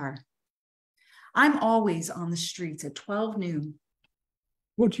up with her. I'm always on the streets at 12 noon.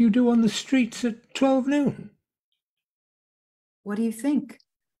 What do you do on the streets at 12 noon? What do you think?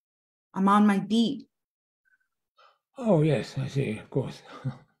 I'm on my beat. Oh, yes, I see, of course.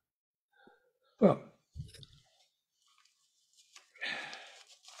 Well,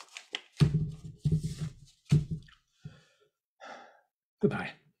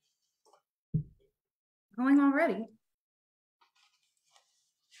 goodbye. Going already?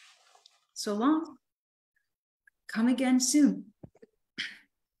 So long. Come again soon.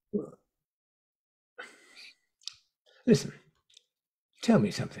 Listen, tell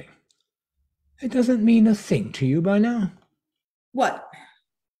me something. It doesn't mean a thing to you by now? What?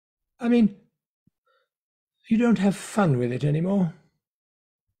 I mean, you don't have fun with it anymore?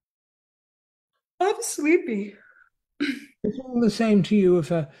 I'm sleepy. It's all the same to you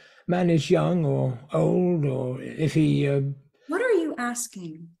if a man is young or old, or if he... What are you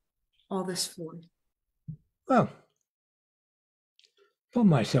asking all this for? Well, for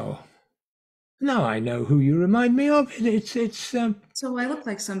my soul. Now I know who you remind me of. It's So I look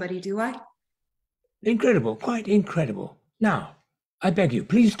like somebody, do I? Incredible, quite incredible. Now, I beg you,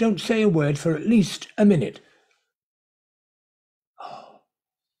 please don't say a word for at least a minute. Oh,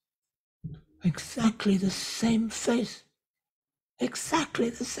 exactly the same face.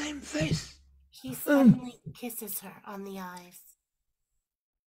 Exactly the same face. He suddenly kisses her on the eyes.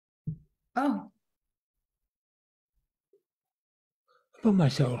 Oh. Upon my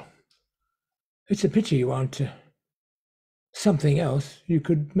soul, it's a pity you aren't something else. You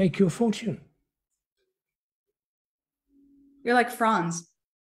could make your fortune. You're like Franz.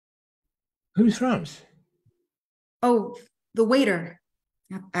 Who's Franz? Oh, the waiter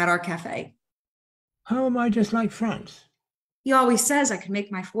at our cafe. How am I just like Franz? He always says I could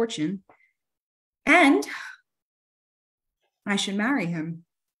make my fortune. And I should marry him.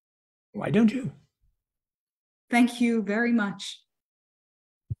 Why don't you? Thank you very much.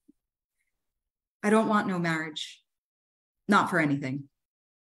 I don't want no marriage. Not for anything.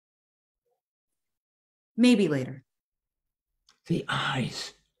 Maybe later. The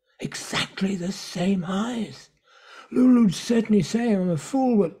eyes. Exactly the same eyes. Lulu'd certainly say I'm a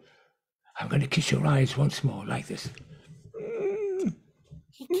fool, but I'm going to kiss your eyes once more like this.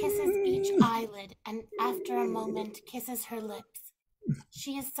 He kisses each eyelid and after a moment kisses her lips.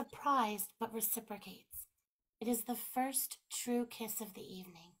 She is surprised but reciprocates. It is the first true kiss of the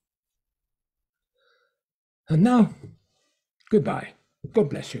evening. And now, goodbye. God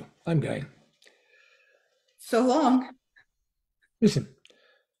bless you. I'm going. So long. Listen,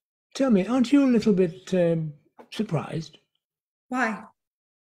 tell me, aren't you a little bit surprised? Why?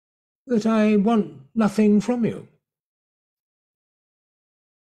 That I want nothing from you.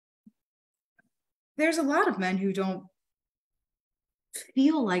 There's a lot of men who don't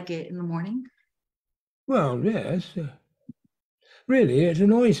feel like it in the morning. Well, yes. Really, it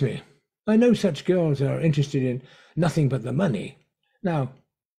annoys me. I know such girls are interested in nothing but the money. Now,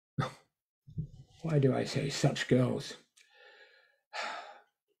 why do I say such girls?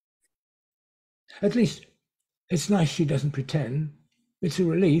 At least, it's nice she doesn't pretend. It's a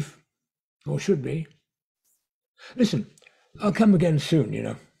relief, or should be. Listen, I'll come again soon, you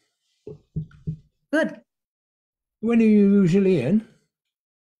know. Good. When are you usually in?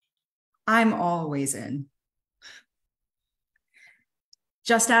 I'm always in.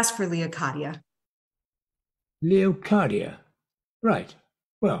 Just ask for Leocadia. Leocadia. Right.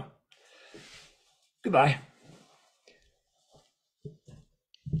 Well, goodbye.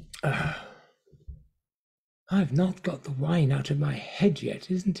 I've not got the wine out of my head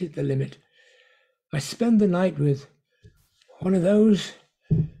yet, isn't it the limit? I spend the night with one of those,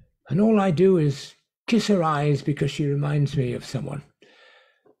 and all I do is kiss her eyes because she reminds me of someone.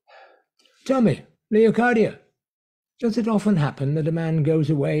 Tell me, Leocardia, does it often happen that a man goes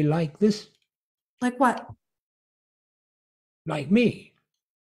away like this? Like what? Like me?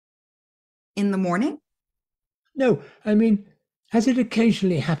 In the morning? No, I mean, has it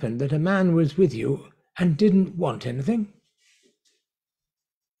occasionally happened that a man was with you and didn't want anything?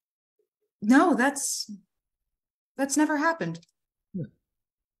 No, that's never happened.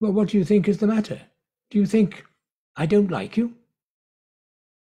 Well, what do you think is the matter? Do you think I don't like you?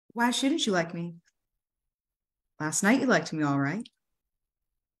 Why shouldn't you like me? Last night you liked me all right.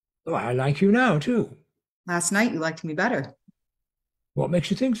 Oh, I like you now, too. Last night you liked me better. What makes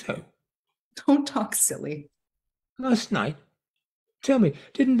you think so? Don't talk silly. Last night? Tell me,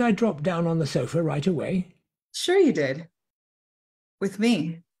 didn't I drop down on the sofa right away? Sure you did. With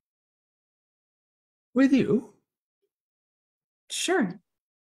me. With you? Sure.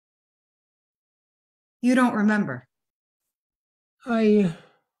 You don't remember. Well,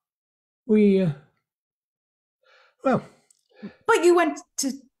 But you went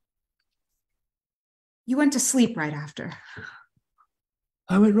to sleep right after.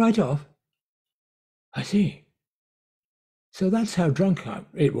 I went right off. I see. So that's how drunk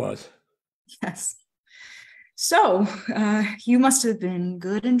it was. Yes. So, you must have been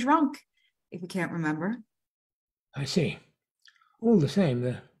good and drunk, if you can't remember. I see. All the same,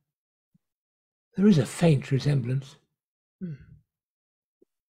 there is a faint resemblance.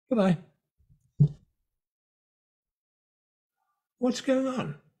 Goodbye. What's going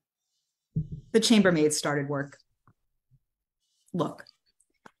on? The chambermaid started work. Look,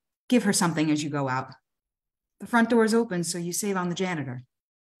 give her something as you go out. The front door is open, so you save on the janitor.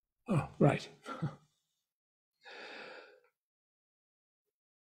 Oh, right.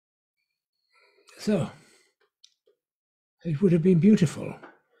 So, it would have been beautiful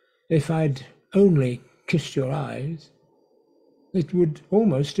if I'd only kissed your eyes. It would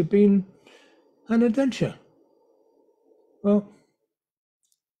almost have been an adventure. Well,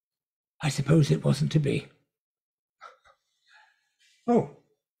 I suppose it wasn't to be. Oh,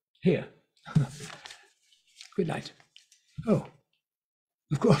 here. Good night. Oh,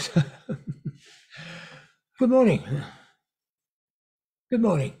 of course. Good morning. Good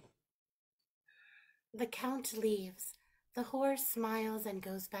morning. The Count leaves. The horse smiles and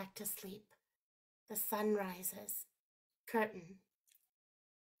goes back to sleep. The sun rises. Curtain.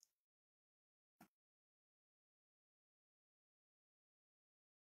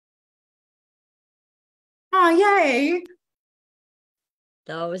 Oh, yay!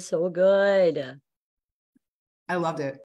 That was so good. I loved it.